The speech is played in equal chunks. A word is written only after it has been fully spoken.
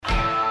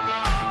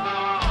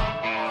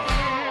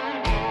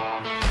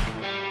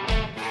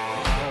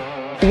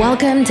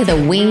Welcome to the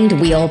Winged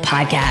Wheel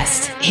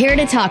Podcast. Here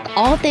to talk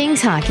all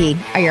things hockey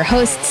are your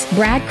hosts,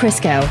 Brad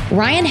Crisco,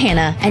 Ryan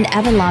Hanna, and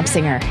Evan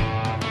Lobsinger.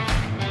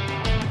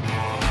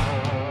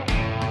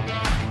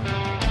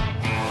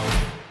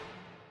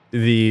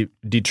 The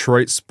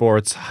Detroit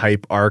sports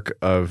hype arc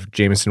of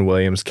Jamison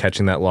Williams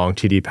catching that long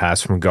TD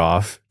pass from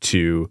Goff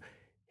to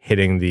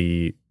hitting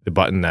the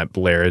button that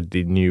blared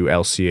the new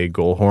LCA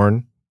goal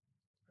horn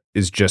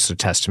is just a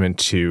testament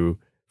to,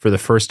 for the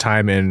first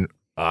time in,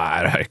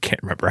 I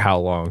can't remember how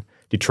long,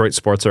 Detroit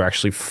sports are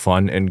actually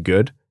fun and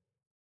good.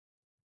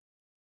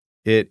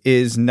 It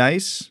is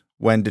nice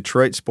when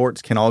Detroit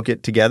sports can all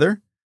get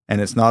together and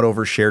it's not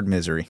over shared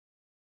misery.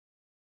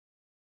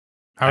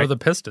 How are the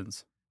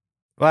Pistons?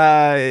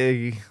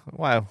 Why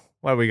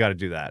we got to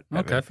do that?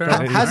 Okay, fair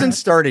enough. Hasn't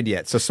started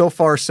yet, so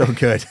far so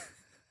good.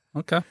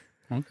 Okay.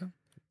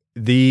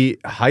 The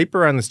hype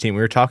around this team,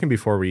 we were talking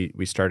before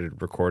we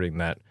started recording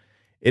that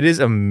it is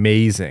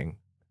amazing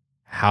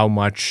how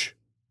much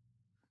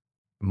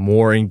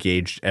more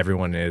engaged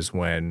everyone is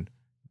when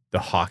the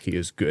hockey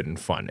is good and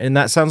fun. And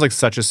that sounds like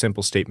such a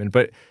simple statement,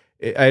 but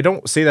I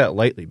don't say that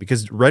lightly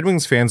because Red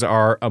Wings fans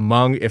are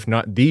among, if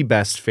not the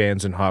best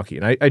fans in hockey.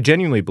 And I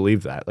genuinely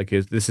believe that. Like,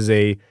 this is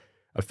a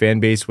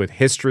fan base with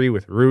history,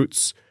 with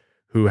roots,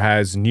 who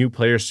has new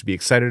players to be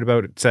excited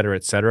about, et cetera,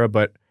 et cetera.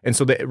 And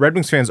so the Red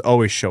Wings fans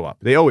always show up.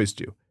 They always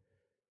do.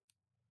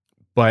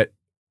 But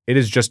it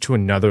is just to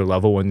another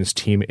level when this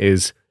team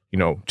is,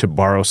 to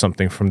borrow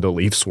something from the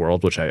Leafs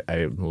world, which I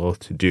am loath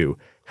to do,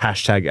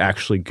 hashtag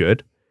actually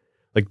good.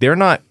 Like, they're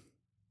not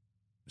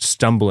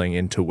stumbling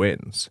into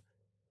wins.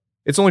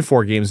 It's only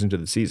 4 games into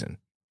the season.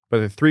 But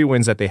the 3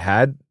 wins that they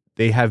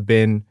have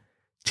been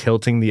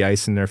tilting the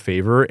ice in their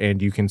favor,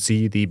 and you can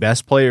see the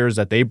best players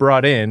that they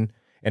brought in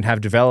and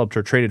have developed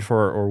or traded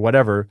for or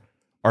whatever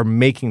are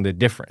making the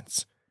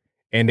difference.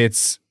 And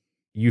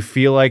you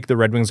feel like the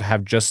Red Wings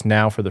have just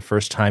now, for the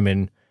first time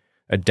in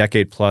a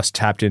decade plus,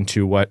 tapped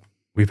into what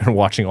we've been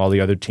watching all the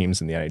other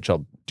teams in the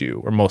NHL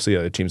do, or most of the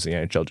other teams in the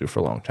NHL do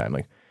for a long time.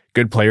 Like,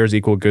 good players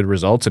equal good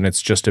results, and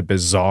it's just a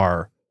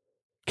bizarre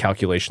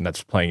calculation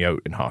that's playing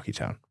out in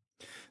Hockeytown.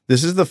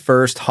 This is the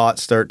first hot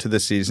start to the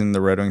season the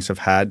Red Wings have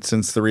had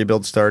since the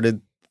rebuild started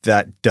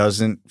that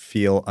doesn't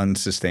feel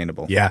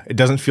unsustainable. Yeah, it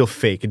doesn't feel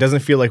fake. It doesn't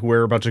feel like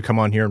we're about to come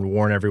on here and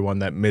warn everyone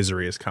that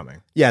misery is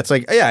coming. Yeah, it's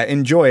like, yeah,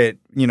 enjoy it,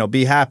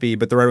 be happy,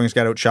 but the Red Wings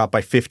got outshot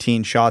by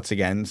 15 shots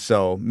again,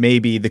 so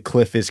maybe the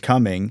cliff is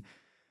coming.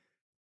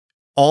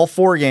 All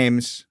 4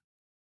 games,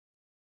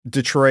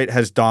 Detroit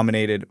has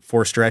dominated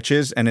for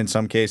stretches, and in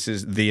some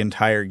cases, the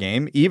entire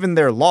game. Even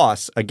their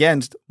loss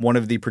against one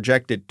of the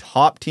projected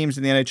top teams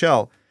in the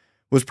NHL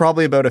was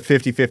probably about a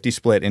 50-50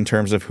 split in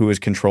terms of who was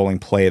controlling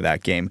play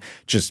that game.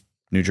 Just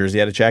New Jersey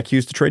had a Jack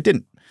Hughes, Detroit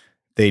didn't.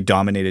 They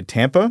dominated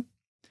Tampa.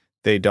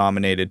 They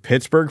dominated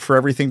Pittsburgh for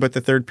everything but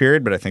the third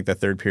period, but I think that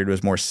third period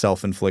was more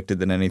self-inflicted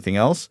than anything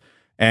else.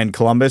 And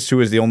Columbus,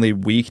 who is the only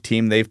weak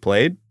team they've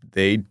played,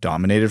 they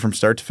dominated from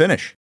start to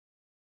finish.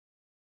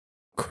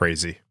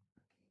 Crazy,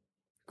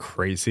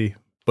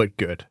 but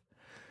good.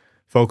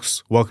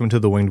 Folks, welcome to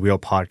the Winged Wheel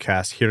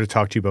Podcast, here to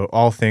talk to you about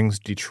all things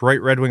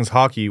Detroit Red Wings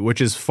hockey,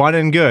 which is fun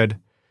and good,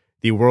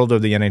 the world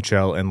of the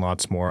NHL, and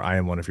lots more. I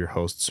am one of your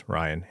hosts,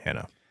 Ryan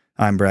Hanna.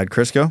 I'm Brad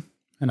Crisco.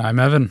 And I'm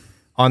Evan.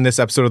 On this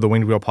episode of the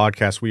Winged Wheel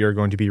Podcast, we are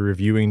going to be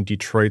reviewing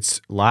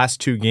Detroit's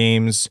last 2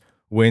 games,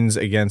 wins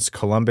against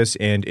Columbus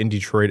and in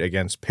Detroit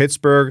against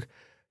Pittsburgh,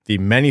 the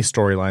many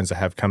storylines that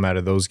have come out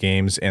of those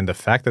games, and the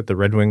fact that the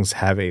Red Wings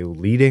have a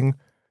leading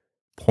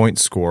point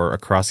score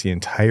across the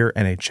entire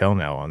NHL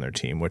now on their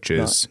team, which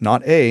is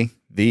the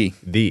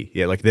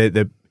yeah, like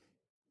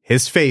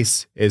his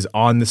face is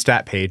on the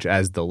stat page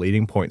as the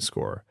leading point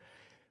scorer.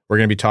 We're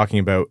going to be talking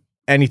about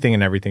anything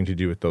and everything to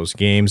do with those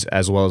games,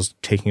 as well as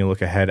taking a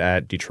look ahead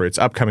at Detroit's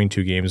upcoming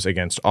 2 games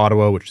against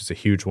Ottawa, which is a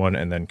huge one,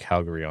 and then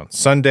Calgary on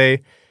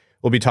Sunday.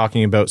 We'll be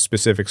talking about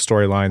specific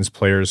storylines,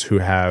 players who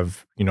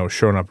have,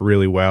 shown up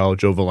really well.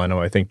 Joe Veleno,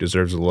 I think,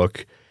 deserves a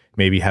look.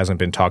 Maybe hasn't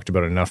been talked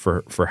about enough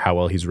for how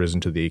well he's risen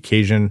to the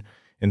occasion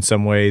in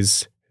some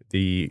ways.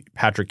 The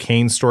Patrick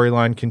Kane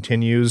storyline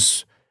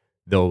continues,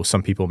 though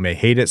some people may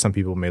hate it, some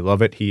people may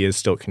love it. He is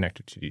still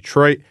connected to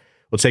Detroit.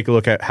 We'll take a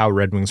look at how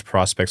Red Wings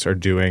prospects are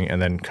doing and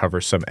then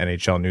cover some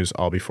NHL news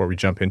all before we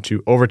jump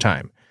into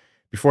overtime.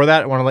 Before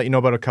that, I want to let you know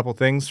about a couple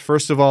things.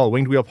 First of all,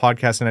 Winged Wheel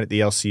Podcast Night at the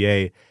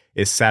LCA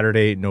is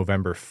Saturday,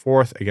 November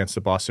 4th against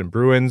the Boston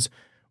Bruins.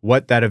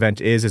 What that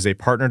event is a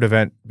partnered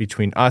event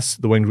between us,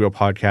 the Winged Wheel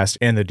Podcast,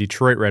 and the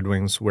Detroit Red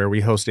Wings, where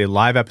we host a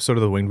live episode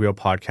of the Winged Wheel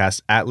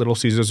Podcast at Little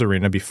Caesars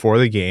Arena before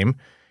the game.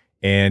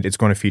 And it's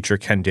going to feature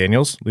Ken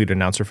Daniels, lead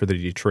announcer for the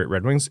Detroit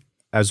Red Wings,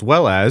 as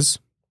well as,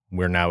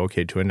 we're now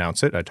okay to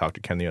announce it, I talked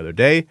to Ken the other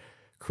day,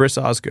 Chris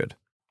Osgood,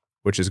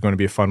 which is going to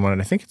be a fun one.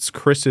 And I think it's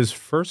Chris's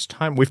first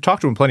time. We've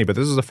talked to him plenty, but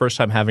this is the first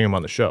time having him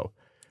on the show.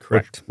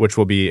 Correct. Which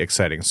will be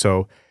exciting.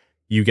 So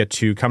you get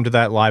to come to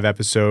that live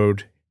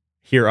episode,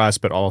 hear us,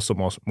 but also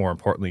more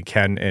importantly,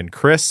 Ken and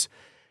Chris.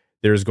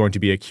 There's going to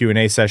be a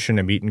Q&A session,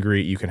 a meet and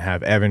greet. You can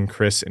have Evan,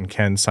 Chris, and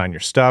Ken sign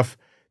your stuff.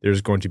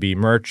 There's going to be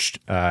merch,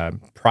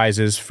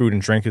 prizes, food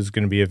and drink is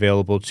going to be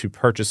available to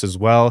purchase as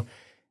well.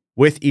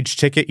 With each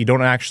ticket, you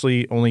don't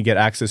actually only get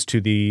access to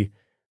the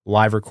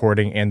live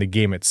recording and the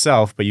game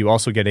itself, but you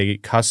also get a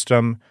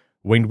custom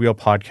Winged Wheel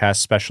Podcast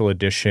Special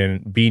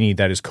Edition beanie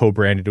that is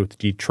co-branded with the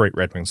Detroit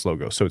Red Wings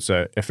logo. So it's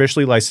a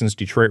officially licensed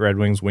Detroit Red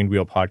Wings Winged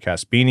Wheel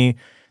Podcast beanie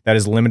that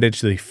is limited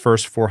to the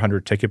first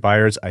 400 ticket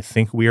buyers. I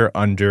think we are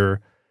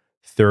under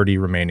 30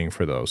 remaining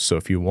for those. So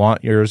if you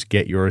want yours,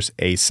 get yours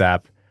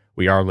ASAP.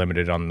 We are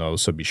limited on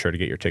those, so be sure to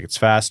get your tickets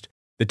fast.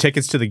 The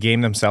tickets to the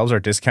game themselves are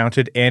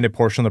discounted, and a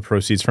portion of the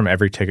proceeds from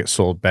every ticket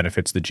sold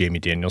benefits the Jamie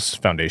Daniels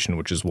Foundation,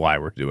 which is why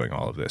we're doing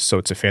all of this. So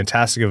it's a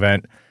fantastic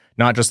event,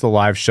 not just the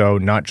live show,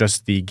 not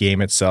just the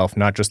game itself,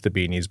 not just the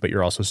beanies, but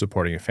you're also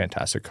supporting a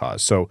fantastic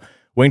cause. So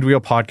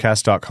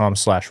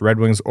wingedwheelpodcast.com/Red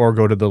Wings, or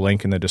go to the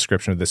link in the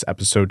description of this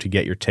episode to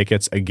get your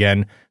tickets.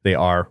 Again, they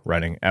are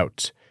running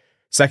out.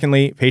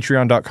 Secondly,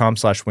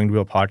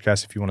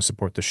 patreon.com/wingedwheelpodcast if you want to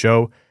support the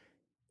show.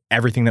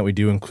 Everything that we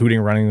do, including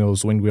running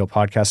those Winged Wheel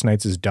podcast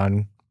nights, is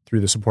done through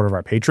the support of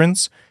our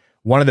patrons.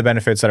 One of the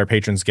benefits that our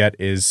patrons get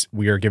is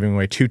we are giving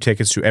away 2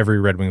 tickets to every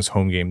Red Wings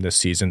home game this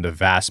season. The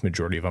vast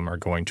majority of them are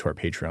going to our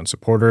Patreon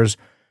supporters.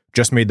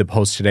 Just made the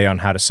post today on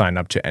how to sign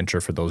up to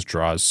enter for those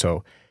draws.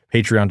 So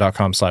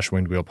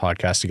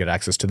patreon.com/wingedwheelpodcast to get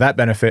access to that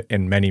benefit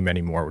and many,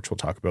 many more, which we'll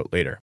talk about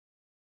later.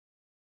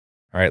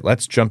 All right,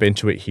 let's jump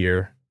into it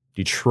here.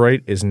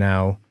 Detroit is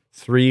now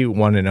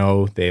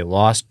 3-1-0. They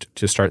lost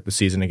to start the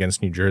season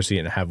against New Jersey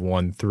and have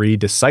won 3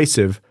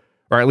 decisive,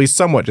 or at least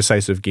somewhat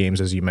decisive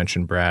games, as you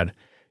mentioned, Brad,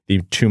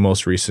 the 2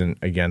 most recent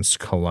against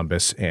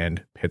Columbus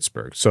and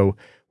Pittsburgh. So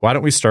why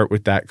don't we start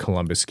with that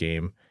Columbus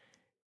game?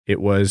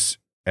 It was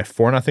a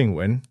 4-0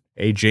 win,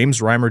 a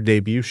James Reimer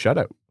debut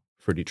shutout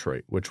for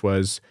Detroit, which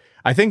was,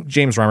 I think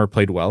James Reimer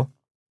played well,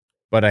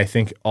 but I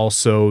think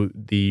also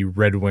the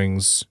Red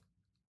Wings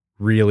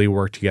really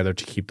worked together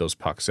to keep those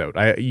pucks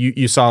out.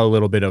 You saw a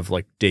little bit of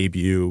like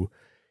debut.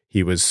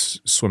 He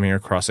was swimming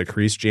across a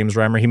crease, James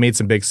Reimer. He made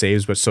some big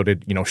saves, but so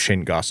did,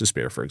 Shane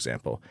Gostisbehere, for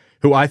example,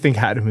 who I think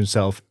had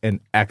himself an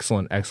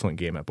excellent, excellent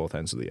game at both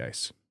ends of the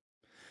ice.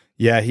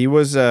 Yeah, he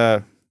was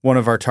one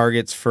of our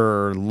targets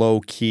for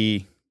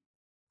low-key,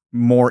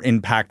 more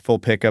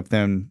impactful pickup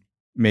than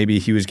maybe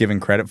he was given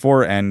credit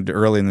for, and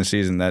early in the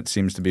season, that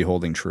seems to be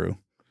holding true.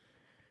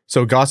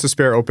 So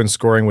Gostisbehere opened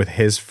scoring with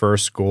his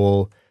first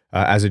goal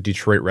as a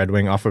Detroit Red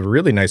Wing off of a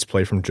really nice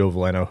play from Joe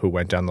Veleno, who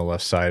went down the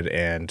left side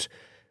and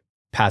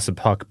passed the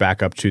puck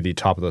back up to the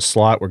top of the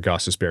slot where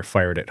Gostisbehere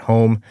fired it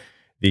home.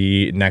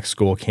 The next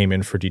goal came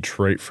in for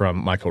Detroit from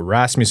Michael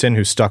Rasmussen,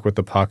 who stuck with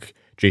the puck.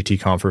 JT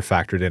Compher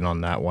factored in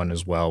on that one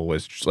as well.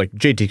 Was just like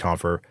JT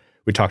Compher,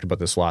 we talked about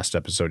this last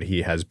episode.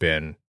 He has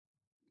been,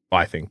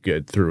 I think,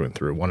 good through and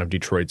through. One of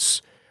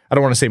Detroit's, I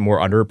don't want to say more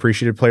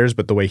underappreciated players,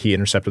 but the way he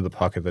intercepted the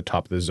puck at the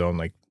top of the zone,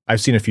 like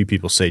I've seen a few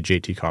people say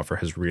JT Compher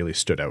has really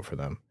stood out for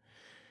them.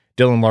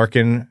 Dylan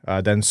Larkin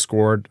then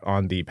scored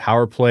on the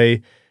power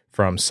play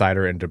from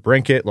Seider and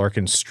DeBrincat.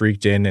 Larkin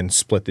streaked in and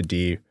split the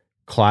D.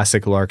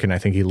 Classic Larkin. I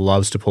think he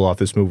loves to pull off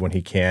this move when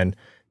he can.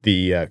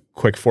 The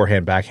quick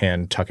forehand,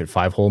 backhand, tuck it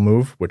 5-hole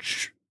move,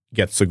 which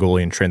gets the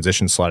goalie in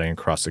transition sliding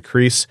across the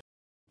crease.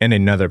 And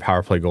another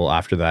power play goal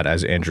after that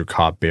as Andrew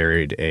Kopp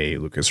buried a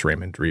Lucas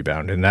Raymond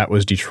rebound. And that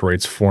was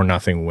Detroit's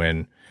 4-0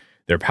 win.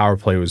 Their power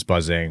play was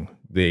buzzing.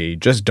 They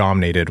just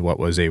dominated what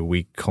was a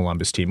weak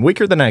Columbus team.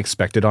 Weaker than I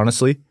expected,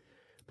 honestly.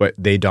 But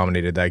they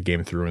dominated that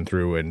game through and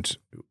through. And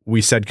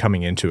we said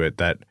coming into it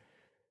that,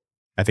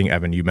 I think,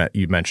 Evan, you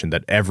mentioned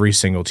that every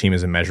single team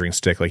is a measuring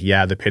stick. Like,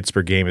 yeah, the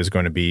Pittsburgh game is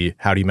going to be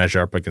how do you measure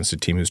up against a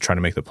team who's trying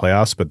to make the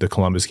playoffs? But the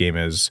Columbus game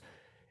is,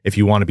 if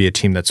you want to be a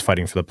team that's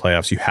fighting for the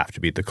playoffs, you have to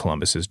beat the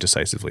Columbuses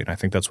decisively. And I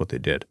think that's what they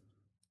did.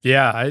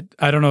 Yeah,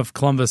 I don't know if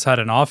Columbus had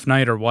an off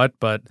night or what,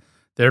 but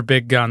their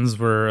big guns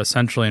were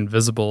essentially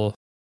invisible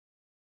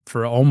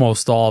for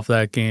almost all of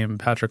that game.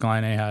 Patrick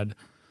Laine had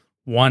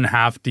one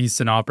half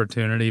decent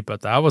opportunity,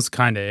 but that was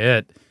kind of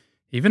it.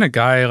 Even a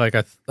guy like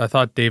I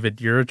thought David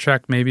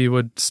Juracek maybe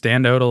would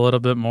stand out a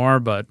little bit more,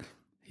 but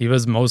he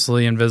was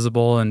mostly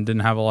invisible and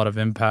didn't have a lot of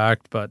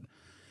impact. But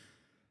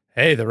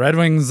hey, the Red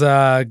Wings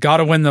got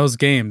to win those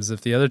games.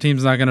 If the other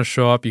team's not going to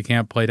show up, you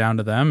can't play down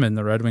to them, and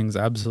the Red Wings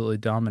absolutely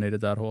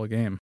dominated that whole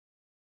game.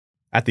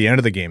 At the end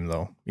of the game,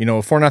 though, a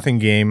 4-0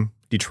 game,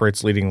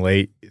 Detroit's leading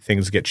late,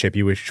 things get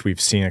chippy, which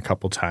we've seen a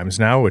couple times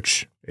now,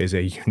 which is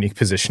a unique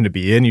position to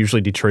be in.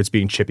 Usually Detroit's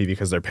being chippy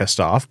because they're pissed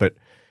off, but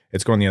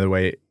it's going the other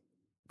way.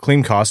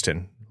 Clean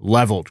Costin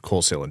leveled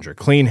Cole Sillinger.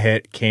 Clean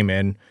hit, came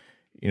in.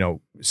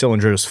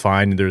 Sillinger was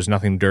fine. There's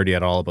nothing dirty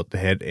at all about the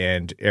hit.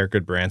 And Eric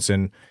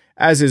Goodbranson,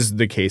 as is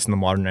the case in the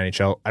modern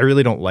NHL, I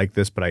really don't like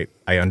this, but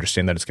I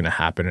understand that it's going to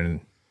happen,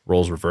 and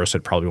roles reversed.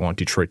 I'd probably want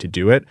Detroit to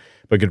do it.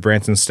 But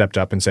Goodbranson stepped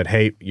up and said,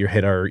 hey, you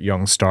hit our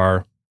young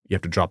star. You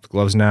have to drop the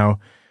gloves now.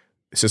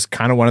 This is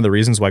kind of one of the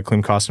reasons why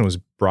Clem Costin was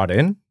brought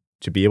in,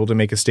 to be able to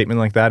make a statement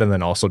like that and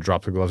then also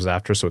drop the gloves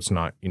after, so it's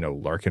not,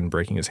 Larkin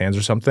breaking his hands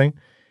or something.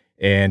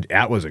 And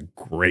that was a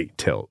great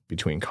tilt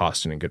between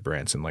Costin and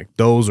Goodbranson. Like,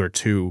 those are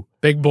two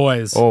big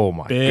boys. Oh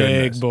my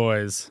goodness. Big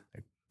boys.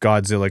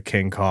 Godzilla,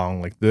 King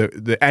Kong, like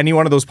the any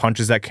one of those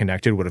punches that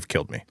connected would have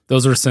killed me.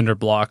 Those are cinder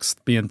blocks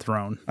being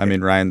thrown. I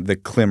mean, Ryan, the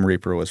Klim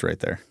Reaper was right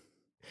there.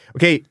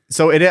 Okay,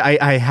 so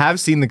I have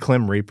seen the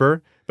Klim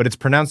Reaper, but it's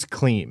pronounced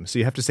Kleem, so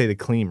you have to say the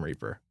Kleem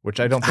Reaper, which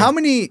I don't think... How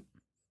many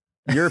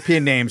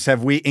European names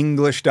have we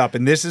Englished up,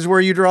 and this is where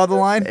you draw the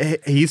line?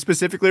 He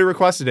specifically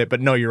requested it, but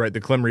no, you're right.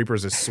 The Klim Reaper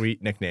is a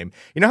sweet nickname.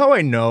 You know how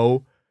I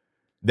know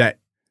that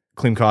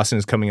Klim Kostin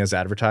is coming as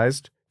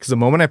advertised? Because the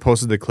moment I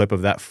posted the clip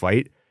of that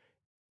fight,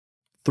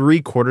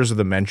 3/4 of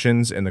the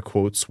mentions and the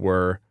quotes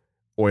were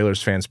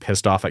Oilers fans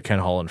pissed off at Ken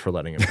Holland for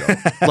letting him go.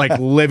 Like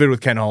livid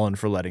with Ken Holland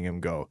for letting him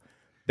go.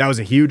 That was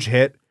a huge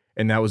hit,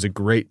 and that was a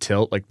great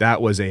tilt. Like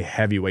that was a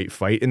heavyweight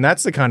fight, and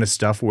that's the kind of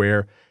stuff where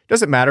it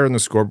doesn't matter on the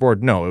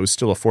scoreboard. No, it was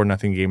still a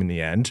 4-0 game in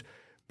the end,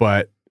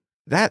 but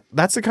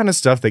that's the kind of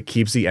stuff that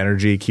keeps the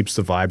energy, keeps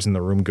the vibes in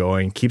the room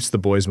going, keeps the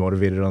boys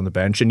motivated on the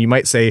bench. And you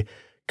might say,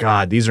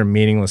 God, these are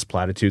meaningless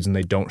platitudes and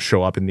they don't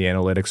show up in the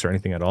analytics or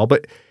anything at all.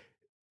 But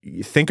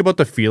think about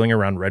the feeling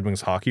around Red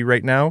Wings hockey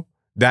right now.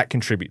 That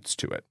contributes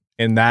to it.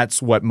 And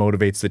that's what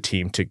motivates the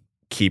team to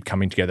keep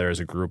coming together as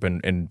a group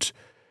and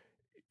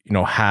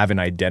have an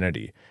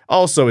identity.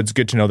 Also, it's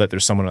good to know that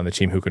there's someone on the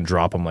team who can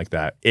drop them like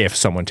that if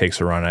someone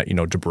takes a run at,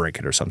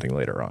 DeBrincat or something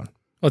later on.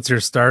 Let's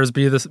your stars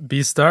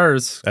be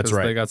stars. That's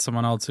right. They got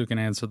someone else who can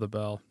answer the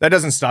bell. That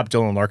doesn't stop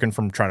Dylan Larkin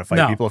from trying to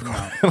fight people, of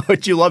course,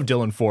 which you love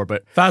Dylan for.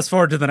 But fast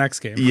forward to the next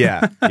game.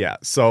 yeah.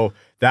 So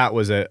that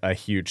was a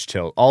huge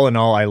tilt. All in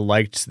all, I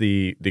liked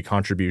the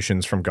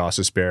contributions from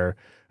Gostisbehere,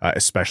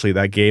 especially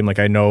that game. Like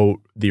I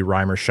know the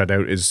Reimer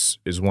shutout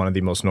is one of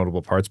the most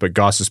notable parts, but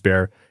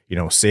Gostisbehere,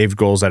 saved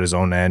goals at his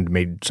own end,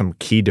 made some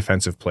key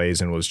defensive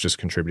plays, and was just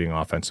contributing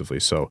offensively.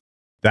 So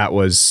that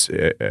was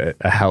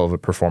a hell of a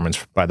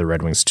performance by the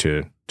Red Wings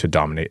to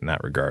dominate in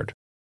that regard.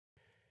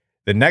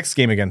 The next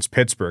game against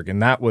Pittsburgh,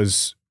 and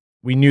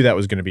we knew that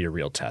was going to be a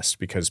real test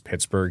because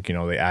Pittsburgh,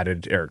 they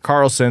added Erik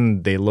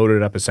Karlsson. They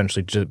loaded up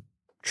essentially to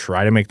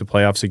try to make the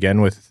playoffs again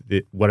with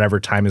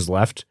whatever time is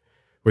left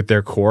with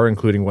their core,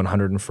 including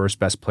 101st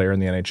best player in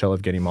the NHL,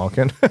 Evgeny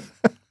Malkin.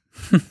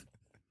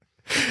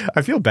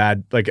 I feel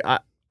bad. Like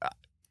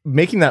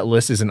making that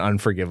list is an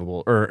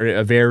unforgivable or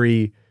a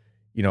very,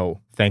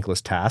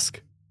 thankless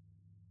task.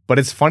 But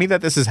it's funny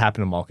that this has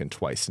happened to Malkin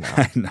twice now.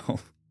 I know.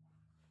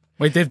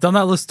 Wait, they've done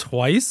that list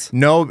twice?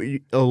 No,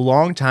 a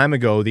long time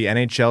ago, the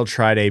NHL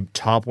tried a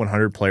top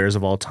 100 players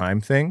of all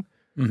time thing.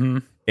 Mm-hmm.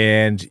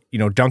 And,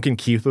 Duncan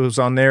Keith was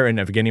on there and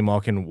Evgeny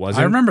Malkin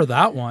wasn't. I remember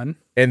that one.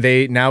 And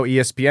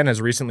ESPN has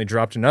recently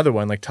dropped another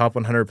one, like top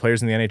 100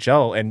 players in the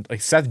NHL. And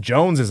like Seth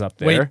Jones is up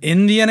there. Wait,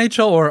 in the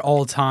NHL or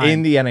all time?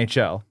 In the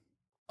NHL.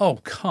 Oh,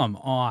 come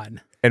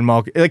on. And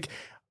Malkin,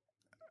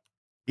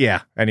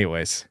 yeah,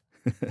 anyways.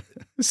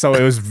 So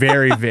it was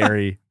very,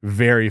 very,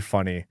 very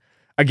funny.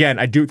 Again,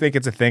 I do think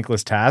it's a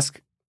thankless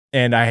task.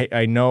 And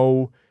I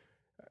know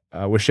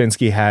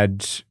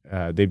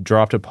Wyshynski they've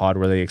dropped a pod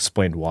where they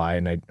explained why,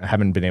 and I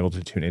haven't been able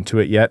to tune into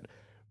it yet.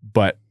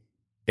 But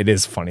it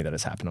is funny that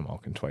it's happened to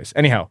Malkin twice.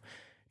 Anyhow,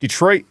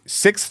 Detroit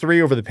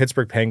 6-3 over the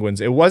Pittsburgh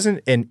Penguins. It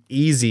wasn't an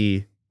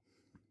easy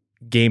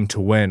game to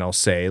win, I'll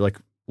say. Like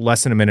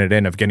less than a minute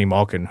in, Evgeny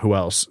Malkin, who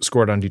else,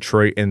 scored on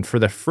Detroit. And for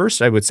the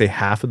first, I would say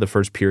half of the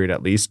first period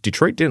at least,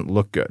 Detroit didn't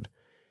look good.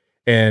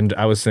 And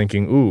I was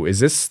thinking,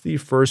 is this the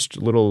first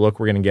little look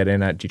we're going to get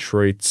in at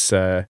Detroit's,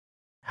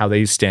 how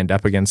they stand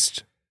up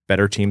against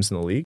better teams in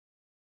the league?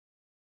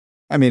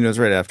 I mean, it was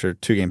right after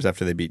 2 games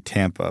after they beat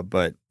Tampa.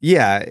 But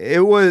yeah,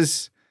 it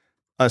was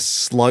a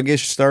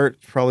sluggish start,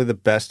 probably the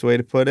best way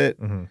to put it.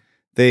 Mm-hmm.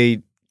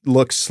 They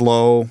looked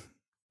slow.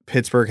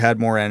 Pittsburgh had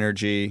more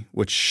energy,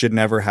 which should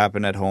never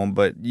happen at home.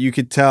 But you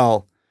could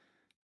tell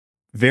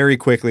very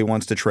quickly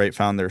once Detroit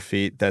found their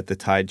feet that the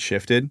tide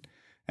shifted.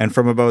 And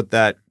from about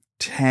that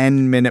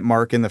 10-minute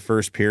mark in the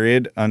first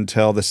period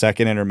until the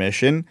second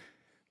intermission,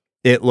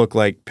 it looked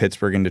like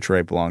Pittsburgh and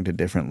Detroit belonged to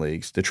different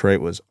leagues.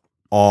 Detroit was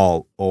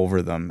all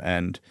over them,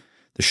 and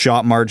the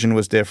shot margin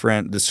was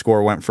different. The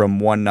score went from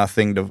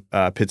 1-0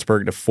 to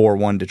Pittsburgh to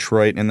 4-1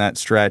 Detroit in that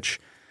stretch,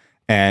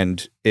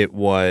 and it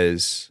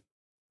was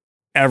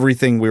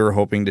everything we were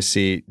hoping to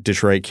see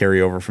Detroit carry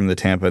over from the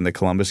Tampa and the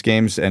Columbus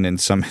games, and in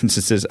some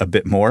instances a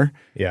bit more.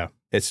 Yeah.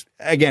 It's,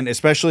 again,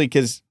 especially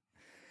because,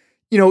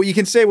 you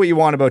can say what you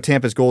want about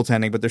Tampa's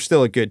goaltending, but they're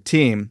still a good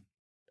team.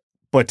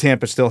 But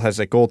Tampa still has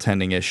a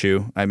goaltending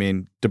issue. I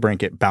mean,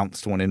 DeBrincat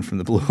bounced one in from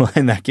the blue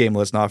line that game,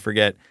 let's not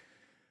forget.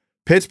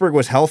 Pittsburgh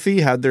was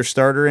healthy, had their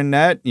starter in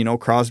net.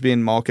 Crosby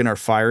and Malkin are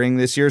firing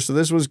this year, so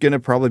this was going to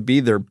probably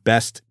be their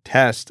best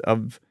test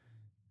of,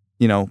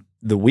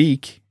 the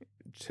week,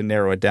 to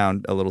narrow it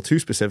down a little too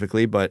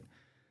specifically. But,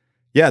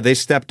 yeah, they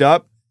stepped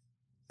up.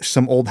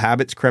 Some old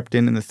habits crept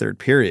in the third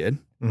period.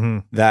 Mm-hmm.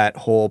 That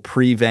whole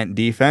prevent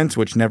defense,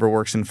 which never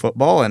works in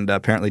football and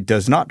apparently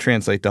does not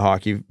translate to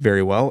hockey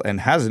very well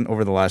and hasn't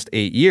over the last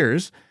 8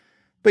 years.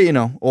 But,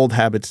 old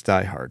habits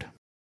die hard.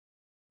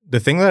 The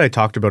thing that I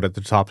talked about at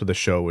the top of the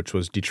show, which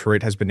was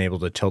Detroit has been able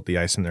to tilt the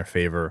ice in their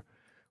favor,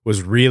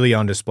 was really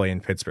on display in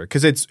Pittsburgh.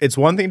 Because it's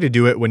one thing to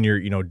do it when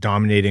you're,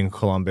 dominating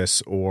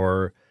Columbus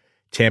or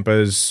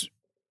Tampa's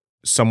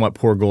somewhat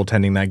poor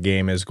goaltending that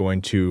game is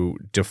going to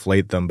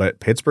deflate them, but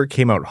Pittsburgh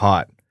came out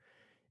hot.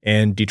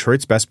 And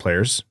Detroit's best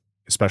players,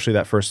 especially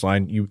that first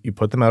line, you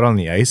put them out on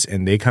the ice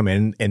and they come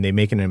in and they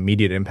make an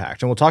immediate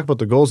impact. And we'll talk about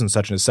the goals and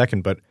such in a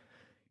second, but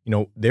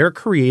they're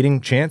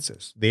creating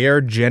chances. They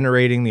are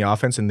generating the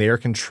offense and they are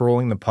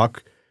controlling the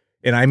puck.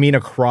 And I mean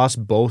across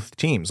both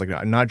teams,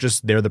 like not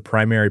just they're the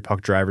primary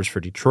puck drivers for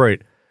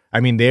Detroit. I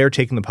mean, they are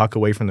taking the puck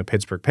away from the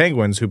Pittsburgh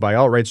Penguins, who by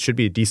all rights should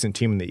be a decent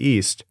team in the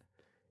East,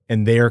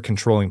 and they are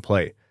controlling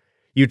play.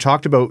 You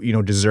talked about,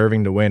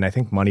 deserving to win. I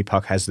think Money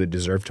Puck has the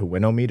deserve to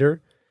win-o-meter.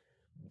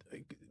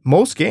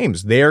 Most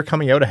games, they are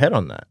coming out ahead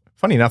on that.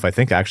 Funny enough, I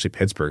think actually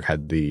Pittsburgh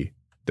had the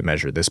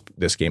measure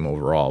this game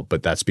overall,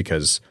 but that's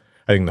because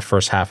I think the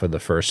first half of the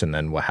first and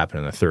then what happened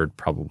in the third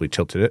probably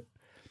tilted it.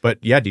 But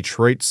yeah,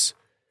 Detroit's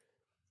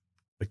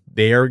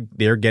they are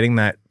getting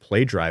that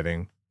play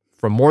driving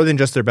from more than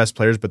just their best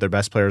players, but their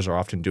best players are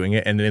often doing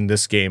it. And in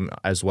this game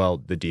as well,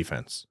 the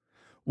defense.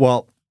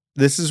 Well,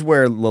 this is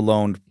where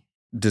Lalonde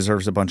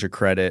deserves a bunch of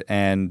credit.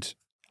 And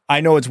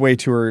I know it's way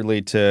too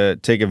early to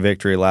take a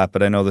victory lap,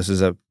 but I know this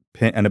is an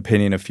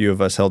opinion a few of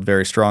us held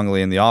very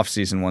strongly in the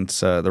offseason once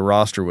the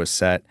roster was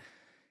set,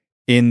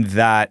 in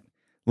that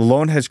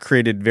Lalonde has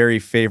created very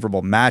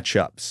favorable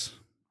matchups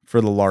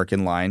for the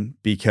Larkin line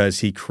because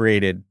he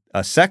created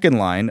a second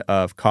line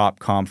of Kopp,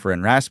 Comfer,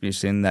 and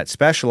Rasmussen that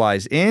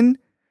specialize in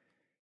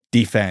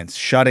defense,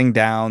 shutting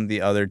down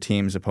the other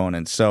team's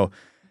opponents. So,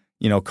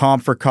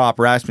 Comfer, Kopp,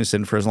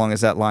 Rasmussen, for as long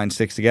as that line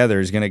sticks together,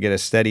 is going to get a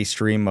steady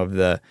stream of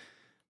the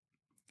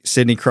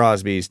Sidney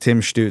Crosby's,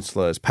 Tim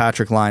Stützle's,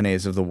 Patrick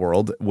Laine's of the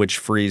world, which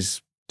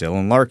frees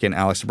Dylan Larkin,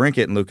 Alex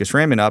DeBrincat, and Lucas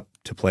Raymond up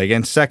to play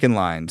against second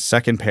lines,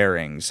 second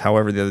pairings,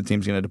 however the other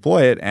team's going to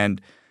deploy it,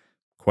 and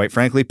quite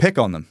frankly, pick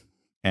on them.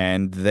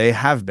 And they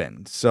have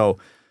been. So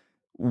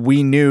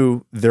we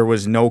knew there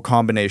was no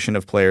combination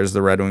of players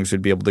the Red Wings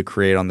would be able to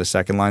create on the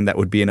second line that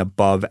would be an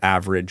above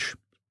average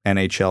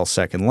NHL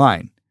second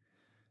line.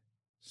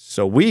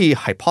 So we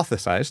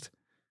hypothesized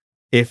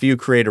if you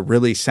create a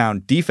really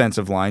sound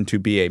defensive line to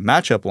be a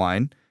matchup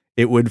line,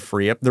 it would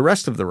free up the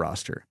rest of the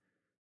roster.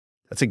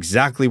 That's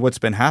exactly what's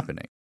been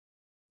happening.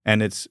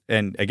 And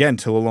again,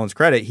 to Lalonde's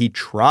credit, he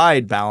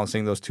tried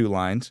balancing those two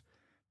lines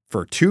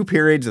for 2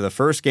 periods of the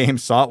first game,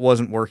 saw it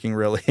wasn't working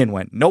really, and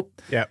went,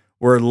 nope. Yep.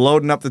 We're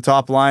loading up the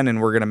top line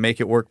and we're going to make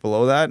it work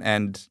below that.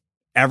 And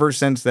ever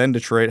since then,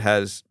 Detroit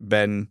has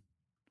been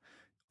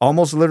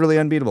almost literally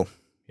unbeatable.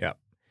 Yeah.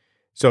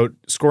 So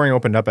scoring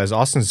opened up as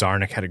Austin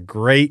Czarnik had a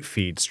great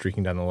feed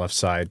streaking down the left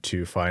side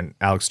to find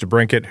Alex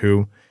DeBrincat,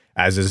 who,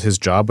 as is his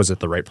job, was at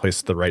the right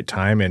place at the right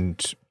time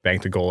and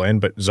banked a goal in.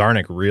 But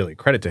Czarnik, really,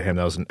 credit to him.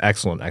 That was an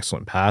excellent,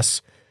 excellent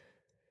pass.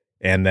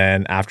 And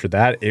then after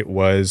that, it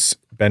was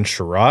Ben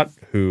Sherratt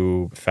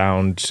who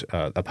found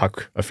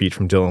a feed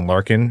from Dylan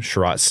Larkin.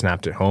 Sherratt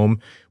snapped it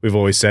home. We've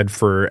always said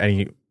for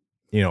any,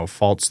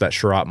 faults that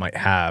Sherratt might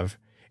have.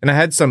 And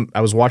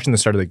I was watching the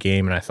start of the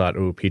game and I thought,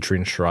 Petrie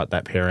and Sherratt,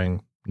 that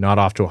pairing, not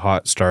off to a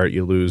hot start.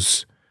 You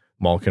lose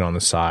Malkin on the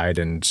side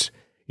and,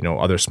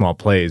 other small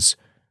plays.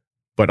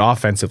 But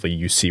offensively,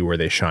 you see where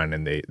they shine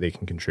and they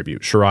can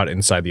contribute. Sherratt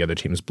inside the other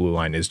team's blue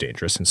line is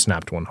dangerous and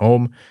snapped one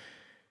home.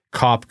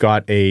 Kopp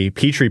got a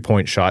Petrie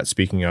point shot.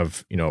 Speaking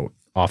of,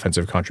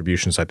 offensive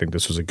contributions, I think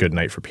this was a good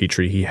night for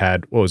Petrie. He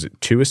had,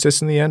 2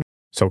 assists in the end?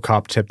 So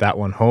Kopp tipped that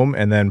one home.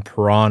 And then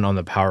Perron on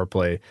the power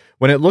play.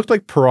 When it looked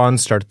like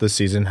Perron's start of the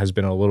season has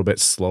been a little bit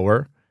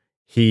slower,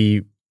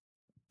 he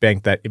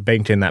banked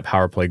in that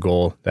power play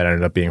goal that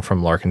ended up being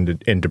from Larkin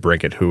and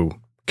DeBrincat, who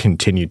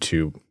continued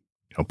to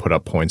put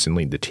up points and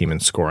lead the team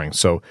in scoring.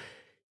 So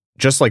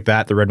just like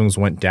that, the Red Wings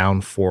went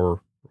down 4-1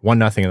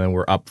 and then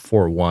we're up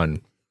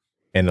 4-1.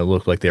 And it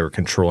looked like they were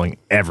controlling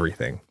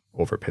everything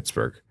over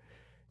Pittsburgh.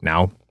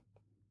 Now,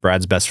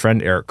 Brad's best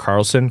friend, Erik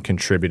Karlsson,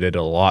 contributed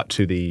a lot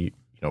to the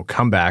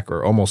comeback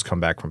or almost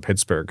comeback from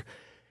Pittsburgh,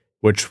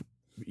 which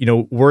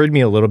worried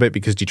me a little bit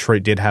because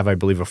Detroit did have, I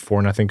believe, a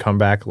 4-0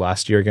 comeback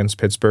last year against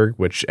Pittsburgh,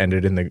 which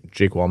ended in the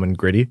Jake Wellman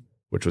gritty,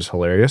 which was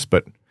hilarious.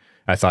 But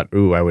I thought,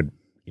 I would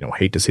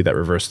hate to see that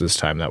reverse this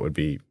time. That would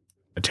be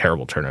a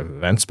terrible turn of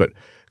events. But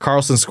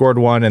Karlsson scored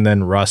one, and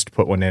then Rust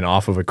put one in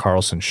off of a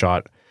Karlsson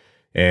shot.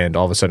 And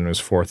all of a sudden it was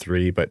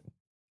 4-3.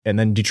 And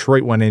then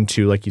Detroit went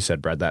into, like you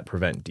said, Brad, that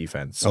prevent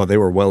defense. Oh, they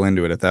were well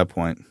into it at that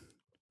point.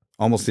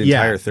 Almost the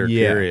entire third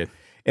period.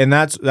 And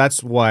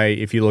that's why,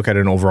 if you look at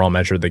an overall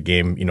measure of the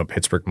game,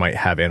 Pittsburgh might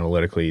have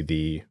analytically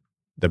the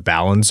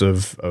balance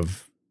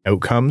of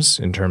outcomes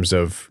in terms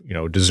of,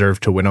 deserve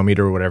to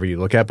win-o-meter or whatever you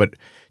look at. But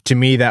to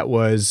me, that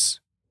was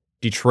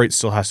Detroit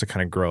still has to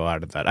kind of grow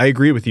out of that. I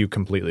agree with you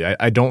completely.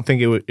 I don't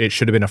think it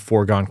should have been a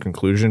foregone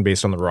conclusion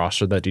based on the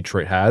roster that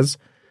Detroit has,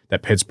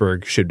 that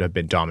Pittsburgh should have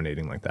been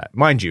dominating like that.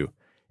 Mind you,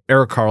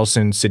 Erik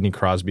Karlsson, Sidney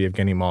Crosby,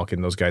 Evgeny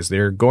Malkin, those guys,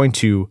 they're going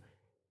to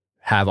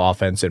have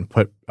offense and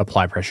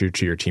apply pressure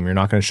to your team. You're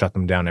not going to shut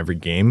them down every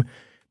game.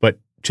 But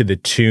to the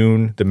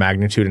tune, the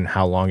magnitude, and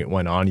how long it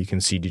went on, you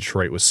can see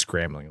Detroit was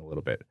scrambling a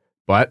little bit.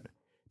 But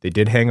they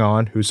did hang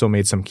on. Husso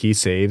made some key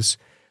saves.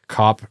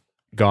 Kopp,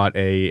 got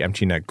a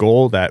empty net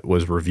goal that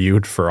was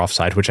reviewed for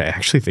offside, which I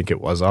actually think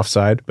it was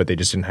offside, but they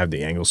just didn't have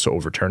the angles to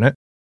overturn it.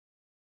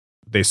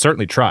 They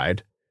certainly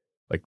tried.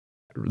 Like,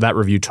 that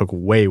review took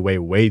way, way,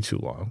 way too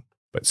long,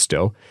 but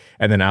still.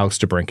 And then Alex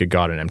DeBrincat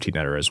got an empty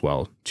netter as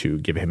well to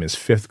give him his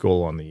 5th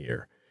goal on the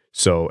year.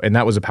 So, and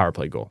that was a power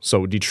play goal.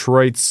 So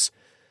Detroit's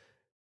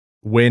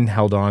win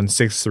held on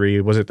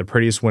 6-3. Was it the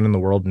prettiest win in the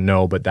world?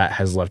 No, but that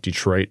has left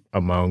Detroit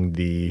among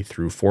the,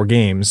 through 4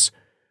 games,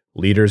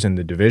 leaders in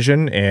the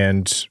division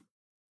and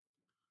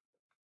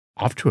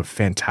off to a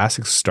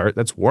fantastic start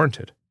that's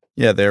warranted.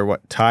 Yeah, they're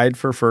tied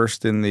for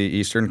first in the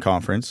Eastern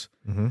Conference.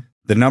 Mm-hmm.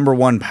 The number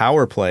 1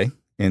 power play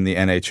in the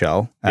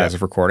NHL as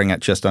of recording at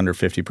just under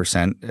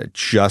 50%,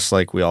 just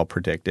like we all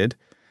predicted.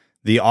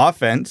 The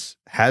offense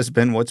has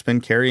been what's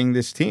been carrying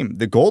this team.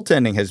 The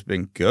goaltending has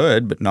been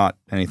good, but not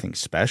anything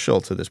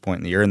special to this point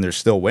in the year, and they're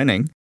still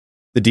winning.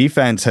 The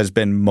defense has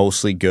been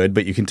mostly good,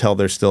 but you can tell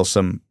there's still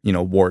some,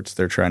 warts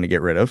they're trying to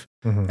get rid of.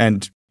 Mm-hmm.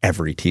 And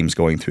every team's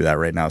going through that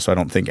right now, so I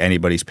don't think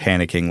anybody's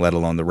panicking, let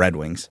alone the Red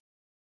Wings.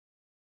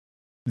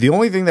 The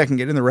only thing that can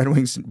get in the Red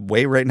Wings'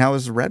 way right now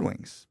is the Red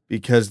Wings,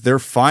 because they're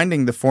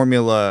finding the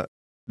formula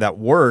that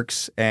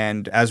works,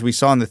 and as we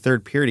saw in the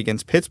third period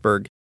against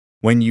Pittsburgh,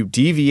 when you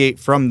deviate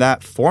from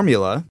that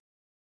formula,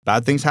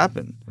 bad things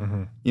happen.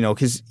 Mm-hmm.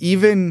 Because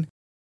even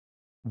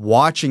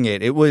watching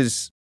it, it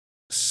was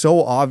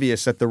so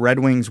obvious that the Red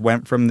Wings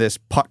went from this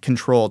puck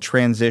control,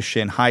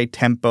 transition, high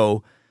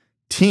tempo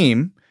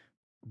team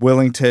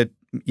willing to,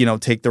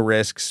 take the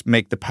risks,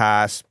 make the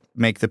pass,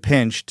 make the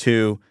pinch,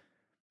 to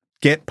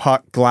get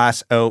puck,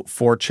 glass out,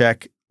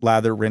 forecheck,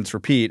 lather, rinse,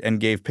 repeat,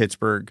 and gave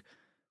Pittsburgh.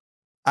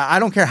 I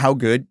don't care how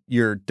good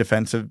your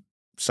defensive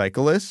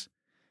cycle is.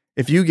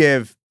 If you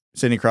give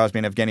Sidney Crosby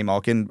and Evgeny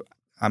Malkin,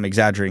 I'm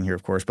exaggerating here,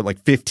 of course, but like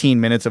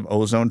 15 minutes of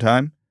ozone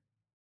time,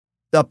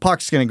 the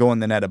puck's going to go in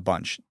the net a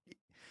bunch.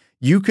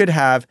 You could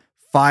have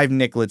 5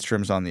 Nick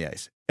Lidstroms on the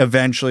ice.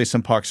 Eventually,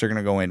 some pucks are going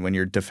to go in when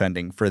you're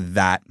defending for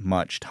that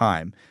much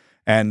time.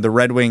 And the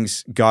Red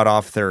Wings got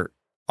off their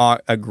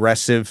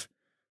aggressive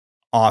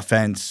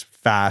offense,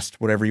 fast,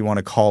 whatever you want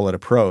to call it,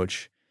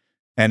 approach,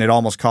 and it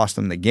almost cost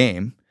them the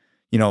game.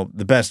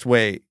 The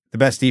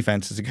best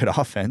defense is a good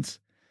offense.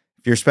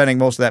 If you're spending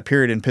most of that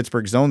period in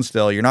Pittsburgh zone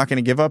still, you're not going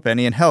to give up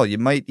any, and hell, you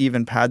might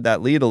even pad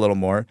that lead a little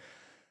more.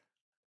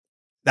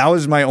 That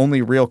was my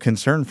only real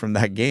concern from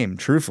that game,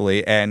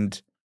 truthfully.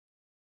 And,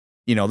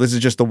 this is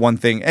just the one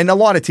thing, and a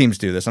lot of teams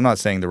do this. I'm not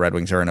saying the Red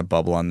Wings are in a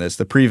bubble on this.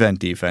 The prevent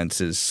defense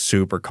is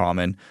super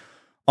common,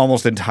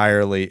 almost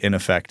entirely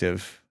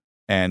ineffective.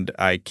 And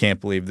I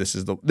can't believe this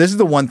is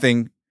the one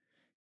thing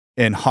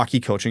in hockey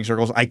coaching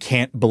circles I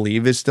can't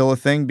believe is still a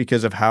thing,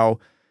 because of how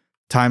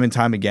time and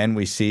time again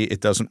we see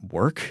it doesn't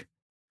work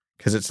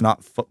because it's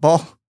not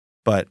football.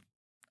 But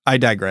I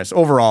digress.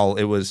 Overall,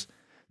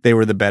 they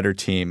were the better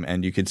team,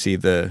 and you could see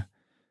the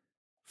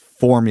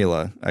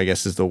formula, I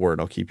guess is the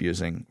word I'll keep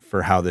using,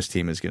 for how this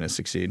team is going to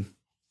succeed.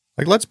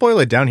 Like, let's boil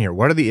it down here.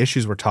 What are the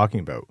issues we're talking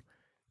about?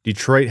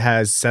 Detroit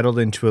has settled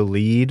into a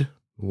lead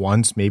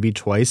once, maybe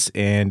twice,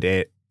 and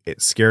it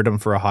scared them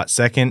for a hot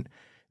second.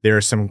 There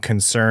are some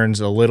concerns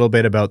a little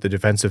bit about the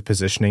defensive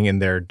positioning in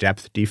their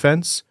depth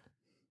defense.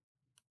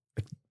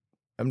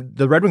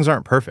 The Red Wings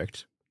aren't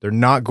perfect. They're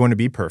not going to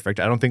be perfect.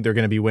 I don't think they're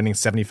going to be winning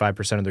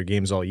 75% of their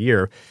games all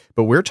year,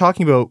 but we're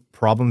talking about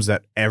problems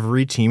that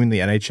every team in the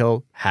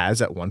NHL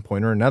has at one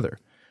point or another.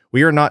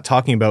 We are not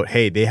talking about,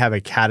 hey, they have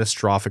a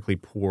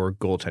catastrophically poor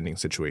goaltending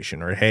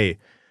situation, or hey,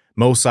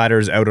 Mo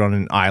Seider's out on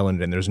an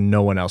island and there's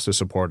no one else to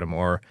support him,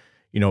 or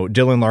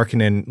Dylan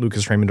Larkin and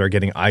Lucas Raymond are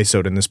getting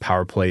ISO'd and this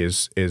power play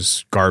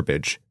is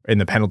garbage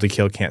and the penalty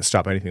kill can't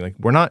stop anything. Like,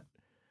 we're not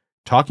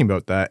talking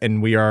about that,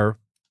 and we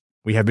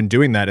have been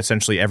doing that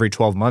essentially every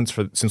 12 months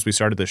since we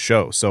started this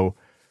show. So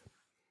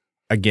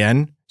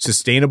again,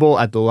 sustainable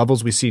at the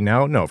levels we see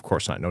now? No, of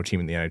course not. No team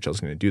in the NHL is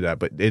going to do that.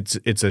 But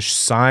it's a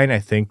sign, I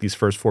think, these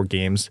first 4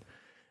 games.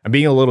 I'm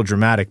being a little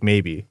dramatic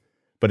maybe,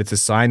 but it's a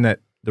sign that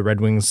the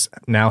Red Wings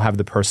now have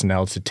the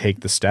personnel to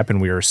take the step,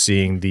 and we are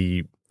seeing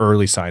the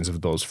early signs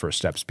of those first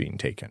steps being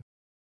taken.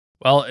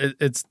 Well,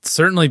 it's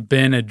certainly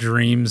been a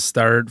dream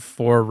start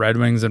for Red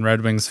Wings and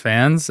Red Wings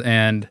fans,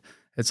 and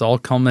it's all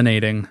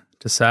culminating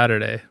to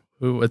Saturday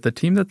with the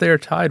team that they are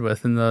tied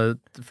with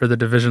for the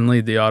division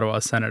lead, the Ottawa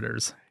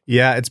Senators.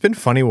 Yeah, it's been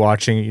funny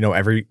watching,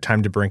 every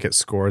time DeBrincat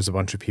scores, a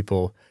bunch of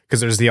people, because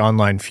there's the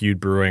online feud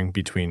brewing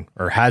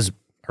has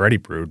already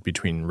brewed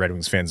between Red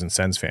Wings fans and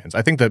Sens fans.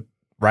 I think the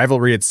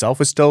rivalry itself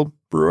is still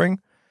brewing,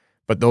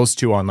 but those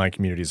two online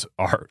communities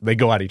they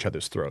go at each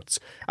other's throats.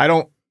 I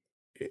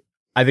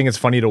think it's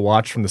funny to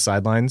watch from the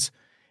sidelines.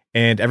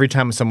 And every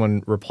time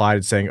someone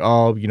replied saying,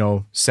 oh,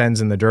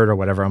 Sens in the dirt or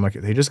whatever, I'm like,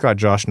 they just got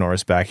Josh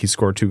Norris back. He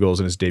scored 2 goals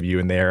in his debut,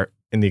 and they're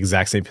in the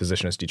exact same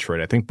position as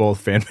Detroit. I think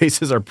both fan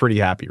bases are pretty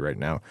happy right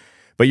now.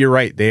 But you're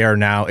right.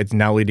 It's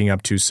now leading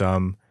up to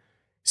some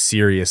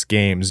serious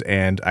games.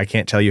 And I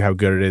can't tell you how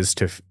good it is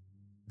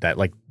that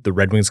like the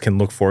Red Wings can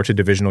look forward to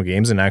divisional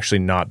games and actually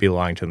not be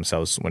lying to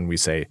themselves when we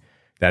say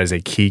that is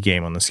a key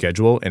game on the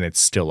schedule and it's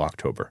still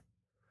October.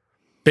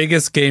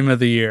 Biggest game of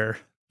the year.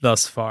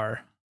 thus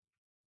far.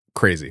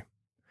 Crazy.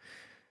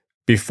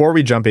 Before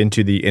we jump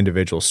into the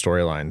individual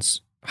storylines,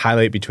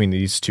 highlight between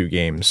these two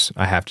games,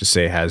 I have to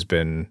say, has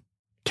been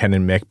Ken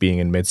and Mick being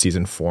in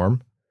midseason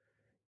form.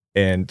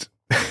 And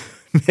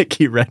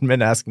Mickey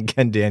Redmond asking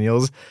Ken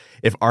Daniels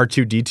if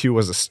R2-D2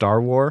 was a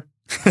Star War.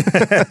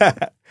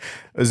 It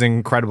was an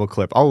incredible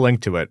clip. I'll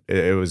link to it.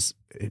 It was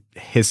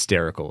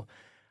hysterical.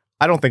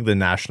 I don't think the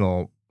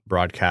national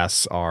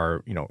broadcasts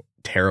are,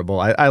 terrible.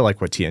 I like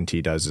what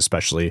TNT does,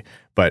 especially,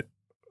 but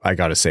I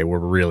got to say, we're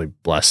really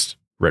blessed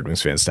Red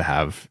Wings fans to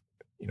have,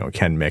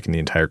 Ken, Mick, and the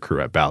entire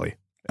crew at Bally.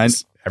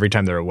 And every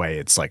time they're away,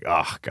 it's like,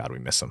 oh God, we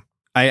miss them.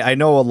 I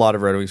know a lot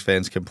of Red Wings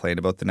fans complain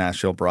about the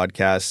national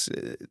broadcasts.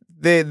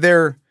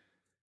 There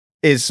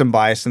is some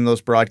bias in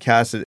those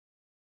broadcasts,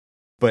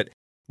 but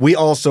we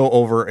also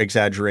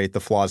over-exaggerate the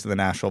flaws of the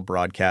national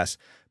broadcast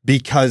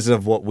because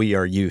of what we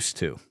are used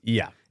to.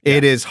 Yeah.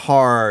 It is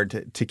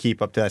hard to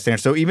keep up to that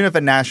standard. So even if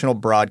a national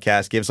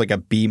broadcast gives like a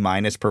B-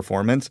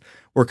 performance,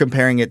 we're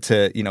comparing it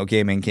to,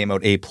 game in, game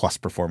out A+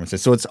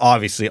 performances. So it's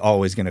obviously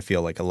always going to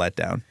feel like a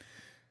letdown.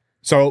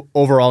 So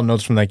overall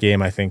notes from that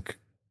game, I think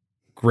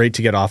great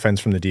to get offense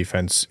from the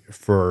defense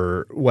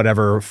for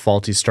whatever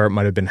faulty start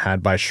might have been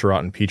had by Sherratt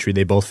and Petrie.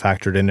 They both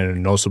factored in a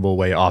noticeable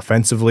way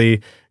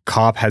offensively.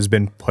 Kopp has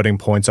been putting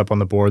points up on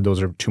the board.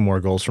 Those are 2 more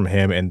goals from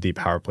him, and the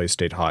power play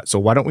stayed hot. So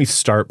why don't we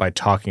start by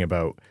talking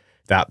about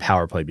that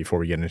power play before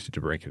we get into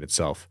DeBrincat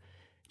itself.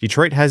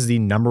 Detroit has the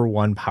number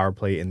 1 power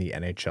play in the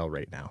NHL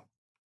right now.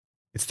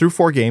 It's through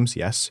 4 games,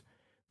 yes,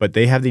 but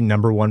they have the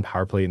number 1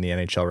 power play in the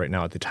NHL right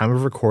now. At the time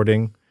of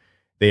recording,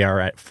 they are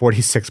at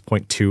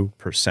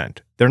 46.2%.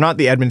 They're not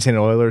the Edmonton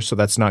Oilers, so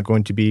that's not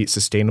going to be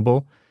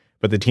sustainable,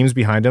 but the teams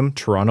behind them,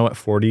 Toronto at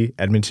 40,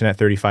 Edmonton at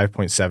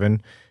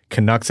 35.7,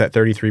 Canucks at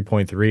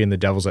 33.3, and the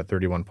Devils at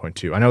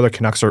 31.2. I know the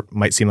Canucks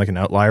might seem like an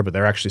outlier, but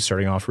they're actually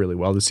starting off really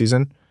well this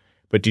season.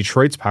 But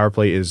Detroit's power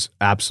play is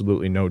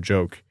absolutely no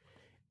joke.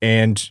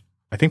 And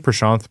I think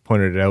Prashanth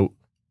pointed it out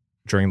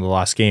during the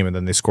last game, and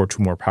then they scored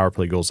 2 more power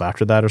play goals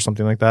after that or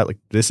something like that. Like,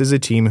 this is a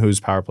team whose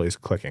power play is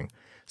clicking.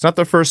 It's not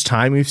the first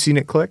time we've seen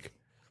it click.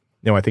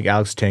 I think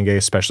Alex Tanguay,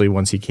 especially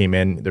once he came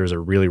in, there was a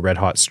really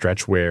red-hot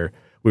stretch where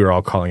we were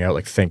all calling out,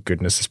 like, thank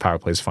goodness this power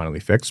play is finally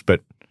fixed. But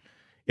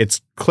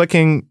it's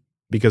clicking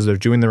because they're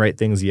doing the right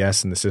things,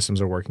 yes, and the systems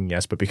are working,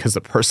 yes, but because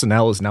the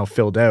personnel is now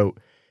filled out,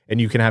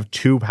 and you can have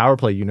 2 power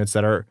play units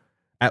that are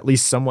at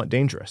least somewhat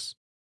dangerous.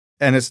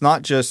 And it's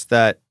not just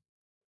that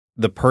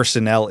the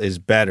personnel is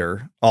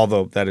better,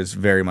 although that is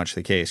very much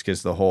the case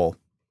because the whole,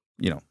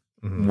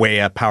 way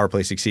a power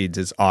play succeeds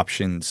is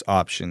options.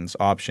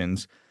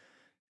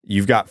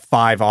 You've got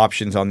 5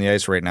 options on the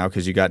ice right now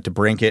because you got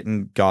DeBrincat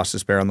and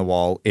Gostisbehere on the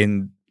wall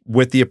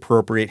with the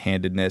appropriate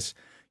handedness.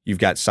 You've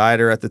got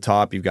Seider at the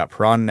top, you've got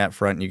Perron in net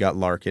front, and you got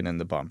Larkin in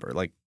the bumper.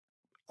 Like,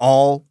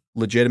 all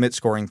legitimate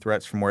scoring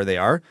threats from where they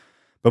are.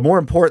 But more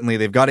importantly,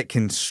 they've got it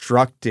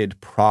constructed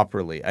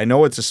properly. I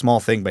know it's a small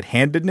thing, but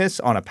handedness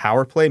on a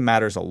power play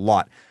matters a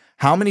lot.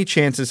 How many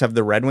chances have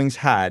the Red Wings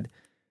had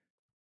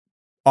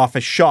off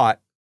a shot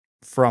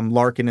from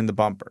Larkin in the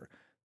bumper?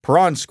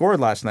 Perron scored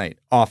last night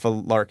off a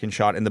Larkin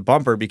shot in the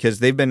bumper because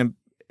they've been,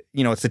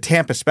 it's a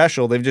Tampa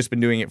special. They've just been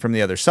doing it from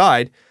the other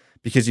side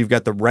because you've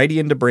got the righty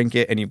in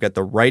DeBrincat and you've got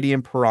the righty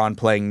in Perron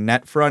playing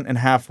net front and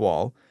half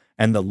wall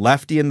and the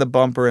lefty in the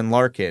bumper and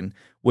Larkin,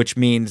 which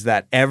means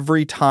that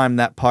every time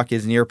that puck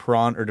is near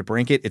Perron or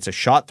DeBrincat, it's a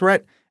shot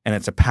threat and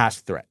it's a pass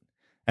threat.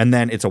 And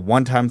then it's a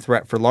one-time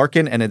threat for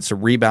Larkin and it's a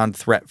rebound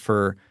threat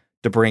for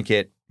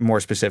DeBrincat, more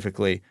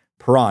specifically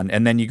Perron.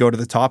 And then you go to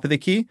the top of the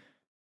key,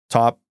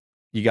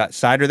 you got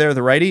Seider there,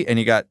 the righty, and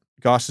you got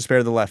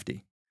Gostisbehere, the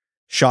lefty.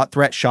 Shot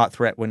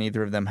threat when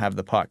either of them have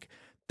the puck.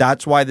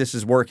 That's why this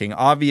is working.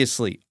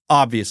 Obviously,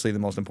 the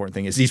most important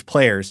thing is these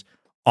players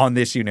on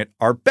this unit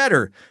are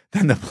better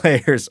than the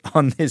players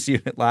on this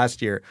unit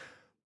last year.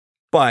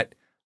 But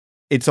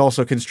it's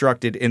also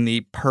constructed in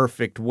the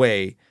perfect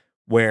way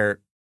where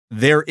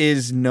there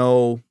is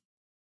no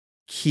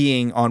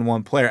keying on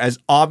one player. As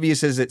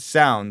obvious as it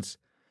sounds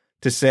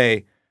to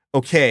say,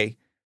 okay,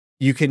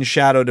 you can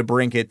shadow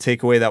DeBrincat,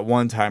 take away that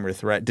one-timer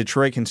threat.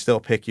 Detroit can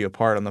still pick you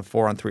apart on the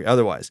 4-on-3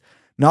 otherwise.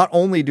 Not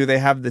only do they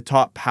have the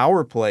top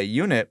power play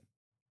unit,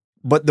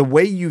 but the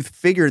way you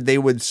figured they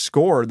would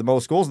score the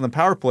most goals in the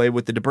power play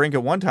with the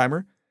DeBrincat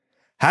one-timer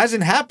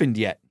hasn't happened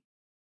yet.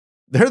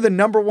 They're the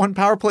number 1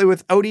 power play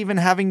without even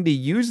having to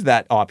use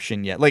that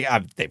option yet. Like,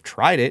 they've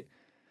tried it,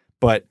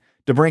 but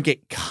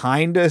DeBrincat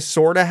kind of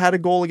sort of had a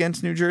goal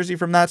against New Jersey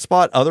from that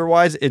spot.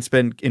 Otherwise, it's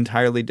been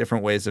entirely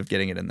different ways of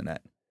getting it in the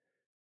net.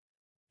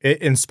 It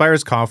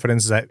inspires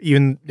confidence that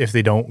even if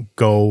they don't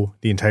go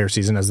the entire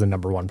season as the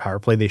number 1 power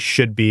play, they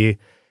should be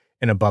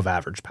an above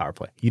average power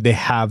play. They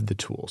have the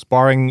tools,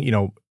 barring,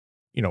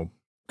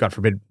 God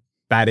forbid,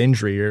 bad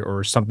injury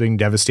or something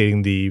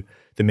devastating the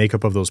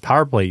makeup of those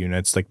power play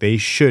units. Like, they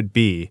should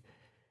be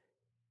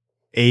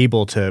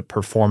able to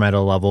perform at a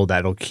level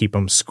that'll keep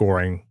them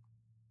scoring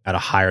at a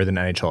higher than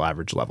NHL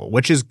average level,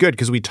 which is good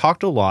because we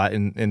talked a lot,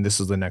 and this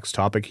is the next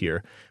topic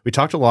here. We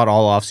talked a lot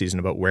all offseason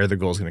about where the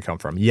goal is going to come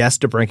from. Yes,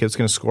 DeBrincat's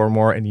going to score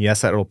more, and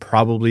yes, that will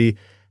probably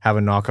have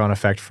a knock-on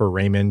effect for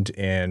Raymond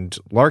and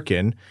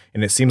Larkin,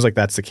 and it seems like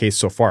that's the case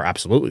so far.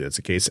 Absolutely, that's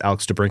the case.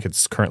 Alex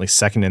DeBrincat's currently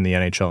second in the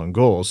NHL in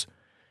goals,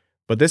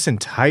 but this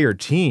entire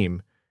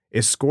team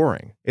is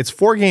scoring. It's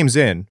 4 games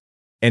in,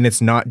 and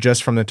it's not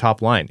just from the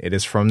top line. It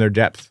is from their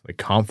depth. Like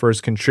Comfer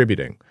is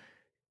contributing.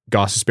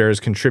 Gostisbehere is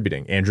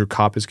contributing. Andrew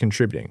Kopp is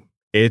contributing.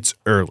 It's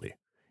early.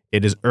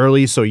 It is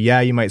early, so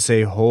yeah, you might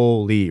say,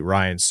 holy,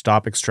 Ryan,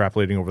 stop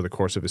extrapolating over the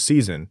course of a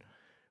season.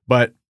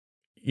 But,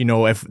 you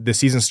know, if the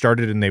season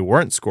started and they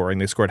weren't scoring,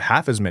 they scored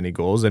half as many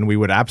goals, then we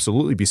would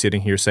absolutely be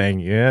sitting here saying,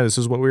 yeah, this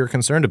is what we were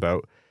concerned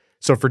about.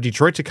 So for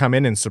Detroit to come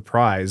in and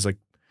surprise, like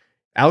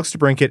Alex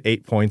DeBrincat,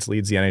 8 points,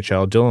 leads the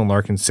NHL. Dylan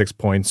Larkin, 6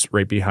 points,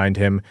 right behind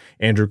him.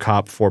 Andrew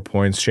Kopp, 4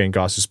 points. Shane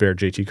Gostisbehere,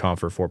 JT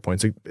Compher, 4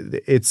 points.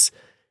 It's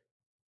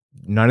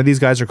none of these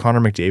guys are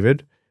Connor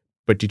McDavid,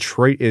 but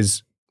Detroit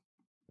is,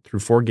 through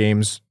 4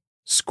 games,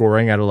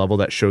 scoring at a level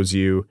that shows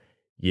you,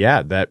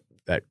 yeah, that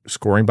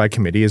scoring by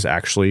committee is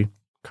actually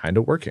kind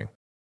of working.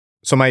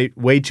 So my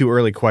way too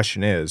early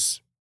question is,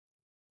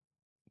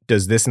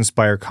 does this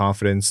inspire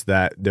confidence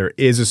that there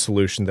is a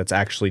solution that's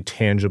actually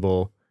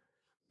tangible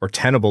or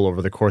tenable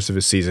over the course of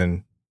a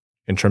season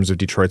in terms of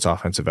Detroit's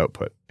offensive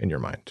output in your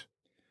mind?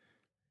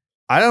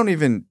 I don't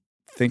even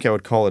think I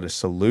would call it a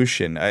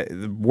solution.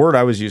 The word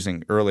I was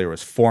using earlier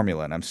was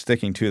formula, and I'm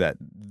sticking to that.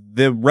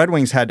 The Red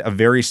Wings had a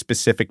very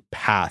specific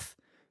path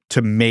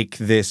to make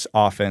this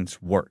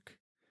offense work.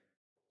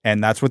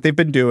 And that's what they've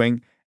been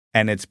doing,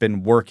 and it's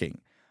been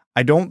working.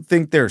 I don't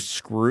think they're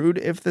screwed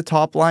if the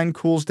top line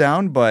cools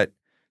down, but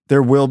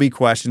there will be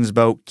questions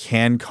about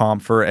can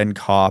Compher and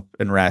Kopp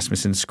and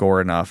Rasmussen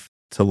score enough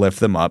to lift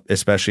them up,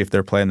 especially if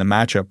they're playing the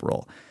matchup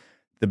role.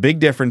 The big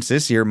difference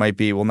this year might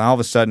be, well, now all of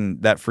a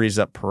sudden that frees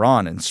up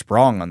Perron and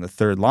Sprong on the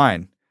third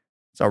line.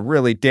 It's a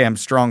really damn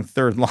strong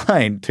third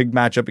line to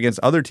match up against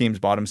other teams'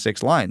 bottom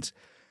 6 lines.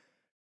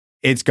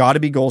 It's got to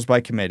be goals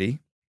by committee,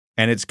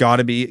 and it's got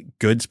to be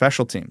good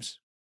special teams.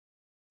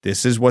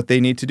 This is what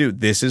they need to do.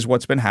 This is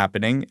what's been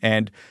happening.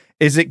 And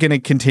is it going to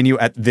continue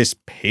at this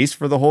pace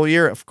for the whole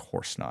year? Of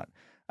course not.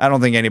 I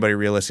don't think anybody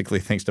realistically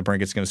thinks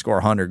DeBrincat's going to score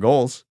 100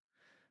 goals.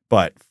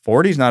 But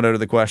 40's not out of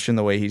the question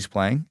the way he's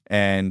playing.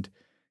 And,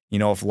 you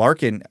know, if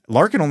Larkin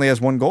only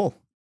has 1 goal.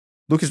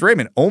 Lucas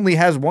Raymond only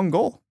has 1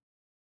 goal.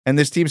 And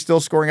this team's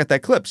still scoring at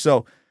that clip.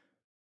 So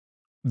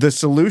the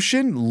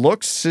solution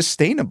looks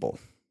sustainable.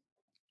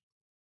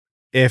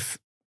 If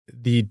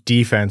the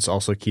defense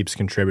also keeps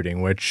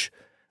contributing, which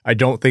I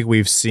don't think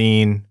we've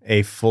seen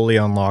a fully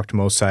unlocked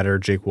Mo Seider or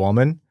Jake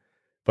Wallman,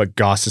 but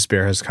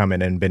Gostisbehere has come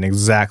in and been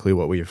exactly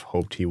what we've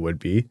hoped he would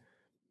be.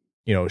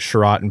 You know,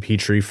 Sherratt and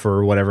Petrie,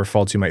 for whatever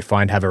faults you might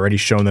find, have already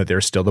shown that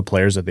they're still the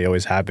players that they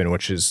always have been,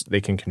 which is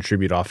they can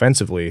contribute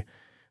offensively.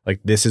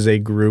 Like, this is a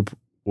group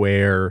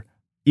where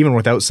even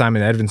without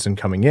Simon Edvinsson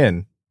coming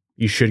in,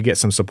 you should get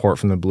some support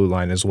from the blue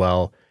line as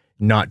well,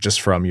 not just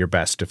from your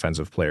best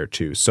defensive player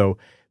too. So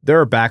there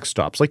are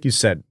backstops. Like you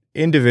said,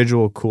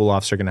 individual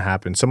cool-offs are going to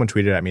happen. Someone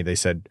tweeted at me, they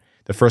said,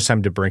 the first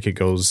time DeBrincat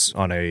goes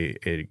on a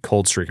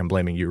cold streak, I'm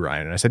blaming you,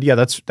 Ryan. And I said, yeah,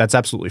 that's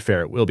absolutely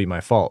fair. It will be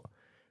my fault.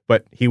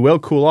 But he will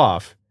cool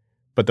off,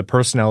 but the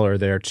personnel are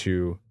there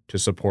to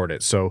support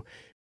it. So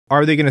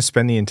are they going to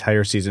spend the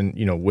entire season,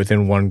 you know,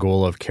 within 1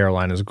 goal of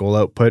Carolina's goal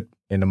output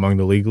and among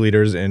the league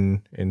leaders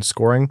in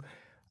scoring?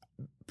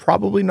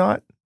 Probably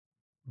not.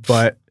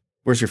 But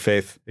where's your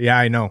faith? Yeah,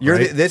 I know.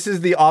 Right? This is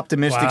the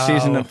optimistic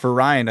season for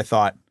Ryan, I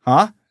thought.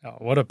 Huh? Oh,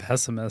 what a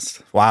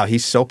pessimist. Wow,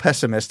 he's so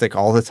pessimistic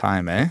all the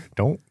time, eh?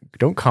 Don't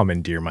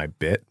commandeer my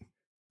bit.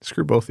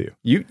 Screw both of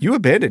you. You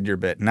abandoned your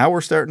bit. Now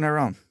we're starting our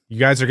own. You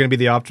guys are going to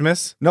be the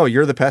optimists? No,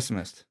 you're the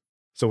pessimist.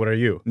 So what are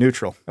you?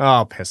 Neutral.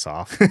 Oh, piss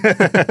off.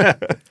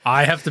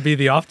 I have to be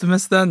the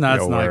optimist then?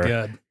 That's not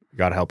good.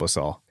 God help us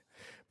all.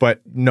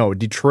 But no,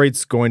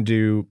 Detroit's going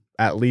to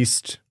at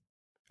least,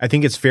 I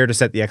think it's fair to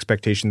set the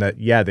expectation that,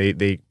 yeah,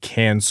 they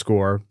can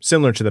score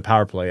similar to the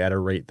power play at a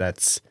rate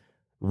that's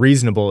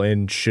reasonable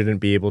and shouldn't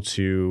be able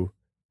to,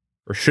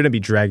 or shouldn't be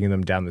dragging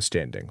them down the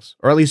standings.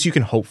 Or at least you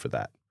can hope for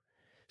that.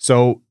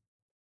 So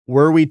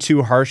were we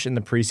too harsh in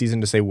the preseason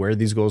to say where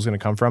these goals are going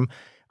to come from?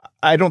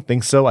 I don't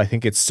think so. I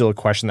think it's still a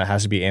question that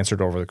has to be answered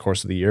over the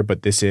course of the year,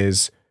 but this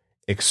is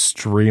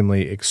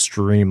extremely,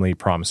 extremely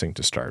promising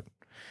to start.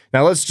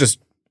 Now let's just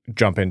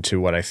jump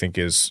into what I think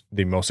is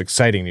the most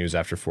exciting news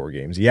after 4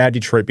 games. Yeah,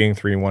 Detroit being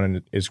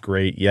 3-1 is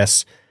great.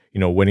 Yes, you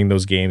know, winning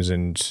those games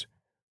and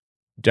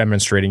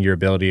demonstrating your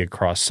ability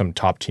across some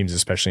top teams,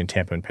 especially in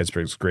Tampa and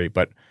Pittsburgh, is great.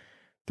 But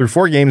through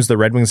 4 games, the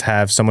Red Wings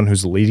have someone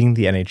who's leading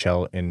the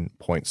NHL in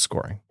points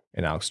scoring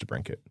in Alex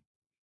DeBrincat.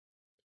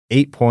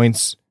 8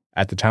 points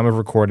at the time of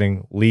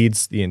recording,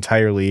 leads the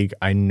entire league.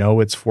 I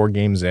know it's 4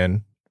 games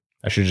in.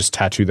 I should just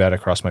tattoo that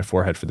across my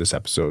forehead for this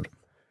episode.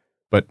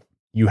 But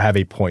you have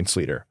a points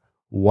leader.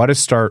 What a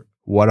start.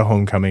 What a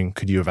homecoming.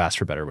 Could you have asked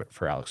for better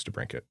for Alex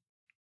DeBrincat?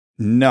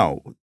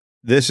 No.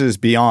 This is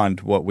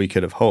beyond what we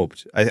could have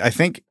hoped. I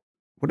think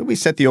what did we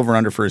set the over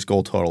under for his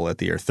goal total at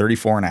the year?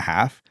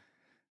 34.5.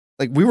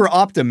 Like, we were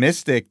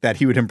optimistic that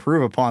he would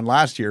improve upon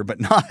last year, but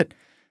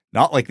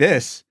not like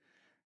this.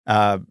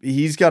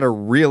 He's got a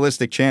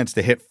realistic chance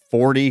to hit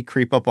 40,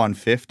 creep up on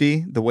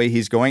 50 the way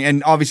he's going.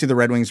 And obviously the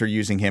Red Wings are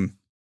using him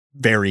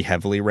very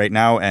heavily right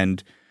now.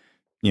 And,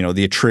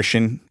 the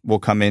attrition will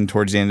come in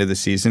towards the end of the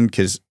season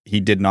because he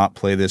did not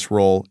play this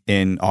role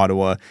in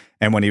Ottawa.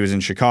 And when he was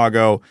in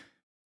Chicago,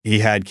 he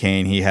had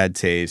Kane, he had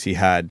Taves, he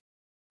had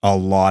a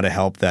lot of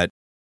help that,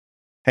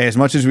 hey, as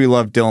much as we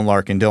love Dylan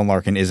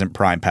Larkin isn't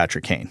prime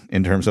Patrick Kane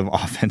in terms of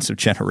offensive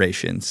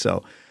generation.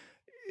 So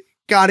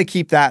got to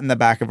keep that in the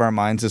back of our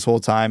minds this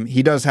whole time.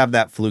 He does have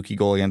that fluky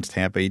goal against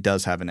Tampa. He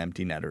does have an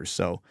empty netter.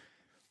 So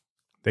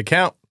They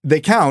count.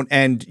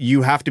 And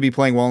you have to be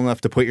playing well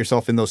enough to put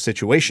yourself in those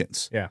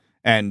situations. Yeah.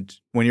 And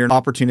when you're an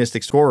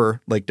opportunistic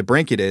scorer like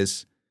DeBrincat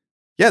is,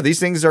 yeah, these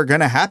things are going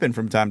to happen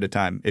from time to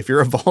time. If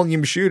you're a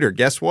volume shooter,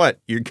 guess what?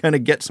 You're going to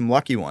get some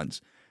lucky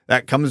ones.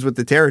 That comes with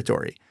the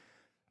territory.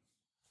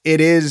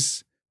 It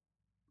is,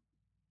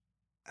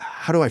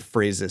 how do I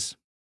phrase this?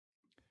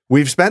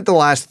 We've spent the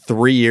last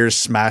 3 years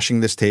smashing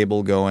this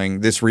table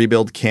going, this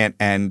rebuild can't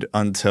end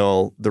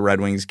until the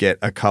Red Wings get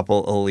a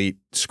couple elite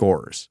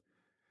scorers.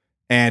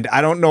 And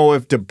I don't know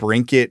if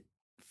DeBrincat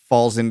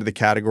falls into the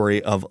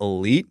category of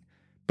elite,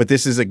 but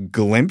this is a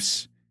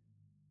glimpse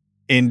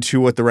into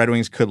what the Red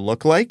Wings could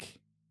look like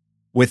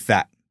with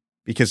that.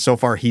 Because so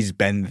far he's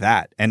been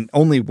that. And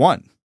only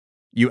one.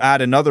 You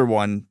add another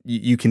one,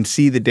 you can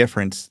see the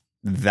difference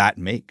that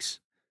makes.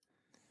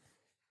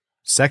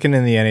 Second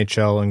in the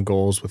NHL in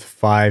goals with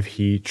 5.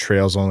 He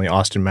trails only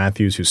Austin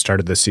Matthews, who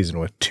started this season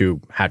with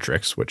 2 hat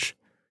tricks, which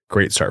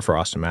great start for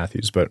Austin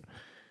Matthews. But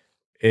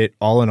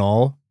all in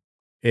all,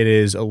 it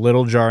is a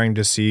little jarring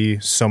to see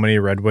so many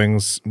Red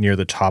Wings near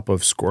the top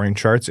of scoring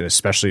charts, and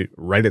especially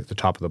right at the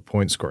top of the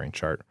point scoring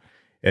chart.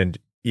 And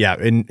yeah,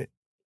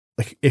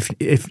 like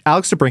if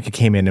Alex DeBrincat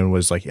came in and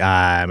was like,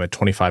 I'm a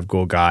 25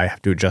 goal guy, I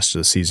have to adjust to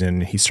the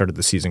season. He started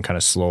the season kind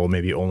of slow,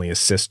 maybe only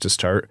assists to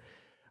start.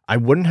 I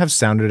wouldn't have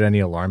sounded any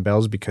alarm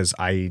bells because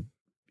it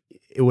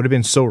would have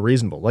been so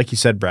reasonable. Like you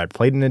said, Brad,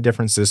 played in a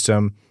different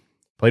system,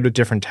 played with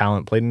different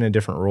talent, played in a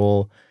different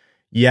role.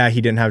 Yeah,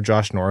 he didn't have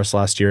Josh Norris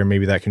last year.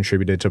 Maybe that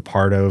contributed to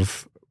part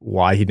of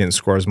why he didn't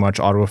score as much.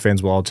 Ottawa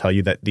fans will all tell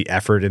you that the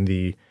effort and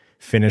the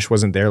finish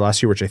wasn't there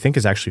last year, which I think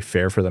is actually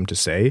fair for them to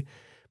say.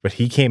 But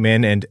he came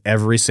in and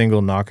every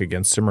single knock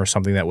against him or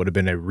something that would have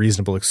been a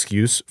reasonable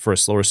excuse for a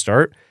slower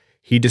start,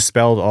 he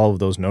dispelled all of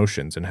those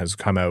notions and has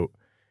come out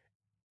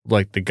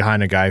like the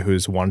kind of guy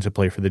who's wanted to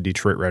play for the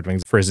Detroit Red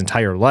Wings for his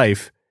entire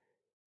life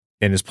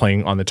and is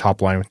playing on the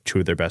top line with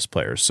 2 of their best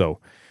players. So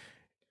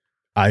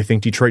I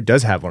think Detroit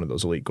does have one of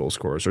those elite goal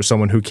scorers or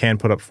someone who can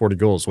put up 40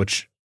 goals,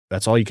 which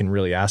that's all you can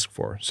really ask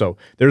for. So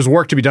there's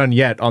work to be done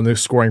yet on the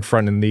scoring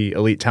front and the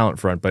elite talent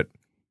front, but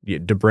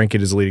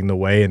DeBrincat is leading the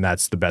way, and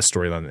that's the best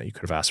storyline that you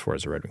could have asked for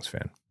as a Red Wings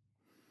fan.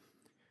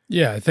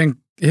 Yeah, I think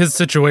his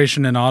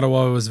situation in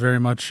Ottawa was very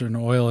much an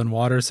oil and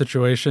water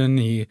situation.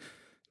 He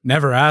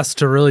never asked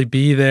to really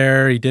be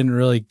there. He didn't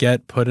really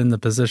get put in the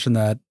position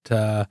that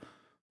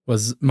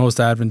was most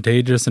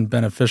advantageous and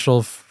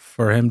beneficial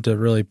for him to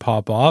really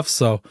pop off.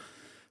 So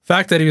the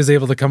fact that he was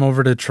able to come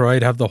over to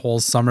Detroit, have the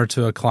whole summer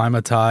to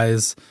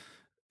acclimatize,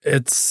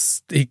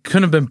 he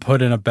couldn't have been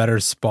put in a better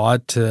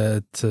spot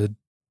to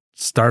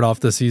start off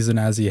the season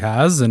as he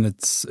has, and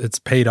it's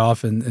paid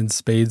off in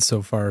spades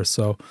so far.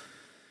 So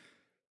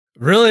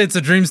really, it's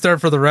a dream start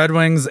for the Red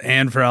Wings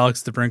and for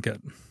Alex DeBrincat.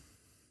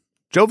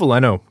 Joe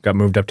Veleno got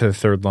moved up to the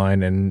third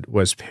line and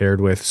was paired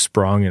with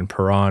Sprong and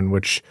Perron,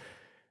 which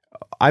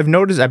I've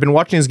noticed. I've been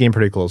watching his game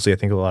pretty closely. I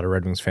think a lot of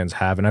Red Wings fans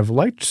have, and I've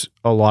liked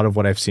a lot of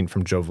what I've seen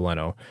from Joe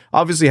Veleno.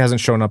 Obviously, he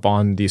hasn't shown up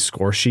on the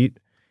score sheet,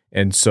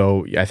 and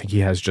so I think he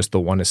has just the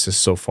 1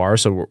 assist so far.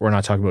 So we're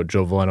not talking about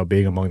Joe Veleno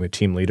being among the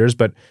team leaders,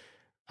 but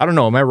I don't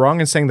know. Am I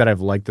wrong in saying that I've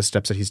liked the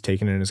steps that he's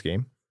taken in his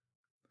game?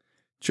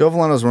 Joe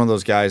Veleno is one of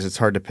those guys, it's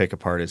hard to pick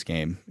apart his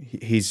game.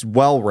 He's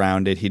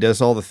well-rounded. He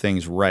does all the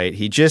things right.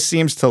 He just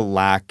seems to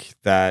lack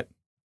that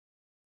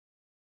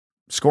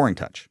scoring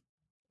touch,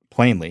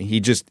 plainly. He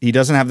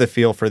doesn't have the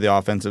feel for the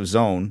offensive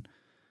zone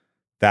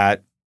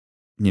that,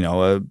 a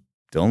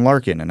Dylan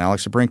Larkin and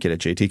Alex DeBrincat, a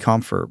JT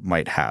Compher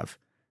might have.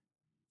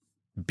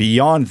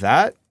 Beyond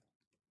that,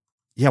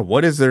 yeah,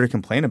 what is there to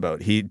complain about?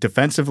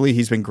 Defensively,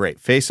 he's been great.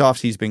 Face-offs,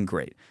 he's been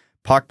great.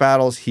 Puck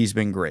battles, he's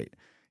been great.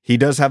 He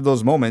does have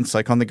those moments,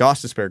 like on the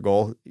Gostisbehere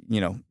goal,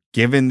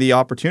 given the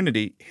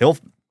opportunity, he'll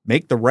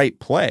make the right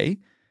play.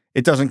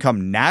 It doesn't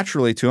come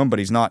naturally to him, but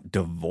he's not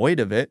devoid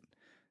of it.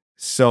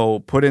 So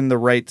put in the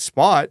right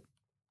spot,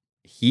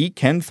 he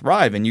can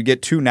thrive. And you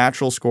get 2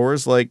 natural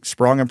scorers like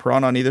Sprong and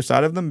Perron on either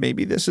side of them.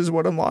 Maybe this is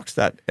what unlocks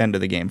that end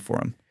of the game for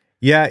him.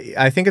 Yeah,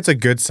 I think it's a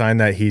good sign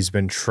that he's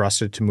been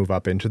trusted to move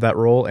up into that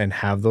role and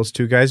have those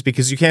 2 guys,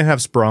 because you can't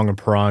have Sprong and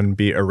Perron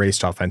be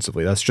erased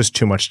offensively. That's just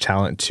too much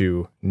talent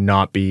to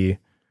not be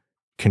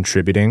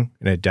contributing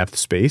in a depth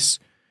space.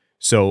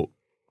 So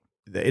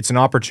it's an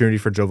opportunity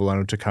for Joe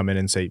Veleno to come in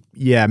and say,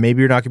 yeah,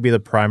 maybe you're not going to be the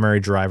primary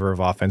driver of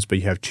offense, but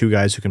you have 2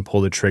 guys who can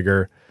pull the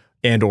trigger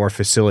and or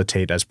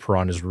facilitate, as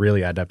Perron is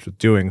really adept with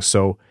doing.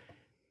 So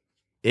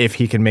if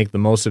he can make the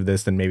most of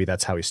this, then maybe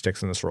that's how he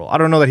sticks in this role. I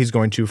don't know that he's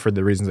going to for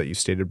the reasons that you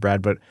stated,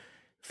 Brad, but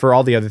for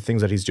all the other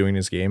things that he's doing in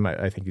his game,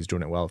 I think he's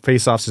doing it well.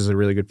 Face-offs is a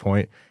really good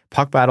point.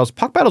 Puck battles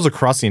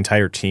across the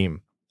entire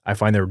team, I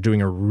find they're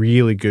doing a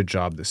really good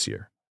job this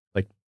year.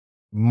 Like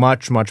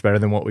much, much better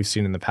than what we've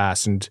seen in the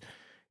past. And,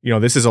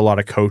 this is a lot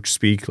of coach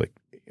speak. Like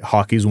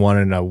hockey's won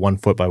in a 1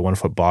 foot by 1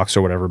 foot box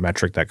or whatever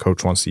metric that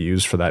coach wants to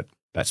use for that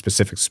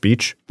specific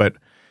speech. But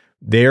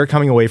they're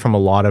coming away from a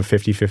lot of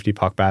 50-50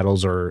 puck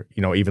battles or,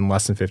 even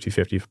less than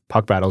 50-50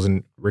 puck battles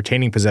and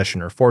retaining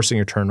possession or forcing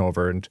a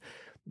turnover. And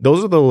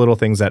those are the little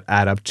things that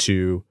add up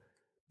to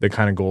the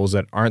kind of goals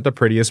that aren't the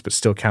prettiest, but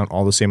still count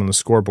all the same on the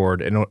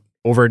scoreboard. And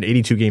over an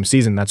 82-game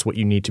season, that's what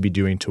you need to be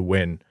doing to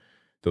win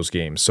those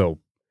games. So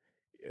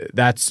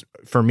that's,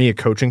 for me, a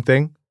coaching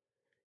thing.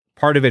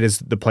 Part of it is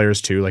the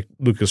players too, like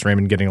Lucas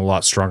Raymond getting a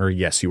lot stronger.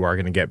 Yes, you are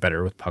going to get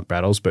better with puck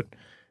battles, but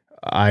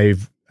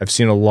I've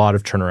seen a lot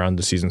of turnaround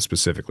this season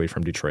specifically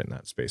from Detroit in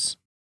that space.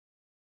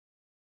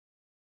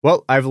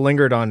 Well, I've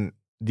lingered on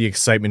the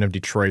excitement of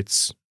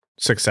Detroit's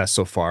success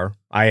so far.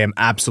 I am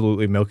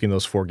absolutely milking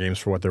those 4 games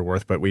for what they're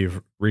worth, but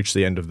we've reached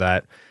the end of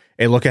that.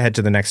 A look ahead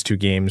to the next 2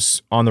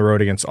 games: on the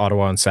road against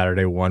Ottawa on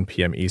Saturday, 1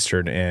 p.m.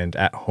 Eastern, and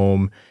at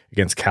home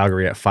against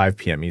Calgary at 5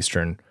 p.m.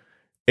 Eastern.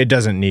 It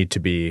doesn't need to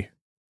be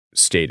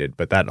stated,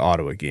 but that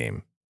Ottawa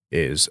game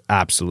is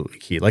absolutely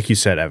key. Like you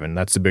said, Evan,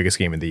 that's the biggest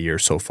game of the year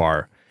so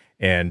far.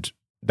 And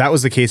that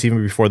was the case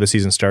even before the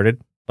season started.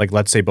 Like,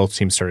 let's say both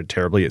teams started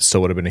terribly, it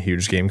still would have been a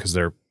huge game because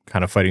they're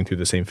kind of fighting through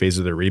the same phase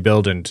of their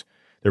rebuild and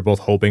they're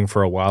both hoping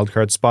for a wild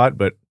card spot.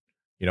 But,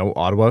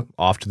 Ottawa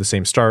off to the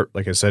same start.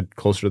 Like I said,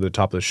 closer to the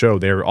top of the show,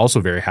 they're also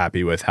very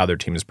happy with how their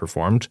team has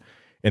performed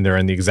and they're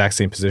in the exact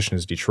same position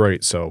as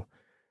Detroit. So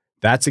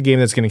that's a game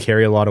that's going to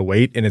carry a lot of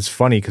weight. And it's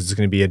funny because it's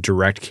going to be a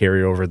direct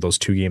carryover of those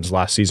 2 games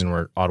last season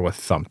where Ottawa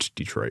thumped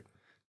Detroit.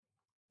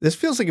 This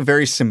feels like a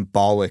very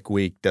symbolic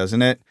week,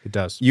 doesn't it? It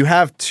does. You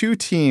have 2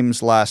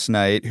 teams last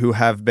night who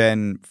have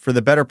been, for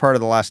the better part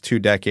of the last 2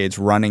 decades,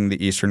 running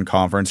the Eastern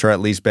Conference, or at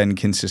least been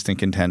consistent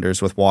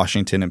contenders with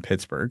Washington and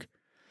Pittsburgh.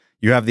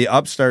 You have the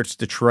upstarts,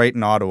 Detroit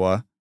and Ottawa,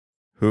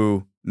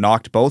 who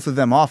knocked both of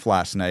them off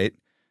last night.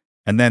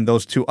 And then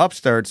those 2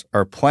 upstarts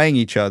are playing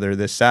each other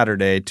this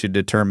Saturday to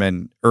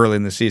determine early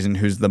in the season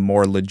who's the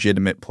more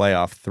legitimate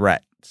playoff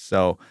threat.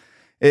 So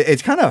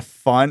it's kind of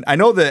fun. I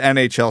know the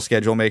NHL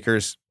schedule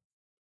makers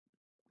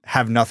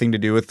have nothing to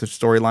do with the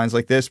storylines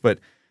like this, but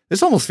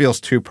this almost feels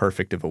too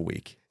perfect of a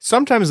week.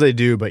 Sometimes they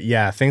do, but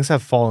yeah, things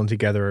have fallen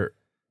together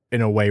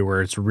in a way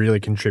where it's really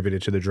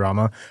contributed to the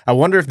drama. I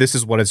wonder if this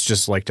is what it's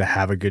just like to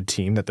have a good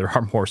team, that there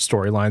are more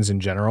storylines in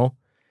general.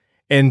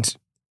 And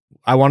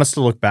I want us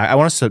to look back. I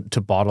want us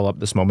to bottle up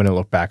this moment and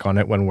look back on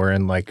it when we're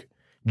in like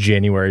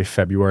January,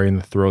 February in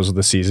the throes of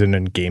the season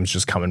and games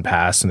just come and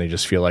pass and they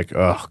just feel like,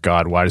 oh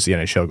God, why does the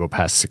NHL go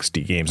past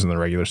 60 games in the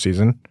regular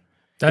season?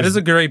 That is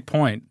a great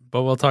point,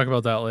 but we'll talk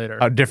about that later.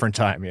 A different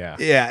time, yeah.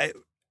 Yeah.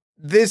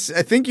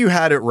 I think you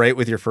had it right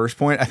with your first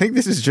point. I think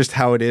this is just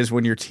how it is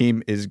when your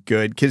team is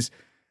good. Because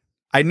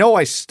I know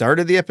I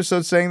started the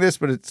episode saying this,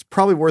 but it's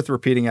probably worth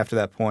repeating after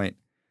that point.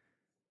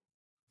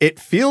 It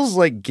feels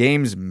like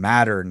games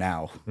matter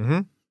now.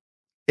 Mm-hmm.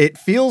 It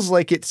feels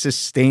like it's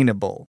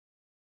sustainable.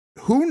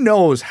 Who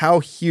knows how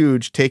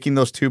huge taking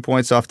those 2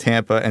 points off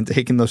Tampa and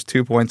taking those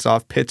 2 points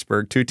off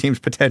Pittsburgh, 2 teams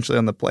potentially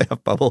on the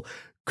playoff bubble,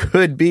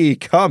 could be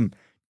come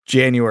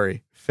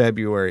January,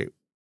 February,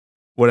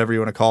 whatever you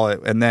want to call it.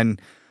 And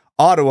then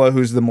Ottawa,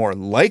 who's the more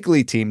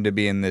likely team to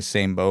be in this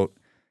same boat,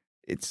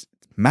 it's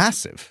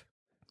massive.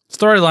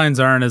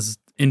 Storylines aren't as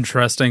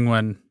interesting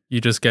when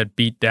you just get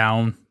beat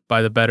down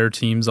by the better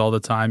teams all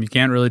the time. You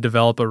can't really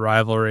develop a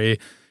rivalry.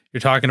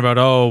 You're talking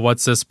about,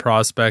 what's this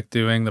prospect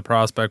doing? The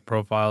prospect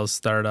profiles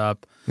start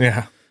up.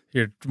 Yeah.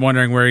 You're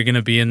wondering where you're going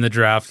to be in the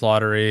draft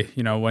lottery.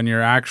 When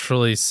you're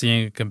actually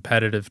seeing a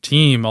competitive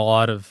team, a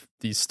lot of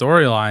these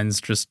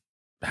storylines just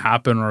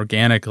happen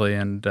organically.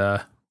 And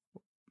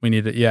we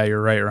need to,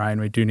 you're right, Ryan.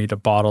 We do need to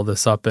bottle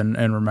this up and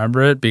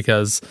remember it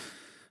because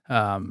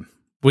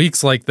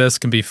weeks like this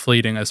can be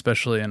fleeting,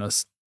 especially in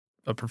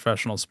a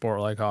professional sport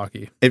like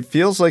hockey. It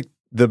feels like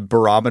the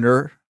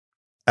barometer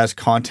as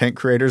content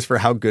creators for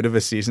how good of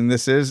a season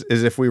this is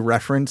if we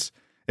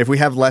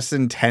have less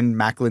than 10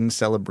 Macklin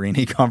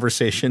Celebrini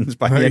conversations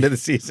by the end of the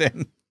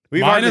season.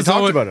 We've already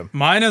talked about him.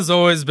 Mine has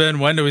always been,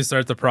 when do we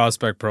start the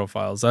prospect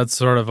profiles? That's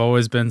sort of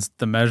always been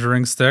the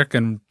measuring stick.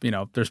 And,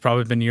 there's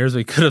probably been years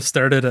we could have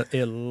started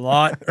a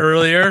lot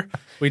earlier.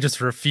 We just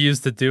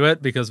refused to do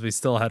it because we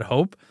still had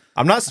hope.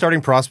 I'm not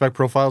starting prospect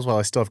profiles while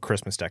I still have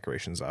Christmas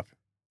decorations up.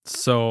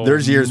 So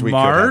there's years we could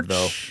have,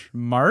 though.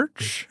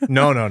 March?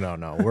 No.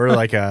 We're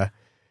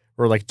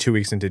like 2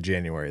 weeks into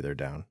January. They're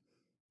down.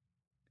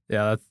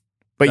 Yeah,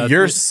 But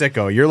you're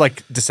sicko. You're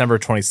like December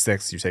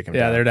 26th. You take them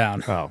down. Yeah, they're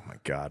down. Oh my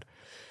God.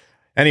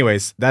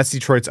 Anyways, that's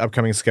Detroit's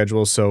upcoming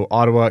schedule. So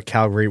Ottawa,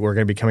 Calgary, we're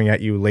going to be coming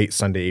at you late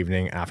Sunday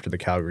evening after the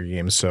Calgary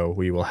game. So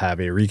we will have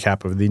a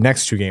recap of the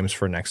next 2 games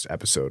for next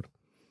episode.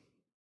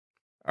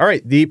 All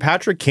right, the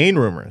Patrick Kane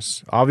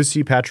rumors.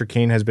 Obviously, Patrick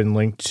Kane has been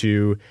linked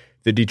to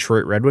the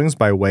Detroit Red Wings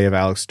by way of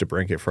Alex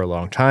DeBrincat for a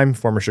long time.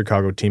 Former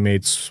Chicago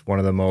teammates, one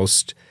of the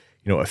most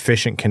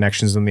efficient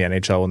connections in the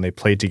NHL when they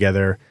played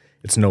together.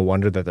 It's no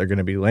wonder that they're going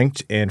to be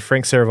linked. And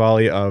Frank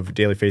Saravalli of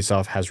Daily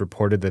Faceoff has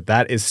reported that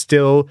that is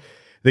still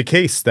the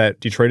case, that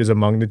Detroit is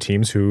among the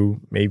teams who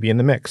may be in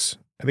the mix.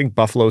 I think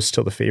Buffalo is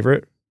still the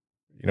favorite.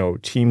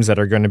 Teams that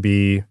are going to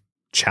be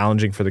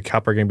challenging for the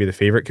Cup are going to be the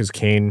favorite because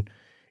Kane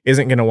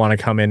isn't going to want to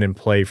come in and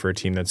play for a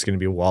team that's going to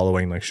be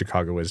wallowing like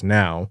Chicago is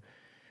now.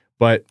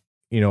 But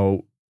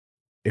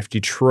if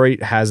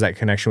Detroit has that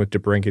connection with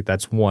DeBrincat,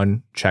 that's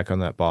one check on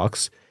that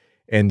box.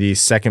 And the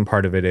second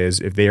part of it is,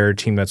 if they are a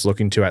team that's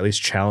looking to at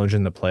least challenge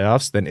in the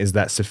playoffs, then is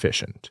that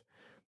sufficient?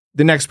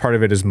 The next part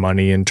of it is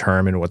money and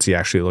term and what's he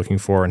actually looking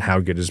for and how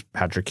good is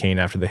Patrick Kane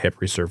after the hip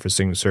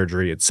resurfacing,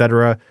 surgery,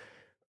 etc.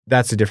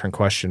 That's a different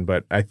question.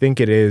 But I think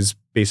it is,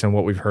 based on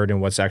what we've heard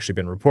and what's actually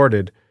been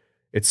reported,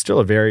 it's still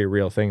a very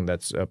real thing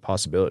that's a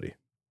possibility.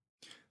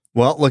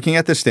 Well, looking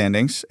at the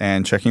standings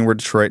and checking where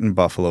Detroit and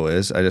Buffalo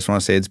is, I just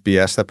want to say it's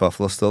BS that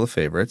Buffalo's still the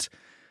favorites.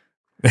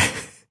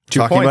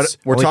 2 points.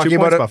 We're Only talking 2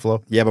 about points, it,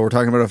 Buffalo. Yeah, but we're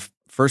talking about a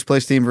first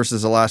place team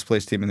versus a last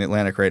place team in the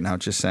Atlantic right now.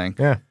 Just saying.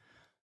 Yeah.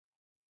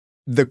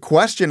 The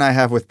question I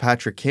have with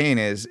Patrick Kane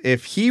is,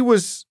 if he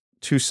was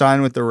to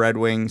sign with the Red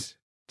Wings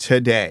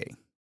today,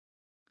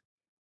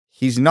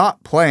 he's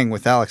not playing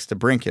with Alex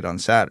DeBrincat on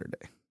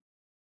Saturday.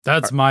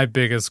 That's my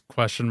biggest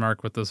question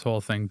mark with this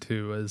whole thing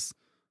too, is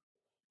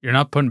you're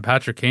not putting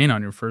Patrick Kane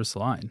on your first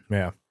line.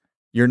 Yeah.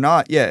 You're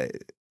not,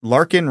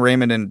 Larkin,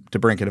 Raymond, and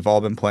DeBrincat have all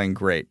been playing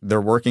great.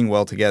 They're working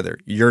well together.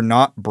 You're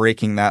not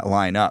breaking that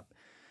line up.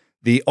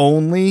 The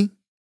only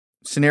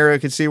scenario I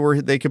could see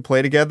where they could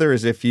play together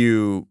is if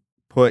you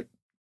put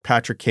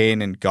Patrick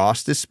Kane in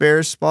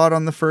Gostisbehere's spot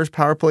on the first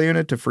power play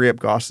unit to free up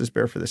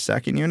Gostisbehere for the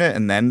second unit,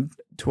 and then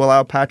to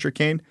allow Patrick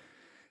Kane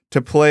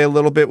to play a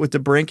little bit with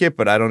DeBrincat,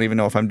 but I don't even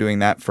know if I'm doing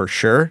that for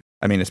sure.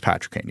 I mean, it's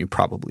Patrick Kane. You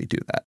probably do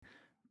that.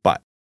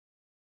 But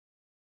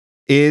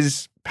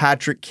is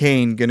Patrick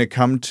Kane going to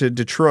come to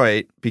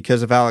Detroit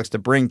because of Alex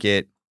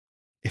DeBrincat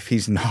if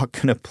he's not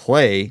going to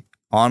play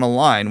on a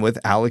line with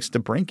Alex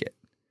DeBrincat?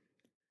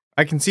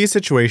 I can see a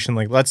situation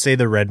like, let's say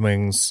the Red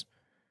Wings,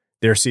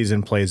 their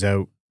season plays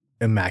out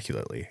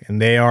immaculately,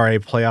 and they are a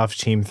playoff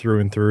team through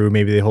and through.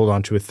 Maybe they hold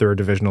on to a third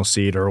divisional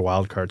seed or a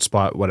wild card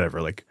spot,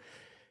 whatever. Like,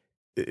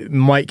 it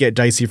might get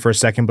dicey for a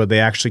second, but they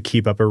actually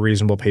keep up a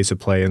reasonable pace of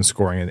play and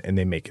scoring, and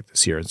they make it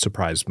this year and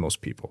surprise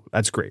most people.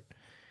 That's great.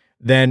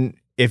 Then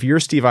if you're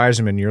Steve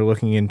Yzerman, you're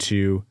looking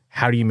into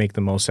how do you make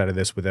the most out of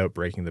this without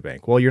breaking the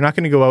bank? Well, you're not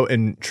going to go out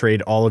and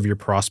trade all of your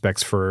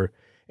prospects for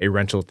a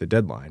rental at the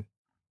deadline.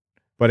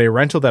 But a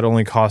rental that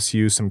only costs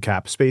you some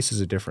cap space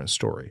is a different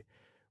story.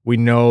 We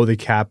know the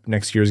cap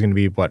next year is going to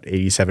be,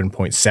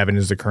 87.7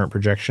 is the current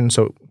projection.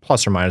 So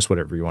plus or minus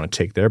whatever you want to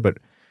take there, but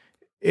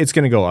it's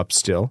going to go up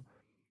still.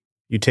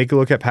 You take a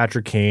look at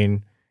Patrick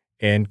Kane,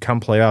 and come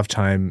playoff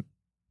time,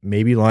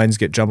 maybe lines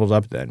get jumbled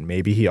up then.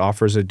 Maybe he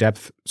offers a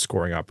depth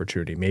scoring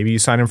opportunity. Maybe you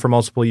sign him for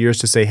multiple years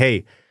to say,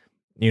 hey,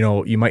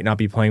 you might not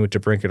be playing with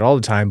DeBrincat all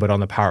the time, but on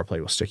the power play,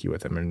 we'll stick you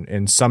with him.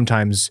 And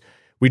sometimes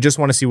we just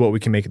want to see what we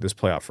can make of this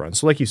playoff run.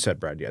 So like you said,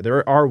 Brad,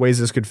 there are ways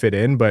this could fit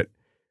in, but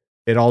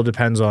it all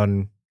depends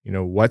on,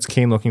 what's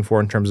Kane looking for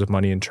in terms of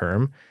money and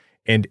term.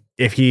 And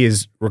if he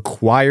is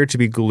required to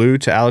be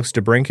glued to Alex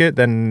DeBrincat,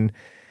 then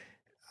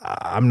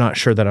I'm not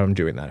sure that I'm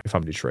doing that if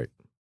I'm Detroit.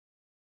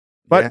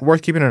 But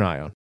worth keeping an eye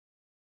on.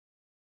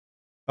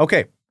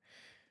 Okay.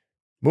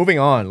 Moving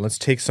on, let's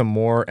take some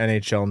more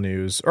NHL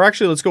news. Or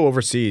actually, let's go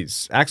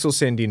overseas. Axel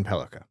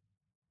Sandin-Pellikka.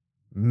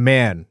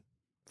 Man,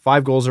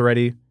 5 goals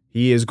already.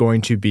 He is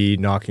going to be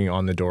knocking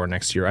on the door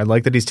next year. I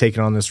like that he's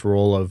taken on this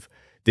role of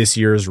this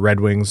year's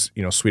Red Wings,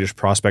 Swedish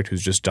prospect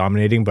who's just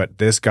dominating, but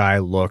this guy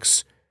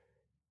looks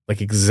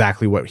like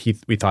exactly what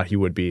we thought he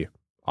would be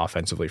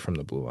offensively from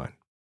the blue line.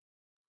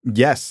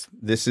 Yes,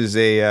 this is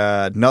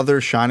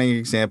another shining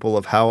example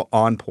of how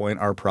on point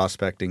our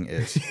prospecting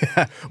is.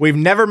 Yeah, we've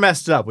never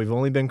messed up. We've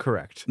only been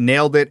correct.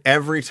 Nailed it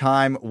every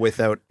time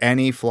without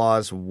any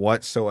flaws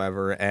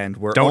whatsoever. And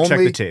Don't check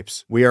the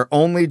tapes. We are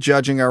only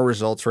judging our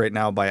results right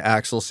now by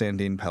Axel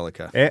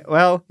Sandin-Pellikka.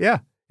 Well, yeah.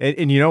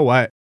 And you know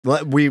what?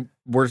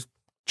 We're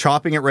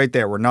chopping it right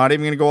there. We're not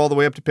even going to go all the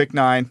way up to pick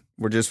 9.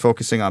 We're just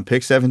focusing on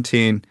pick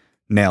 17.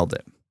 Nailed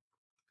it.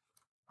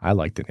 I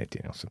like the Nate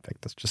Danielson pick.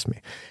 That's just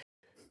me.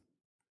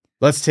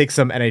 Let's take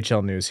some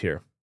NHL news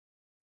here.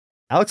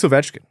 Alex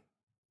Ovechkin.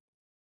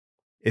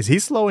 Is he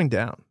slowing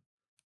down?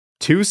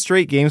 2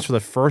 straight games for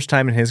the first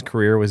time in his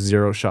career with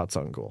 0 shots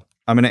on goal.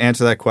 I'm going to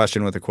answer that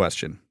question with a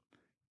question.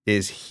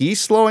 Is he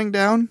slowing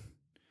down,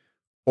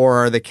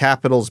 or are the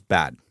Capitals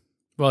bad?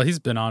 Well, he's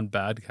been on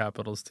bad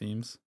Capitals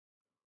teams.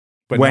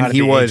 But when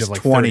he was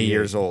like 20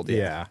 years old.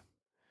 Yeah.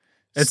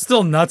 It's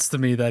still nuts to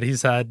me that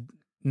he's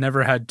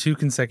never had 2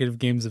 consecutive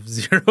games of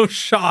 0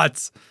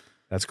 shots.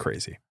 That's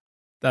crazy.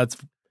 That's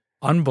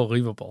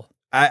unbelievable.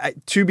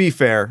 To be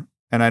fair,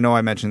 and I know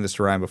I mentioned this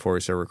to Ryan before we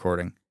started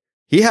recording,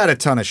 he had a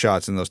ton of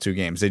shots in those 2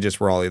 games. They just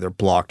were all either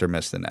blocked or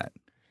missed the net.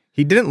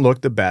 He didn't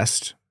look the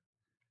best.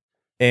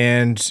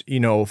 And,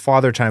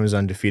 Father Time is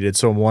undefeated.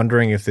 So I'm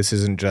wondering if this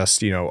isn't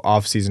just,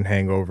 off-season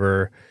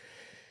hangover.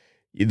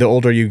 The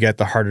older you get,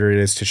 the harder it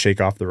is to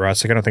shake off the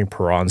rust. Like, I don't think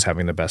Perron's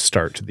having the best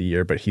start to the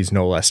year, but he's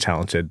no less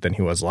talented than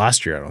he was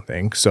last year, I don't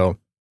think. So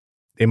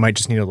they might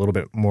just need a little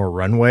bit more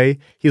runway.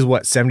 He's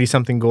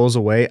 70-something goals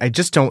away. I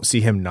just don't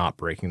see him not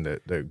breaking the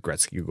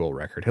Gretzky goal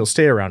record. He'll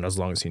stay around as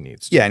long as he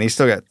needs to. Yeah, and he's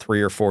still got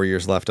 3 or 4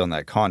 years left on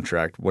that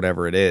contract,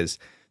 whatever it is.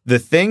 The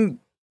thing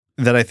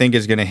that I think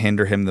is going to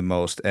hinder him the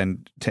most,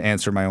 and to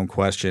answer my own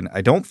question,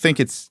 I don't think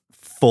it's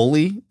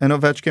fully an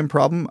Ovechkin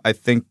problem. I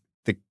think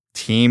the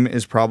team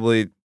is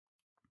probably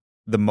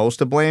the most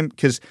to blame,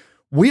 because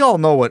we all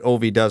know what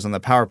Ovi does on the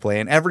power play,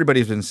 and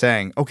everybody's been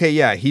saying, okay,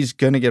 yeah, he's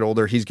going to get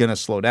older, he's going to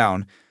slow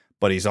down,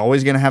 but he's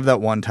always going to have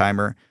that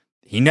one-timer.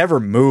 He never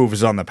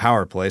moves on the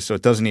power play, so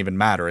it doesn't even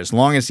matter. As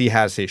long as he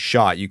has his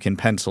shot, you can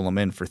pencil him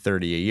in for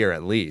 30 a year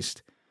at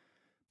least.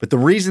 But the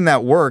reason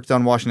that worked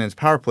on Washington's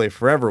power play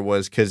forever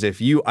was because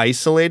if you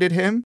isolated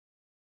him,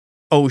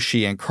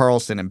 Oshie and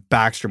Karlsson and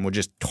Backstrom would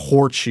just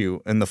torch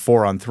you in the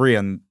 4-on-3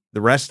 on the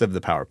rest of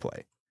the power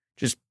play.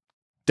 Just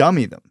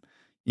dummy them,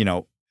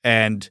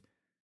 and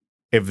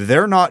if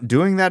they're not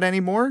doing that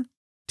anymore,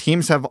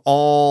 teams have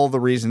all the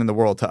reason in the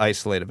world to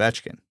isolate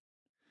Ovechkin.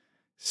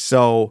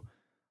 So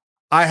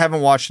I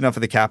haven't watched enough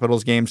of the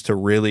Capitals games to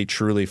really,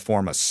 truly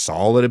form a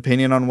solid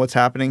opinion on what's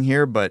happening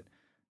here, but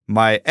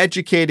my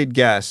educated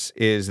guess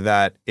is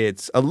that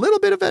it's a little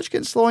bit of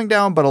Ovechkin slowing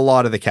down, but a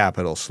lot of the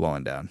Capitals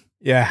slowing down.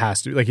 Yeah, it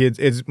has to. Like,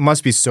 it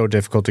must be so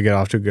difficult to get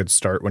off to a good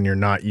start when you're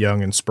not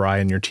young and spry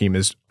and your team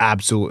is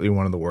absolutely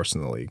one of the worst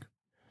in the league.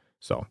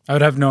 So I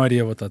would have no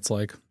idea what that's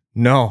like.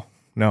 No,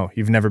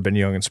 you've never been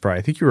young and spry.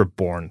 I think you were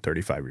born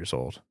 35 years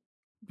old.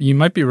 You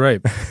might be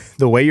right.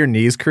 The way your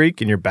knees creak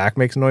and your back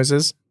makes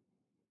noises.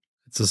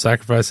 It's a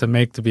sacrifice I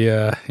make to be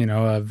a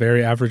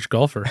very average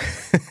golfer.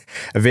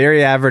 A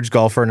very average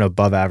golfer and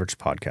above average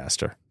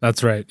podcaster.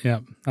 That's right. Yeah.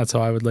 That's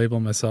how I would label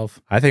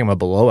myself. I think I'm a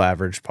below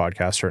average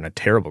podcaster and a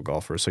terrible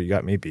golfer, so you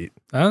got me beat.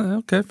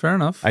 Okay, fair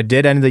enough. I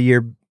did end the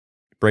year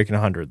breaking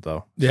 100,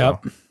 though. Yeah.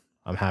 So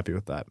I'm happy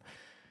with that.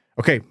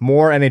 Okay,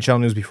 more NHL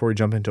news before we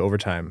jump into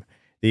overtime.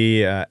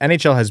 The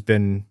NHL has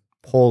been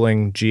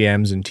polling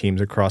GMs and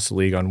teams across the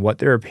league on what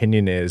their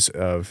opinion is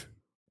of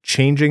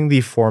changing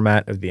the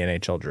format of the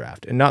NHL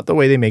draft, and not the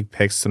way they make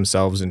picks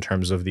themselves in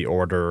terms of the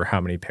order or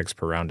how many picks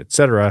per round,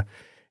 etc.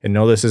 And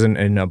no, this isn't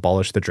an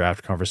abolish the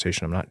draft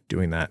conversation. I'm not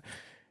doing that.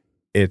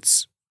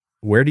 It's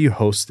where do you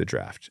host the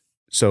draft?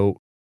 So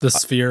the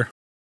Sphere.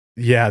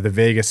 Yeah, the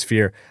Vegas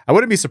Sphere. I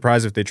wouldn't be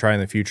surprised if they try in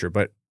the future,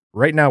 but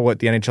right now what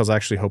the NHL is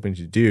actually hoping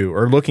to do,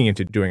 or looking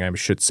into doing, I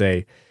should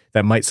say,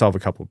 that might solve a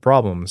couple of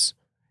problems,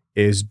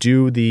 is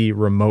do the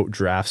remote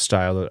draft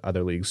style that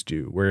other leagues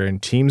do, wherein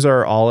teams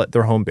are all at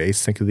their home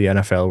base. Think of the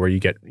NFL, where you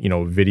get,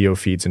 video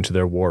feeds into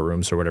their war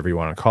rooms or whatever you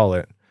want to call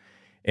it,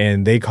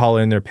 and they call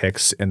in their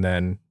picks, and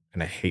then,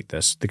 and I hate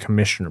this, the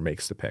commissioner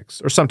makes the picks,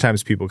 or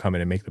sometimes people come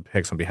in and make the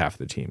picks on behalf of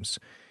the teams.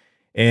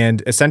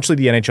 And essentially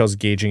the NHL is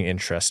gauging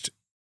interest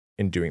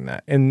in doing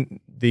that.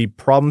 And the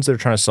problems they're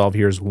trying to solve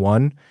here is,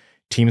 one,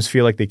 teams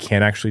feel like they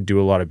can't actually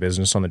do a lot of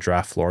business on the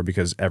draft floor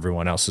because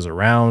everyone else is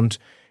around.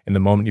 And the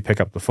moment you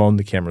pick up the phone,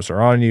 the cameras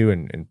are on you,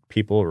 and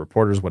people,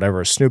 reporters, whatever,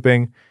 are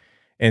snooping.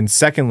 And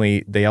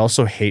secondly, they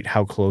also hate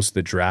how close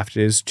the draft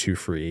is to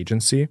free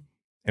agency.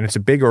 And it's a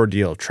big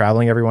ordeal,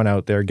 traveling everyone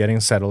out there, getting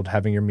settled,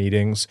 having your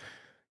meetings,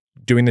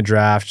 doing the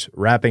draft,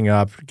 wrapping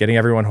up, getting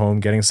everyone home,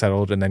 getting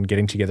settled, and then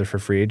getting together for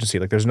free agency.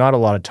 Like, there's not a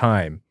lot of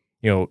time.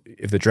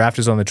 If the draft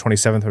is on the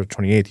 27th or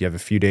 28th, you have a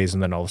few days,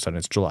 and then all of a sudden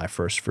it's July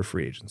 1st for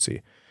free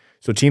agency.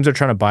 So teams are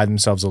trying to buy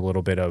themselves a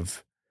little bit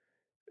of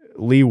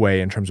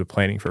leeway in terms of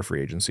planning for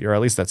free agency, or at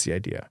least that's the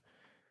idea.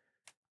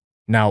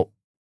 Now,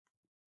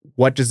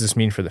 what does this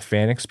mean for the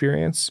fan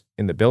experience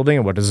in the building,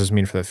 and what does this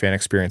mean for the fan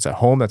experience at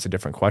home? That's a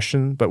different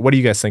question. But what do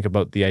you guys think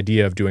about the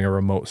idea of doing a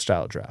remote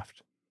style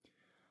draft?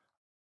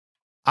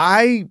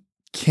 I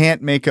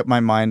can't make up my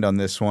mind on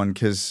this one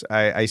because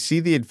I see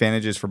the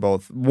advantages for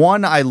both.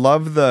 One, I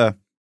love the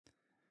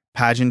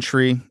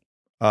pageantry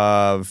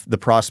of the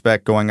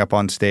prospect going up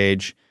on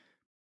stage,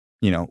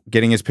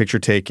 getting his picture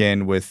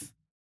taken with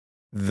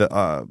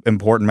the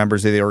important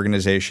members of the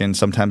organization.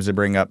 Sometimes they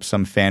bring up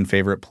some fan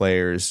favorite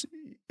players,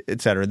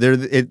 etc. They're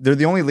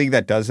the only league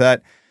that does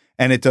that,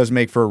 and it does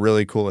make for a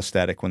really cool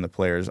aesthetic when the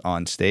player's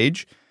on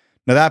stage.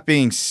 Now, that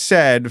being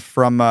said,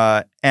 from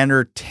a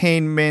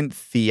entertainment,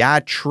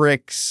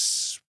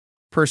 theatrics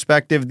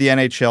perspective, the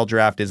NHL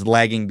draft is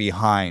lagging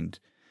behind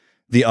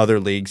the other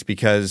leagues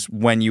because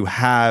when you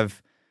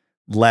have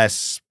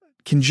less,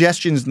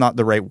 congestion is not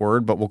the right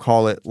word, but we'll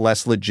call it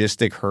less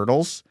logistic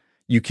hurdles,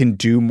 you can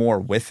do more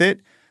with it.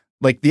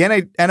 Like the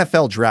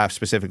NFL draft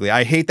specifically,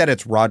 I hate that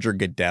it's Roger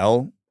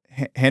Goodell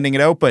handing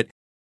it out, but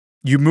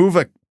you move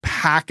a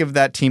pack of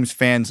that team's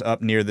fans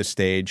up near the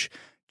stage.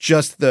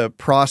 Just the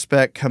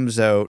prospect comes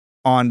out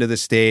onto the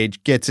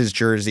stage, gets his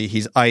jersey,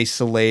 he's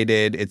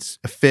isolated, it's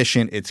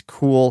efficient, it's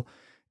cool.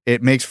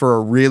 It makes for a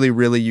really,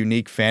 really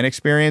unique fan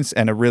experience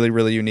and a really,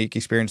 really unique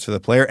experience for the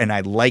player, and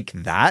I like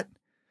that.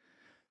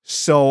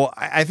 So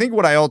I think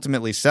what I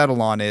ultimately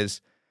settle on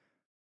is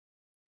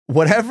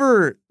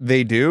whatever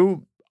they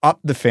do, up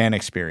the fan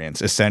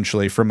experience,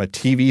 essentially, from a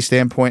TV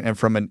standpoint and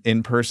from an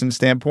in-person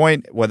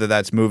standpoint, whether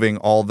that's moving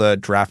all the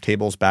draft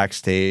tables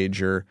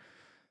backstage or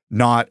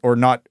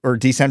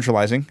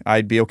decentralizing.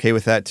 I'd be okay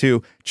with that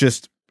too.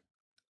 Just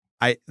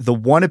the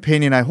one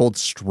opinion I hold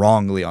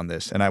strongly on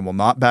this, and I will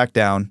not back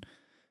down,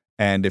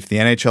 and if the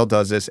NHL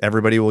does this,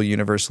 everybody will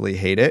universally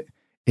hate it,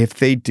 if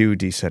they do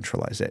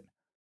decentralize it.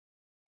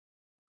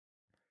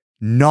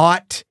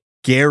 Not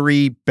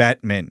Gary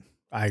Bettman.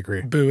 I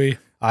agree. Buoy.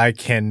 I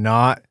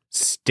cannot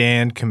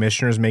stand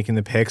commissioners making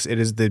the picks. It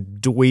is the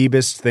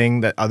dweebest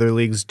thing that other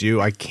leagues do.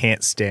 I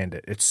can't stand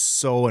it. It's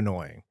so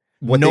annoying.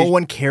 No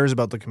one cares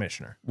about the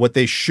commissioner. What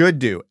they should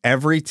do,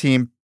 every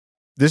team,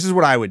 this is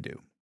what I would do.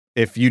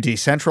 If you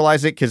decentralize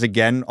it, because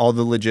again, all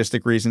the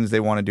logistic reasons they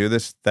want to do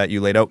this that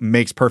you laid out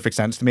makes perfect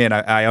sense to me, and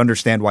I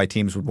understand why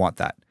teams would want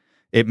that.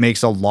 It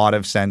makes a lot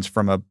of sense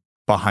from a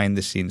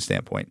behind-the-scenes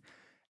standpoint.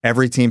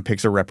 Every team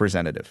picks a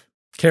representative.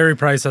 Carey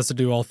Price has to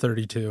do all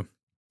 32.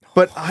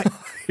 But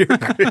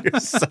You're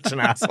such an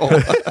asshole.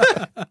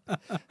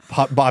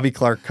 Bobby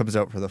Clark comes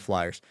out for the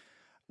Flyers.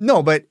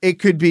 No, but it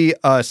could be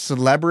a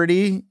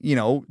celebrity,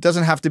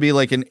 doesn't have to be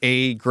like an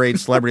A-grade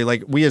celebrity.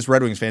 Like we as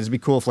Red Wings fans, it'd be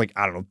cool if like,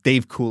 I don't know,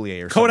 Dave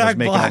Coulier or Kodak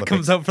something. Black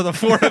comes out for the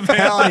Florida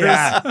Panthers.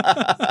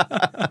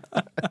 Yeah.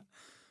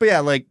 But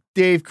yeah, like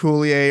Dave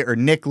Coulier or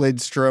Nick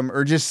Lidstrom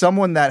or just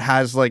someone that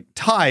has like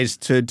ties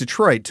to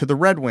Detroit, to the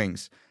Red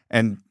Wings,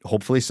 and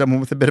hopefully someone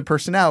with a bit of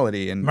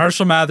personality. And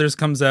Marshall Mathers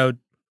comes out,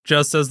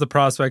 just as the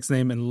prospect's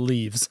name, and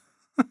leaves.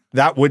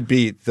 That would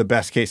be the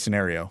best case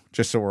scenario,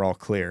 just so we're all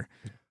clear.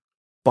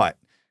 But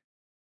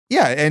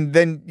yeah, and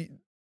then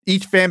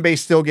each fan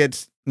base still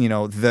gets,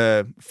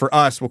 for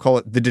us, we'll call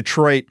it the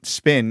Detroit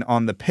spin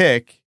on the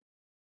pick,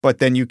 but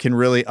then you can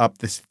really up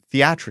the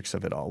theatrics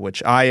of it all,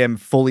 which I am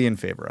fully in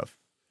favor of.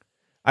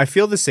 I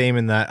feel the same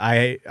in that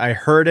I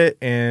heard it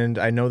and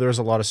I know there was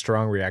a lot of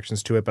strong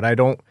reactions to it, but I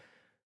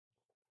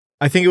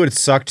think it would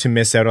suck to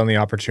miss out on the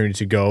opportunity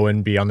to go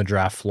and be on the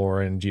draft floor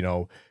and,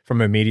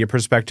 from a media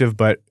perspective.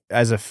 But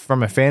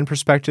from a fan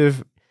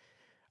perspective,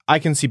 I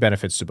can see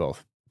benefits to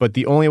both. But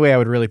the only way I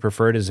would really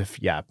prefer it is if,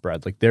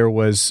 Brad, like there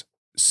was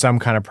some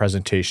kind of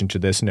presentation to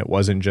this and it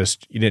wasn't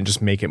just, you didn't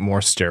just make it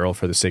more sterile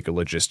for the sake of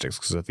logistics.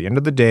 Because at the end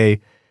of the day,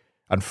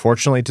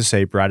 unfortunately to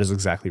say, Brad is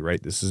exactly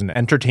right. This is an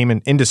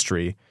entertainment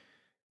industry.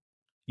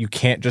 You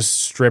can't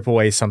just strip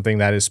away something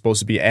that is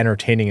supposed to be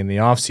entertaining in the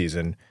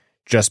offseason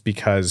just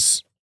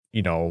because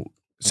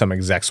some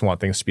execs want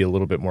things to be a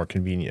little bit more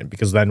convenient,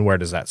 because then where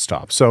does that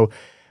stop? So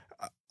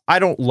I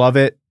don't love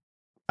it.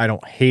 I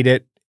don't hate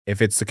it.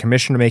 If it's the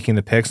commissioner making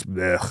the picks,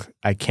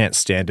 I can't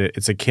stand it.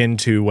 It's akin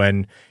to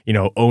when,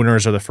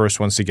 owners are the first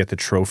ones to get the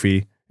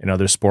trophy in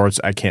other sports.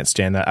 I can't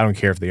stand that. I don't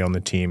care if they own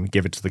the team.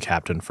 Give it to the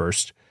captain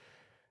first.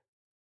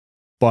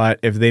 But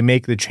if they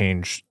make the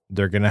change,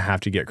 they're going to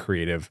have to get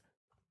creative.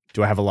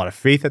 Do I have a lot of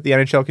faith that the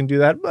NHL can do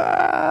that?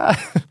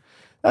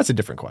 That's a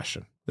different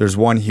question. There's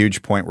one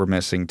huge point we're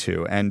missing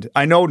too. And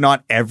I know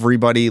not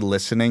everybody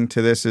listening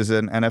to this is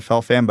an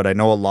NFL fan, but I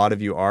know a lot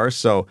of you are.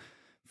 So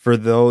for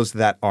those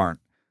that aren't,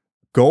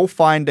 go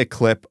find a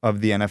clip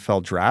of the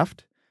NFL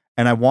draft.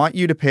 And I want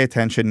you to pay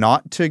attention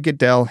not to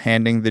Goodell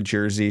handing the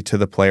jersey to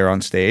the player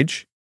on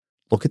stage.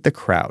 Look at the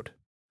crowd.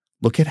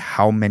 Look at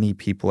how many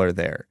people are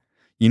there.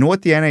 You know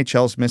what the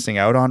NHL's missing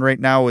out on right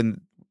now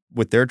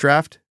with their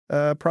draft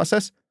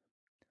process?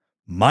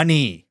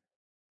 Money.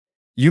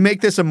 You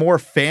make this a more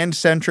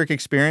fan-centric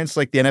experience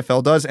like the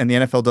NFL does, and the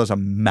NFL does a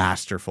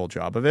masterful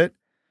job of it.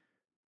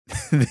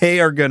 They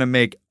are going to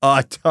make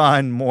a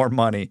ton more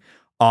money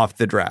off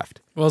the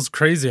draft. Well, it's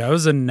crazy. I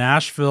was in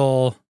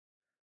Nashville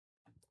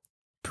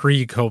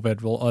pre-COVID,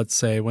 let's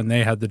say, when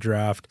they had the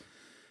draft.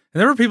 And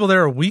there were people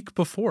there a week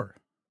before.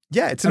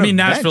 Yeah, it's an event.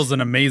 Nashville's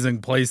an amazing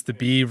place to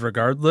be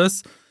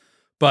regardless.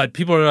 But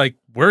people are like,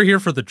 we're here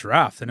for the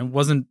draft. And it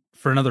wasn't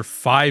for another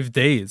 5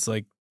 days.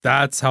 Like,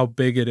 that's how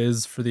big it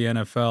is for the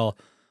NFL.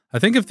 I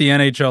think if the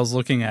NHL is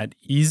looking at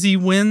easy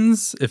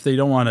wins, if they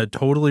don't want to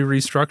totally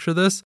restructure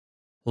this,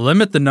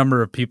 limit the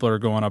number of people who are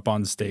going up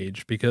on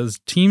stage, because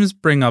teams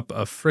bring up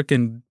a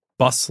freaking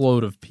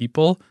busload of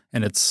people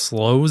and it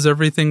slows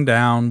everything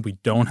down. We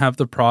don't have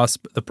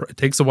it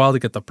takes a while to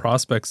get the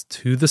prospects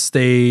to the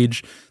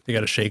stage. They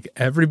got to shake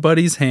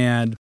everybody's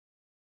hand,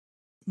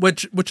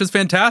 which is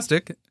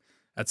fantastic.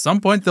 At some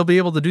point, they'll be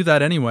able to do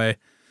that anyway.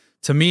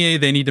 To me,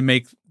 they need to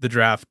make the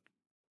draft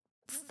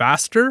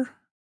faster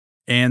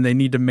and they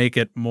need to make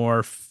it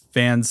more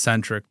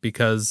fan-centric,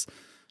 because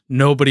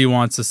nobody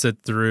wants to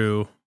sit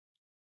through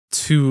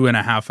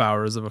 2.5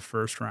 hours of a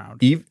first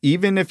round.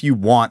 Even if you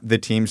want the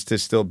teams to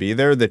still be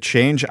there, the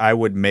change I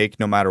would make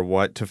no matter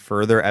what, to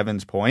further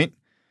Evan's point,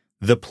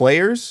 the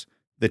players,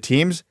 the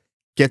teams,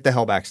 get the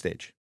hell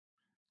backstage.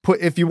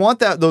 If you want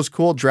those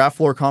cool draft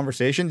floor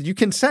conversations, you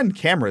can send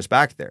cameras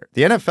back there.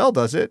 The NFL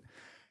does it.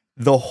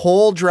 The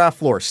whole draft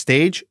floor,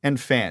 stage and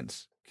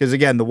fans. Because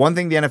again, the one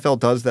thing the NFL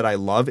does that I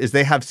love is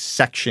they have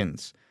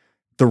sections.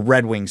 The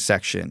Red Wings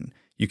section.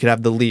 You could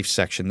have the Leafs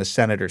section, the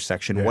Senators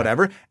section,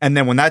 whatever. And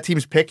then when that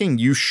team's picking,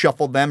 you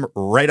shuffle them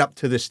right up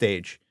to the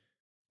stage.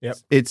 Yep.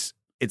 It's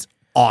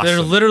awesome.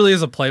 There literally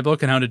is a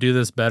playbook on how to do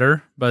this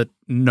better, but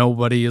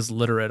nobody is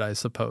literate, I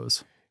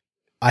suppose.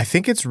 I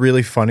think it's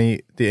really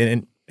funny,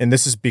 and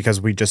this is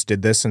because we just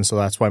did this, and so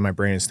that's why my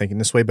brain is thinking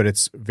this way, but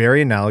it's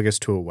very analogous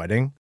to a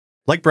wedding.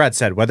 Like Brad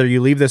said, whether you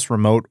leave this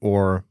remote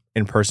or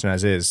in person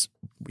as is,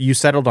 you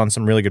settled on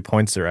some really good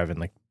points there, Evan.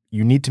 Like,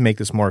 you need to make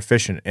this more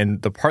efficient.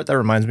 And the part that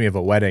reminds me of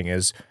a wedding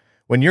is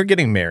when you're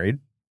getting married,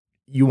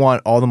 you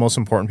want all the most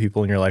important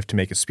people in your life to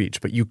make a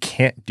speech, but you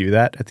can't do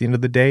that at the end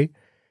of the day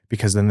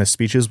because then the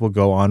speeches will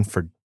go on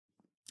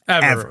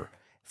forever.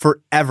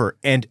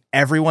 And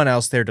everyone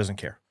else there doesn't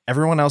care.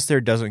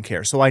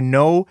 So I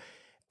know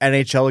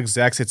NHL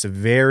execs, it's a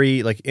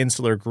very like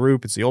insular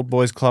group. It's the old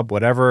boys club,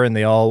 whatever. And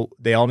they all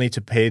need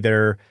to pay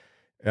their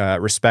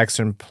respects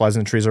and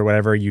pleasantries or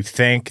whatever. You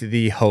thank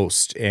the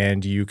host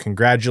and you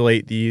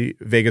congratulate the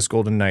Vegas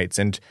Golden Knights.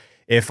 And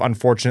if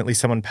unfortunately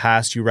someone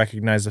passed, you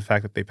recognize the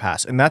fact that they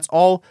passed. And that's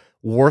all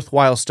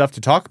worthwhile stuff to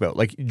talk about.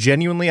 Like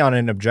genuinely on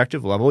an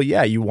objective level,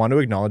 yeah, you want to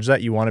acknowledge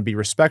that. You want to be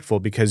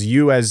respectful because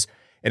you as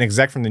an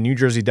exec from the New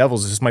Jersey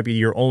Devils, this might be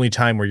your only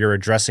time where you're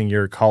addressing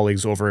your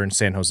colleagues over in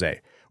San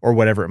Jose or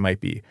whatever it might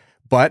be.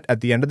 But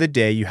at the end of the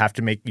day, you have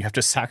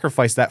to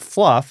sacrifice that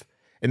fluff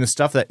and the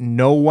stuff that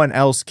no one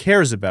else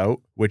cares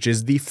about, which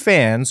is the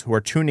fans who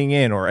are tuning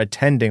in or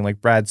attending, like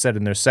Brad said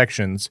in their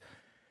sections,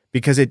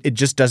 because it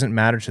just doesn't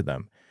matter to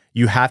them.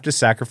 You have to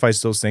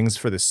sacrifice those things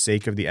for the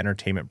sake of the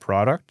entertainment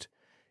product.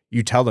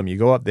 You tell them, you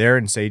go up there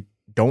and say,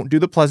 don't do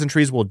the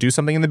pleasantries. We'll do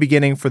something in the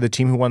beginning for the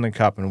team who won the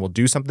cup, and we'll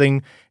do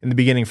something in the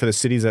beginning for the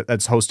cities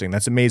that's hosting.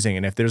 That's amazing.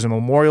 And if there's a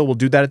memorial, we'll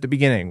do that at the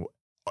beginning,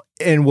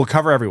 and we'll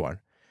cover everyone.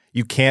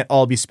 You can't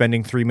all be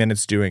spending 3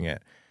 minutes doing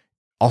it.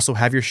 Also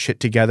have your shit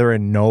together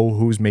and know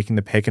who's making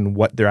the pick and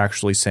what they're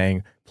actually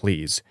saying,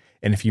 please.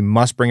 And if you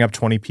must bring up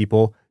 20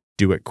 people,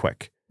 do it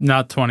quick.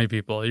 Not 20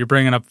 people. You're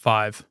bringing up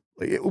 5.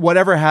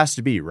 Whatever it has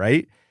to be,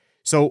 right?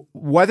 So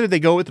whether they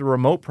go with the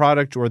remote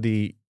product or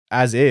the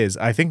as is,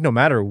 I think no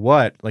matter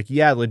what, like,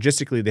 yeah,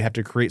 logistically they have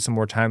to create some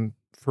more time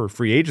for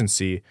free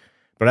agency.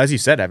 But as you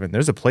said, Evan,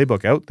 there's a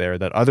playbook out there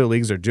that other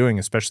leagues are doing,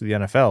 especially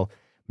the NFL.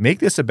 Make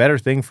this a better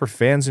thing for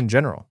fans in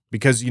general.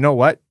 Because you know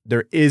what?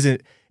 It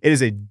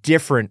is a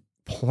different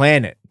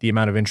planet, the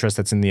amount of interest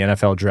that's in the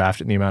NFL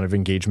draft and the amount of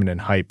engagement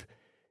and hype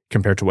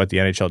compared to what the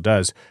NHL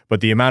does.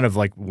 But the amount of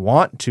like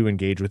want to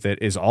engage with it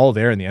is all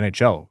there in the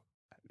NHL.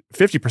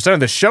 50% of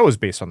the show is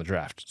based on the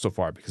draft so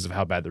far because of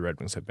how bad the Red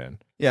Wings have been.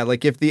 Yeah,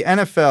 like if the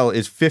NFL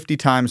is 50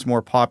 times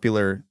more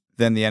popular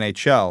than the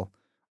NHL,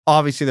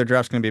 obviously their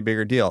draft's going to be a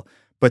bigger deal.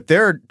 But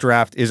their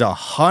draft is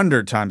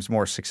 100 times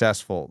more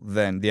successful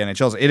than the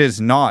NHL's. It is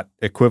not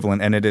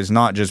equivalent, and it is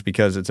not just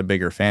because it's a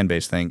bigger fan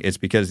base thing. It's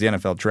because the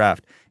NFL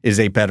draft is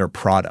a better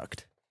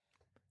product.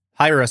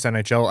 Hire us,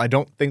 NHL. I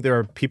don't think there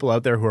are people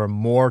out there who are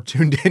more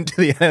tuned into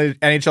the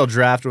NHL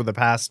draft over the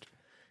past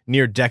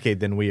near decade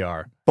than we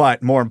are.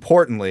 But more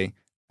importantly,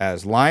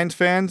 as Lions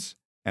fans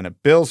and a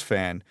Bills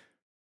fan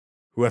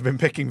who have been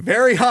picking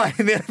very high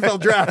in the NFL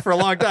draft for a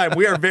long time,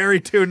 we are very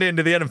tuned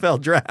into the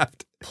NFL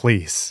draft.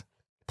 Please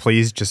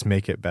just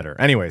make it better.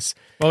 Anyways.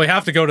 Well, we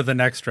have to go to the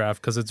next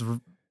draft because it's,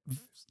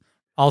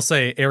 I'll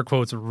say air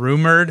quotes,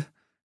 rumored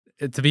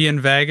to be in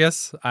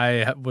Vegas.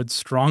 I would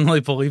strongly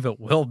believe it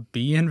will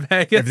be in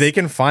Vegas. If they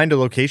can find a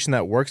location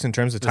that works in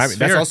terms of timing,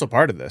 that's also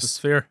part of this. The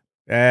Sphere.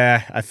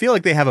 I feel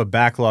like they have a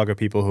backlog of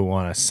people who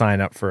want to sign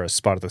up for a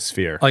spot at the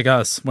Sphere. Like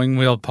us, Wing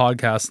Wheel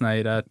podcast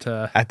night at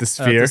the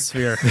Sphere. At the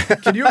Sphere.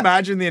 Can you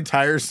imagine the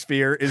entire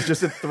Sphere is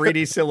just a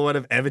 3D silhouette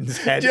of Evan's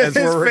head as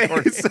we're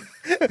recording?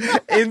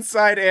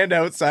 Inside and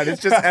outside.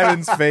 It's just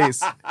Evan's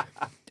face.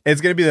 It's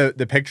going to be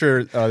the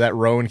picture that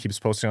Rowan keeps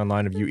posting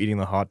online of you eating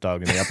the hot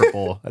dog in the upper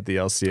bowl at the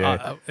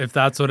LCA. If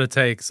that's what it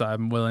takes,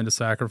 I'm willing to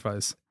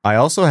sacrifice. I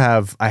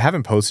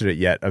haven't posted it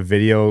yet,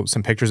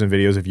 some pictures and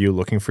videos of you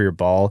looking for your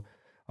ball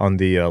on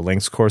the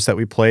links course that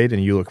we played,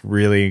 and you look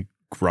really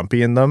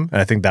grumpy in them. And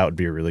I think that would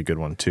be a really good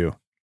one too.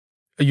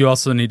 You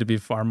also need to be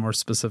far more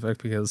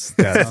specific because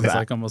it sounds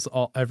like almost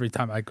every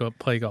time I go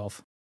play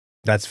golf.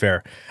 That's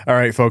fair. All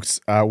right,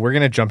 folks, we're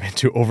going to jump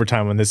into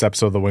overtime on this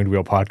episode of the Winged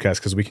Wheel podcast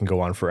because we can go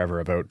on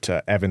forever about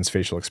Evan's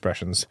facial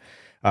expressions.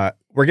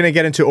 We're going to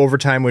get into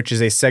overtime, which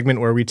is a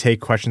segment where we take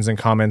questions and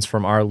comments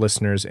from our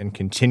listeners and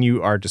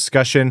continue our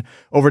discussion.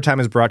 Overtime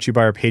is brought to you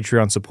by our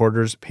Patreon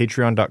supporters,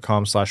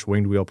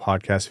 patreon.com/Winged Wheel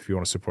podcast if you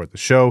want to support the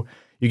show.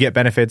 You get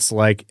benefits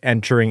like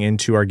entering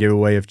into our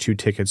giveaway of 2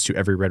 tickets to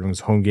every Red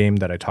Wings home game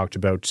that I talked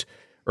about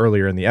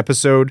earlier in the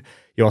episode.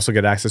 You also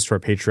get access to our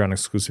Patreon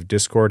exclusive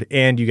Discord,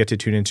 and you get to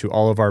tune into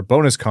all of our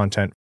bonus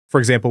content. For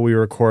example, we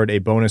record a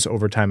bonus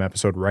overtime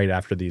episode right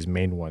after these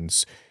main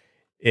ones.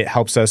 It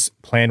helps us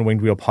plan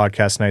Winged Wheel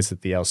podcast nights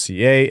at the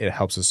LCA. It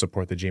helps us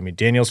support the Jamie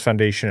Daniels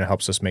Foundation. It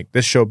helps us make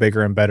this show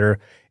bigger and better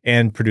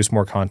and produce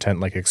more content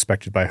like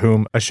Expected by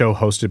Whom, a show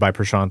hosted by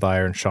Prashant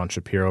Iyer and Sean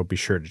Shapiro. Be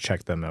sure to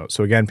check them out.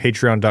 So again,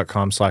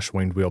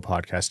 patreon.com/Winged Wheel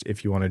podcast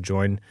if you want to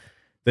join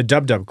the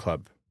Dub Dub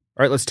Club.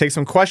 All right, let's take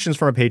some questions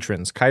from our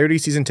patrons. Coyote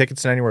season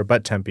tickets to anywhere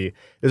but Tempe.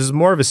 This is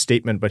more of a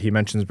statement, but he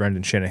mentions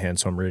Brendan Shanahan,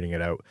 so I'm reading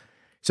it out.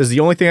 He says,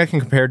 the only thing I can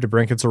compare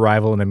DeBrincat's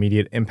arrival and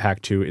immediate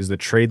impact to is the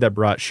trade that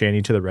brought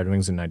Shanny to the Red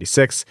Wings in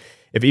 96.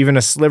 If even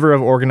a sliver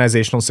of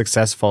organizational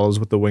success follows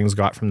what the Wings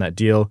got from that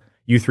deal,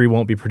 you three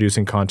won't be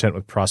producing content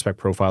with prospect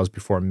profiles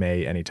before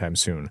May anytime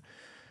soon.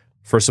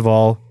 First of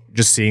all,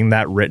 just seeing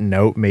that written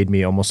out made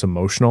me almost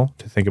emotional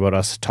to think about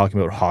us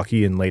talking about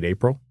hockey in late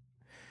April.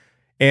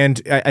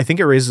 And I think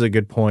it raises a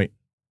good point.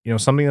 You know,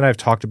 something that I've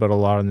talked about a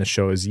lot on this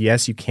show is,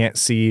 yes, you can't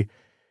see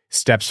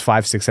steps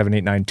 5, 6, 7,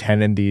 8, 9,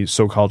 10 in the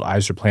so-called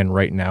Yzer plan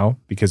right now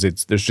because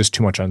there's just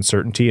too much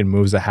uncertainty and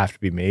moves that have to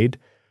be made.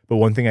 But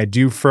one thing I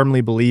do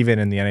firmly believe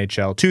in the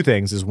NHL, two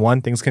things, is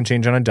one, things can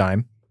change on a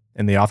dime,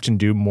 and they often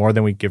do more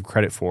than we give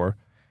credit for,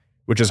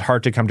 which is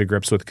hard to come to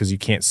grips with because you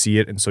can't see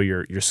it, and so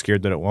you're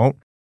scared that it won't.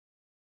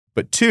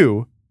 But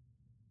two,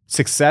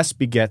 success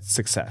begets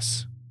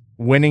success.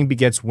 Winning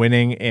begets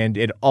winning, and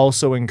it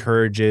also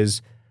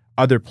encourages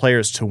other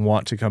players to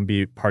want to come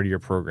be part of your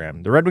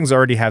program. The Red Wings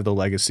already have the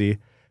legacy.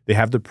 They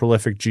have the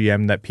prolific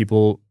GM that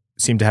people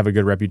seem to have a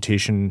good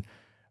reputation,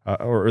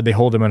 or they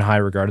hold him in high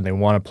regard and they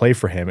want to play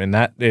for him. And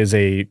that is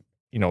a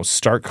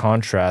stark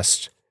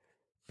contrast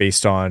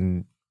based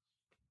on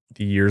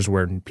the years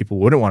where people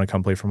wouldn't want to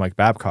come play for Mike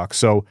Babcock.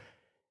 So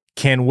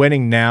can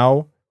winning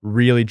now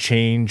really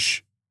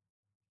change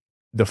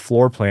the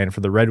floor plan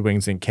for the Red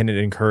Wings, and can it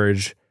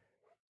encourage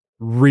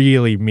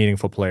really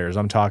meaningful players?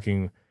 I'm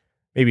talking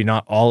maybe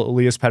not all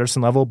Elias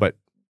Pettersson level, but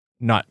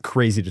not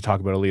crazy to talk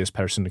about Elias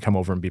Pettersson to come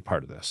over and be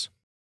part of this.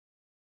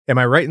 Am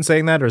I right in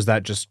saying that, or is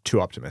that just too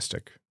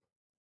optimistic?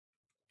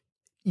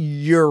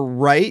 You're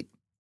right,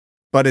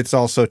 but it's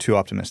also too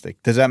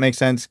optimistic. Does that make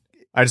sense?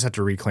 I just have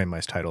to reclaim my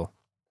title.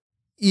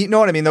 You know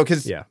what I mean, though?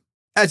 Because yeah,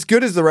 as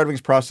good as the Red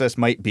Wings process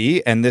might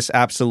be, and this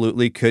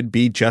absolutely could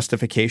be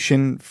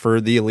justification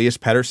for the Elias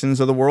Petterssons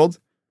of the world,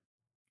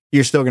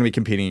 you're still going to be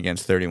competing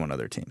against 31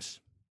 other teams,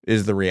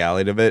 is the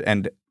reality of it.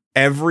 And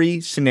every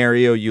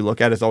scenario you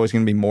look at is always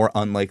going to be more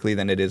unlikely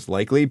than it is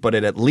likely. But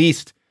it at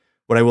least,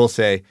 what I will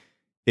say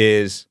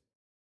is,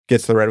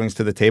 gets the Red Wings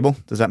to the table.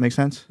 Does that make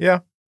sense? Yeah.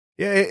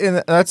 Yeah,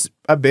 and that's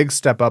a big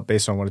step up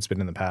based on what it's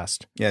been in the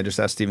past. Yeah, just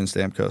ask Steven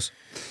Stamkos.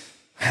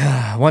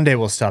 One day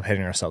we'll stop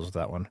hitting ourselves with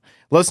that one.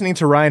 Listening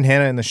to Ryan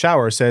Hanna in the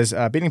shower says,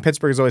 beating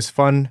Pittsburgh is always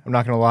fun. I'm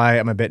not going to lie,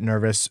 I'm a bit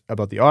nervous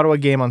about the Ottawa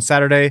game on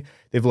Saturday.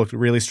 They've looked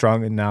really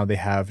strong, and now they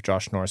have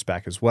Josh Norris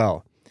back as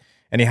well.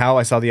 Anyhow,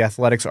 I saw the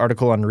Athletics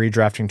article on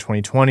redrafting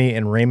 2020,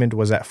 and Raymond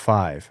was at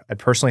 5. I'd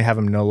personally have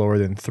him no lower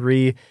than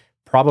 3,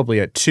 probably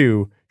at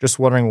 2. Just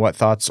wondering what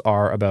thoughts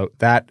are about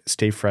that.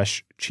 Stay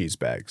fresh, cheese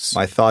bags.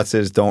 My thoughts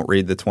is don't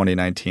read the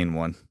 2019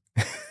 one.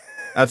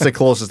 That's the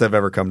closest I've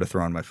ever come to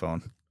throwing my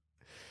phone.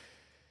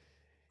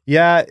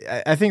 Yeah,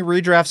 I think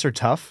redrafts are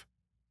tough,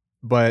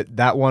 but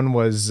that one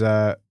was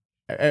a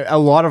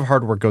lot of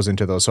hard work goes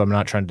into those, so I'm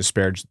not trying to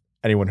disparage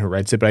anyone who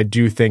writes it, but I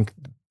do think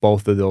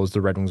both of those, the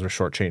Red Wings are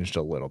shortchanged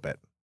a little bit.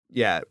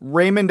 Yeah,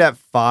 Raymond at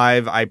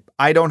 5.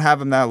 I don't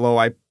have him that low.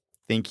 I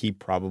think he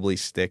probably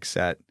sticks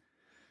at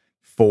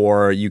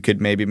 4. You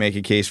could maybe make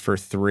a case for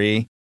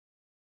 3.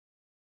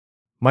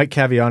 Mike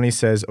Caviani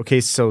says, okay,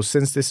 so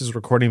since this is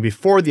recording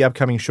before the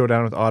upcoming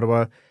showdown with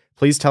Ottawa,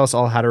 please tell us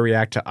all how to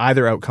react to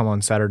either outcome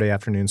on Saturday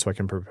afternoon so I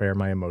can prepare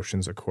my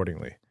emotions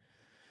accordingly.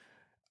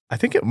 I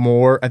think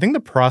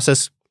the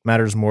process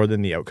matters more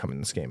than the outcome in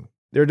this game.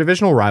 They're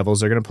divisional rivals.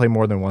 They're going to play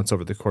more than once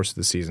over the course of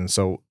the season.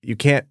 So you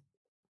can't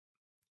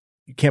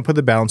put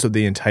the balance of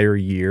the entire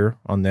year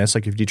on this.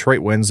 Like if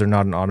Detroit wins, they're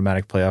not an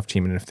automatic playoff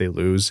team. And if they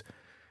lose,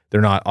 they're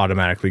not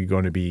automatically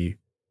going to be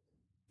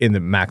in the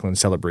Macklin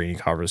Celebrini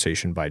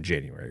conversation by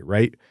January,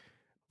 right?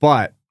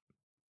 But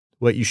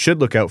what you should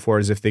look out for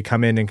is if they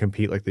come in and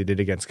compete like they did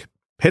against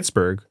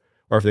Pittsburgh,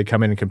 or if they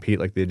come in and compete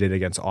like they did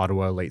against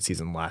Ottawa late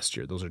season last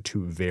year. Those are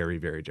two very,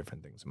 very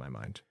different things in my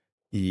mind.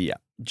 Yeah.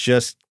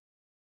 Just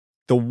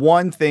the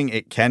one thing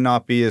it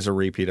cannot be is a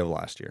repeat of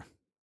last year.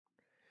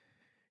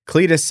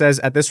 Cletus says,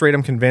 at this rate,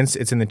 I'm convinced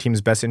it's in the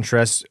team's best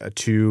interest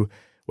to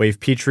waive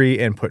Petrie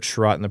and put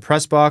Sherratt in the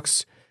press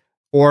box,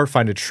 or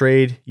find a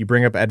trade. You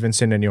bring up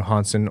Edvinsson and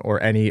Johansson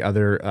or any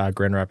other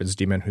Grand Rapids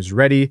D-man who's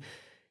ready.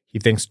 He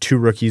thinks 2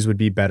 rookies would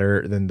be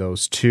better than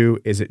those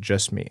 2. Is it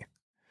just me?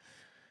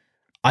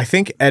 I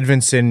think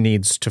Edvinsson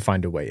needs to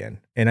find a way in.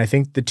 And I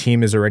think the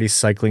team is already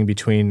cycling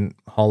between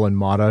Hall and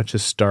Mata to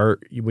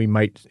start. We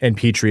might, and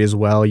Petrie as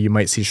well. You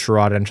might see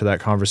Sherratt enter that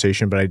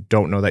conversation, but I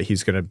don't know that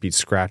he's going to be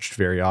scratched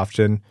very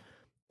often.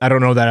 I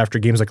don't know that after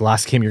games like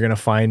last game, you're going to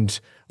find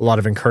a lot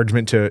of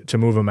encouragement to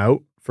move him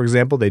out. For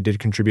example, they did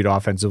contribute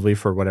offensively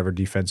for whatever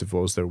defensive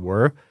woes there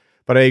were.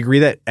 But I agree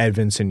that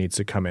Edvinsson needs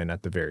to come in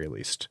at the very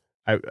least.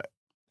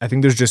 I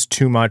think there's just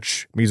too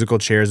much musical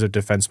chairs of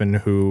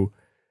defensemen who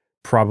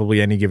probably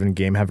any given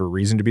game have a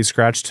reason to be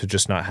scratched to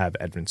just not have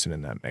Edvinsson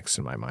in that mix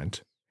in my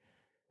mind.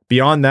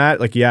 Beyond that,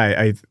 like,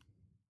 yeah,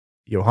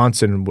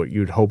 Johansson, what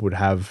you'd hope would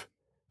have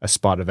a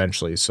spot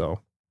eventually.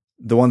 So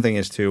the one thing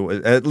is too,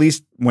 at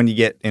least when you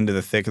get into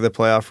the thick of the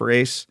playoff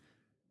race,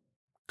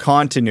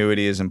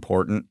 continuity is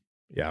important.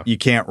 Yeah. You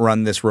can't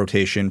run this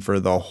rotation for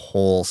the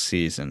whole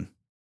season.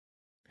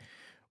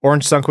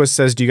 Orange Sunquist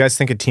says, do you guys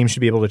think a team should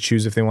be able to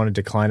choose if they want to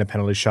decline a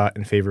penalty shot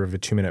in favor of a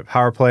 2-minute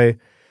power play?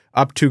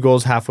 Up 2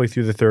 goals halfway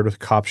through the third with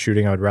Kopp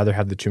shooting, I would rather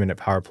have the 2-minute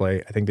power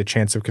play. I think the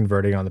chance of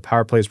converting on the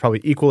power play is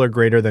probably equal or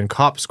greater than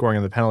Kopp scoring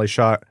on the penalty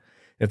shot.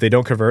 If they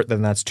don't convert,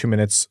 then that's 2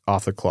 minutes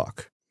off the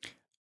clock.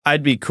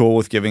 I'd be cool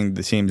with giving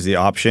the teams the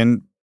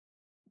option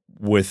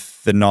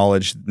with the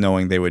knowledge,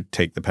 knowing they would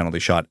take the penalty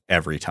shot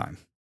every time.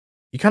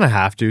 You kind of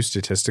have to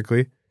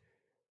statistically.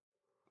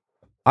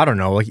 I don't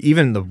know, like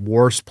even the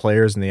worst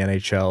players in the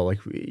NHL, like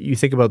you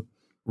think about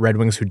Red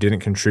Wings who didn't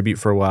contribute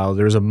for a while.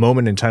 There was a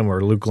moment in time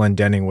where Luke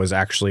Glendening was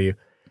actually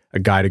a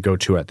guy to go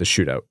to at the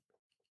shootout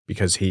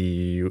because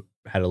he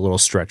had a little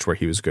stretch where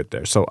he was good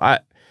there. So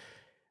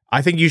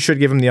I think you should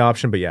give him the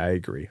option, but yeah, I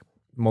agree.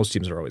 Most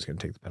teams are always going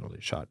to take the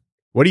penalty shot.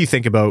 What do you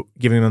think about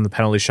giving them the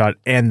penalty shot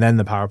and then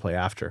the power play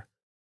after?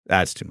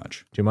 That's too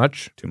much. Too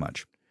much? Too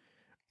much.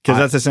 Because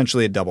that's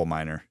essentially a double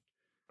minor.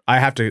 I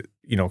have to,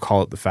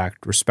 call it the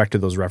fact, respect to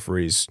those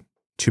referees,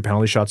 2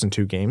 penalty shots in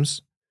 2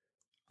 games.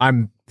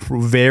 I'm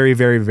very,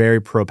 very,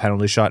 very pro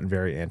penalty shot and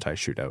very anti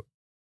shootout.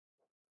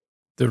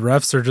 The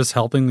refs are just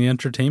helping the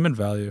entertainment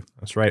value.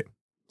 That's right.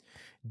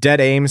 Dead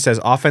Aim says,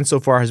 offense so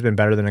far has been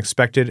better than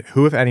expected.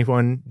 Who, if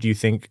anyone, do you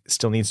think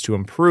still needs to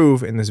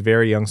improve in this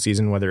very young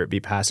season, whether it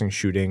be passing,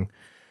 shooting,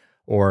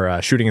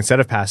 or shooting instead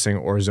of passing,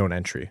 or zone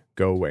entry?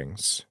 Go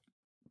Wings.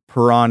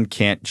 Perron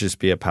can't just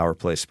be a power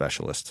play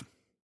specialist.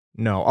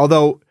 No,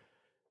 although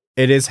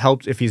it is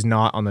helped if he's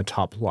not on the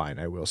top line,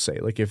 I will say.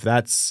 Like if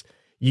that's,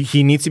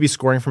 he needs to be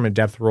scoring from a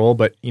depth role,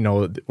 but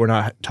we're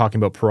not talking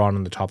about Perron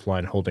on the top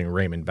line holding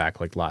Raymond back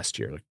like last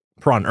year. Like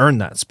Perron earned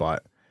that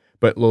spot,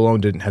 but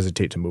Lalonde didn't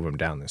hesitate to move him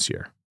down this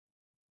year.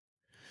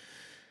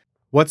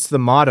 What's the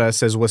Mata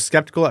says, was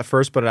skeptical at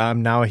first, but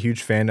I'm now a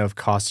huge fan of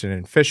Kostin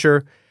and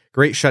Fisher.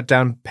 Great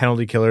shutdown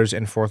penalty killers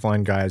and fourth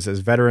line guys as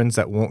veterans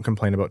that won't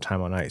complain about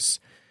time on ice.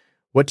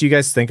 What do you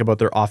guys think about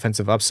their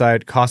offensive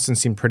upside? Kostin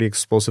seemed pretty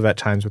explosive at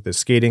times with his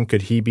skating.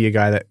 Could he be a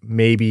guy that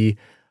maybe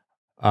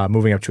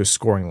moving up to a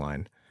scoring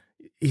line?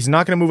 He's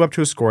not going to move up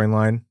to a scoring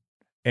line,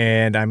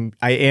 and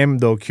I am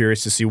though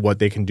curious to see what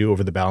they can do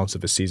over the balance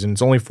of a season.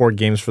 It's only 4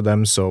 games for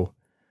them, so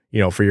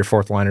for your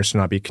fourth liners to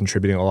not be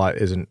contributing a lot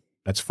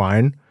that's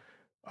fine.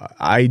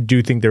 I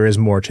do think there is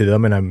more to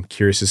them, and I'm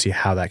curious to see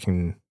how that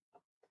can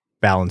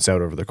balance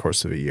out over the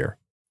course of a year.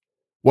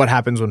 What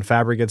happens when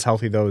Fabry gets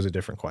healthy, though, is a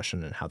different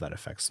question, and how that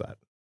affects that.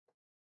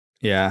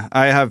 Yeah,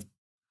 I have,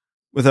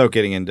 without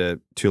getting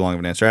into too long of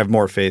an answer, I have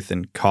more faith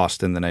in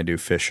Kostin than I do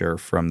Fisher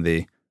from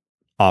the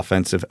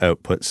offensive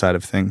output side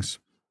of things.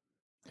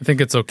 I think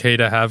it's okay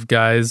to have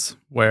guys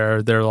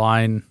where their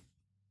line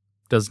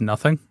does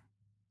nothing,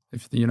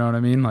 if you know what I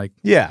mean. Like,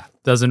 yeah,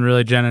 doesn't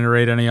really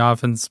generate any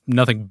offense.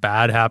 Nothing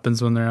bad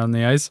happens when they're on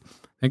the ice.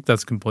 I think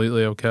that's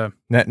completely okay.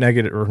 Net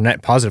negative, or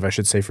net positive, I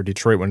should say, for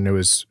Detroit when it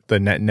was the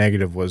net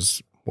negative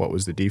was what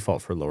was the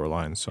default for lower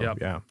lines. So,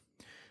 yeah.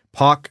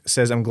 Pock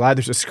says, I'm glad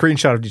there's a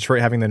screenshot of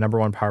Detroit having the number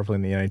 1 power play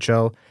in the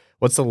NHL.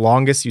 What's the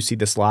longest you see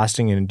this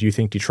lasting, and do you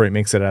think Detroit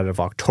makes it out of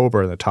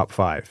October in the top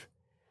 5?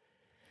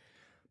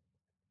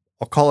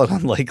 I'll call it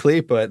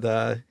unlikely, but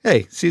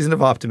hey, season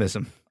of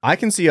optimism. I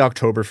can see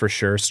October for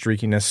sure.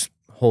 Streakiness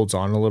holds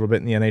on a little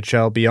bit in the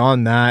NHL.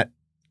 Beyond that,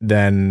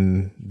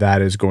 then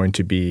that is going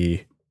to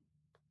be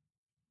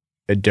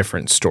a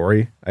different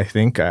story, I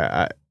think.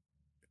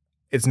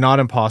 It's not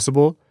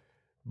impossible,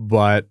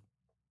 but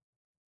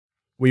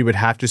we would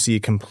have to see a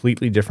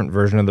completely different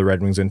version of the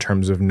Red Wings in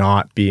terms of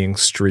not being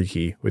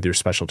streaky with your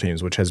special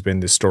teams, which has been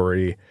the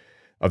story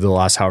of the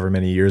last however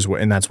many years,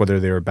 and that's whether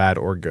they were bad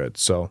or good.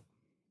 So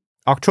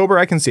October,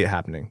 I can see it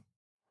happening.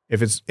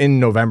 If it's in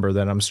November,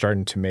 then I'm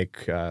starting to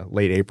make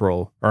late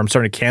April, or I'm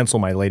starting to cancel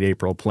my late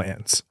April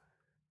plans.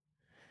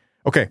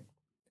 Okay,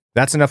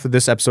 that's enough of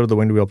this episode of the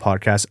Winged Wheel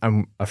podcast.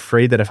 I'm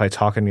afraid that if I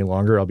talk any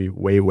longer, I'll be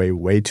way, way,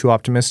 way too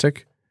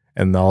optimistic,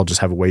 and I'll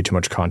just have way too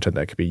much content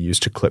that could be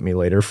used to clip me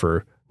later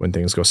for when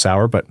things go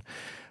sour. But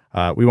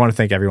we want to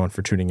thank everyone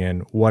for tuning in.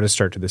 What a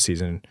start to the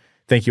season.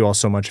 Thank you all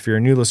so much. If you're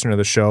a new listener to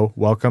the show,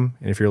 welcome.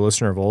 And if you're a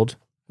listener of old,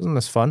 isn't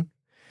this fun?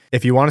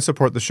 If you want to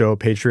support the show,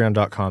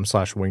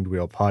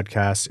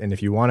 patreon.com/wingedwheelpodcast. And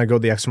if you want to go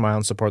the extra mile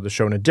and support the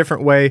show in a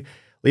different way,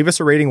 leave us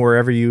a rating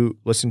wherever you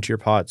listen to your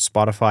pods,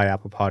 Spotify,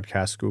 Apple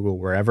Podcasts, Google,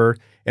 wherever,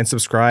 and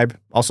subscribe.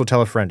 Also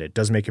tell a friend. It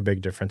does make a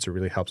big difference. It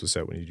really helps us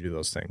out when you do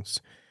those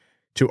things.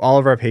 To all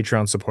of our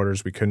Patreon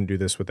supporters, we couldn't do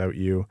this without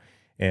you.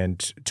 And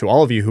to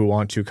all of you who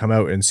want to come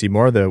out and see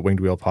more of the Winged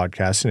Wheel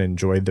podcast and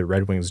enjoy the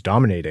Red Wings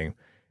dominating,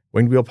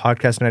 Winged Wheel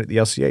podcast night at the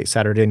LCA,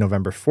 Saturday,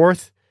 November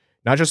 4th.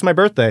 Not just my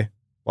birthday.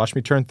 Watch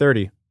me turn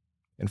 30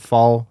 and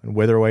fall and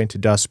wither away into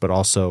dust, but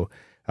also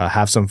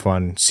have some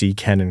fun, see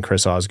Ken and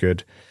Chris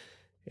Osgood,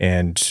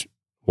 and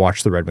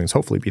watch the Red Wings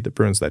hopefully beat the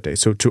Bruins that day.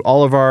 So to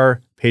all of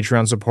our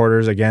Patreon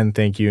supporters, again,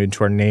 thank you. And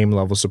to our name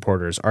level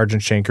supporters, Arjun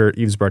Shanker,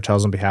 Yves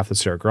Bartels on behalf of the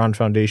Sarah Grand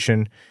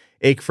Foundation,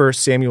 Aikfer,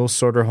 Samuel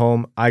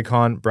Soderholm,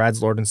 Icon,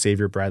 Brad's Lord and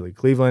Savior, Bradley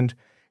Cleveland,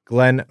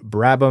 Glenn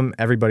Brabham,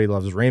 Everybody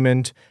Loves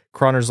Raymond,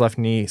 Croner's Left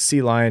Knee,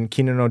 Sea Lion,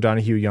 Keenan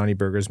O'Donohue, Yanni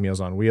Burgers,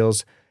 Meals on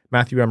Wheels,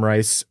 Matthew M.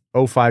 Rice,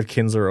 05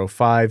 Kinsler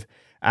 05,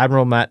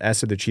 Admiral Matt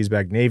S. of the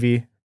Cheesebag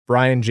Navy,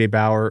 Brian J.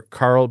 Bauer,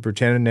 Carl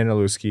Brutanen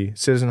Nanalewski,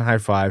 Citizen High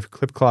Five,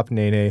 Clip Clop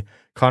Nene,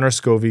 Connor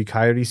Scovey,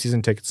 Coyote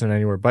Season Tickets and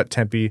Anywhere But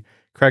Tempe,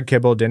 Craig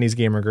Kibble, Denny's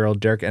Gamer Girl,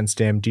 Derek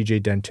Enstam,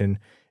 DJ Denton,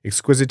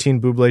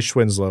 Exquisitine Buble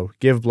Schwinslow,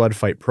 Give Blood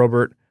Fight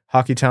Probert,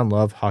 Hockeytown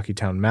Love,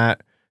 Hockeytown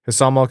Matt,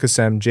 Hassam Al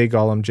Qassem, Jay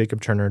Gollum,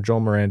 Jacob Turner, Joel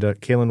Miranda,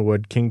 Kalen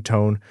Wood, King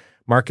Tone,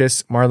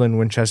 Marcus, Marlon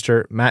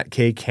Winchester, Matt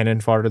K. Cannon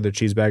Fodder, The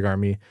Cheesebag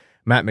Army,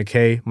 Matt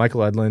McKay,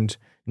 Michael Edlund,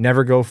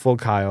 Never Go Full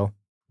Kyle,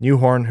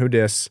 Newhorn, Who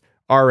Dis,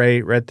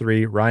 R.A., Red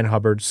 3, Ryan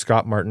Hubbard,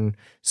 Scott Martin,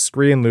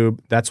 Scree and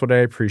Lube, That's What I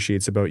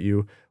Appreciates About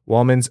You,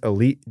 Wallman's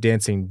Elite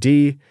Dancing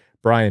D,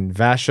 Brian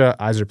Vasha,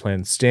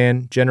 Iserplan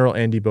Stan, General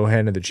Andy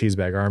Bohan of the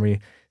Cheesebag Army,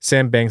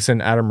 Sam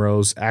Bankson, Adam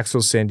Rose,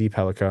 Axel Sandy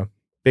Pellica,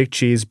 Big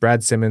Cheese,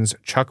 Brad Simmons,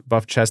 Chuck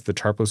Buffchest, the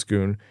Tarpless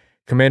Goon,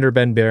 Commander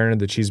Ben Barron of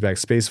the Cheesebag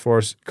Space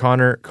Force,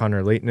 Connor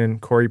Leighton,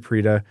 Corey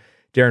Prida,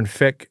 Darren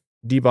Fick,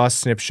 D-Boss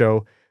Snip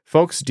Show.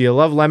 Folks, do you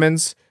love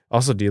lemons?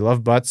 Also, do you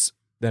love butts?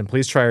 Then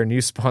please try our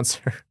new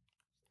sponsor.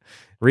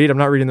 I'm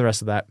not reading the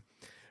rest of that.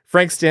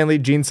 Frank Stanley,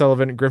 Gene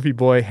Sullivan, Griffey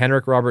Boy,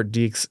 Henrik Robert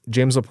Deeks,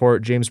 James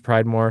Laporte, James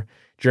Pridemore,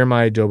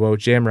 Jeremiah Dobo,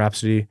 Jam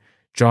Rhapsody,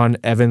 John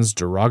Evans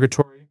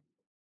Derogatory,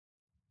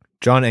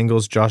 John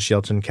Engels, Josh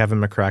Yelton,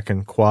 Kevin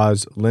McCracken,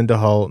 Quaz, Linda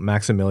Hull,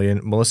 Maximilian,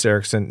 Melissa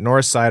Erickson,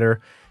 Norris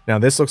Sider. Now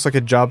this looks like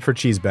a job for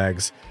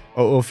cheesebags.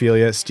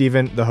 Ophelia,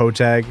 Steven, the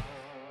Hotag,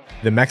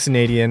 the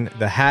Mexinadian,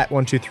 the Hat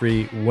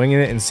 123, Winging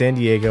It in San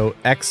Diego,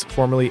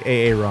 formerly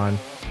AA Ron,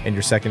 and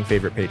your second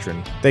favorite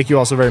patron. Thank you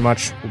all so very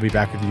much. We'll be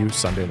back with you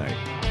Sunday night.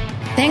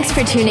 Thanks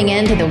for tuning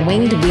in to the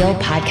Winged Wheel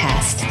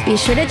Podcast. Be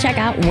sure to check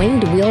out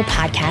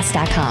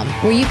wingedwheelpodcast.com,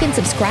 where you can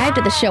subscribe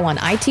to the show on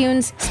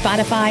iTunes,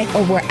 Spotify,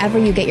 or wherever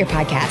you get your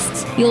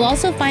podcasts. You'll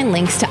also find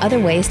links to other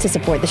ways to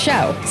support the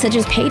show, such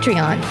as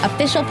Patreon,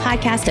 official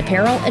podcast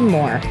apparel, and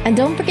more. And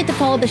don't forget to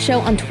follow the show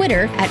on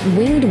Twitter at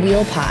Winged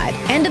Wheel Pod.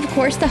 And of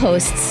course, the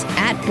hosts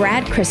at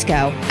Brad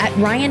Crisco, at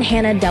Ryan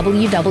Hanna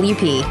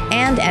WWP,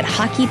 and at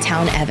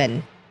Hockeytown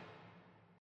Evan.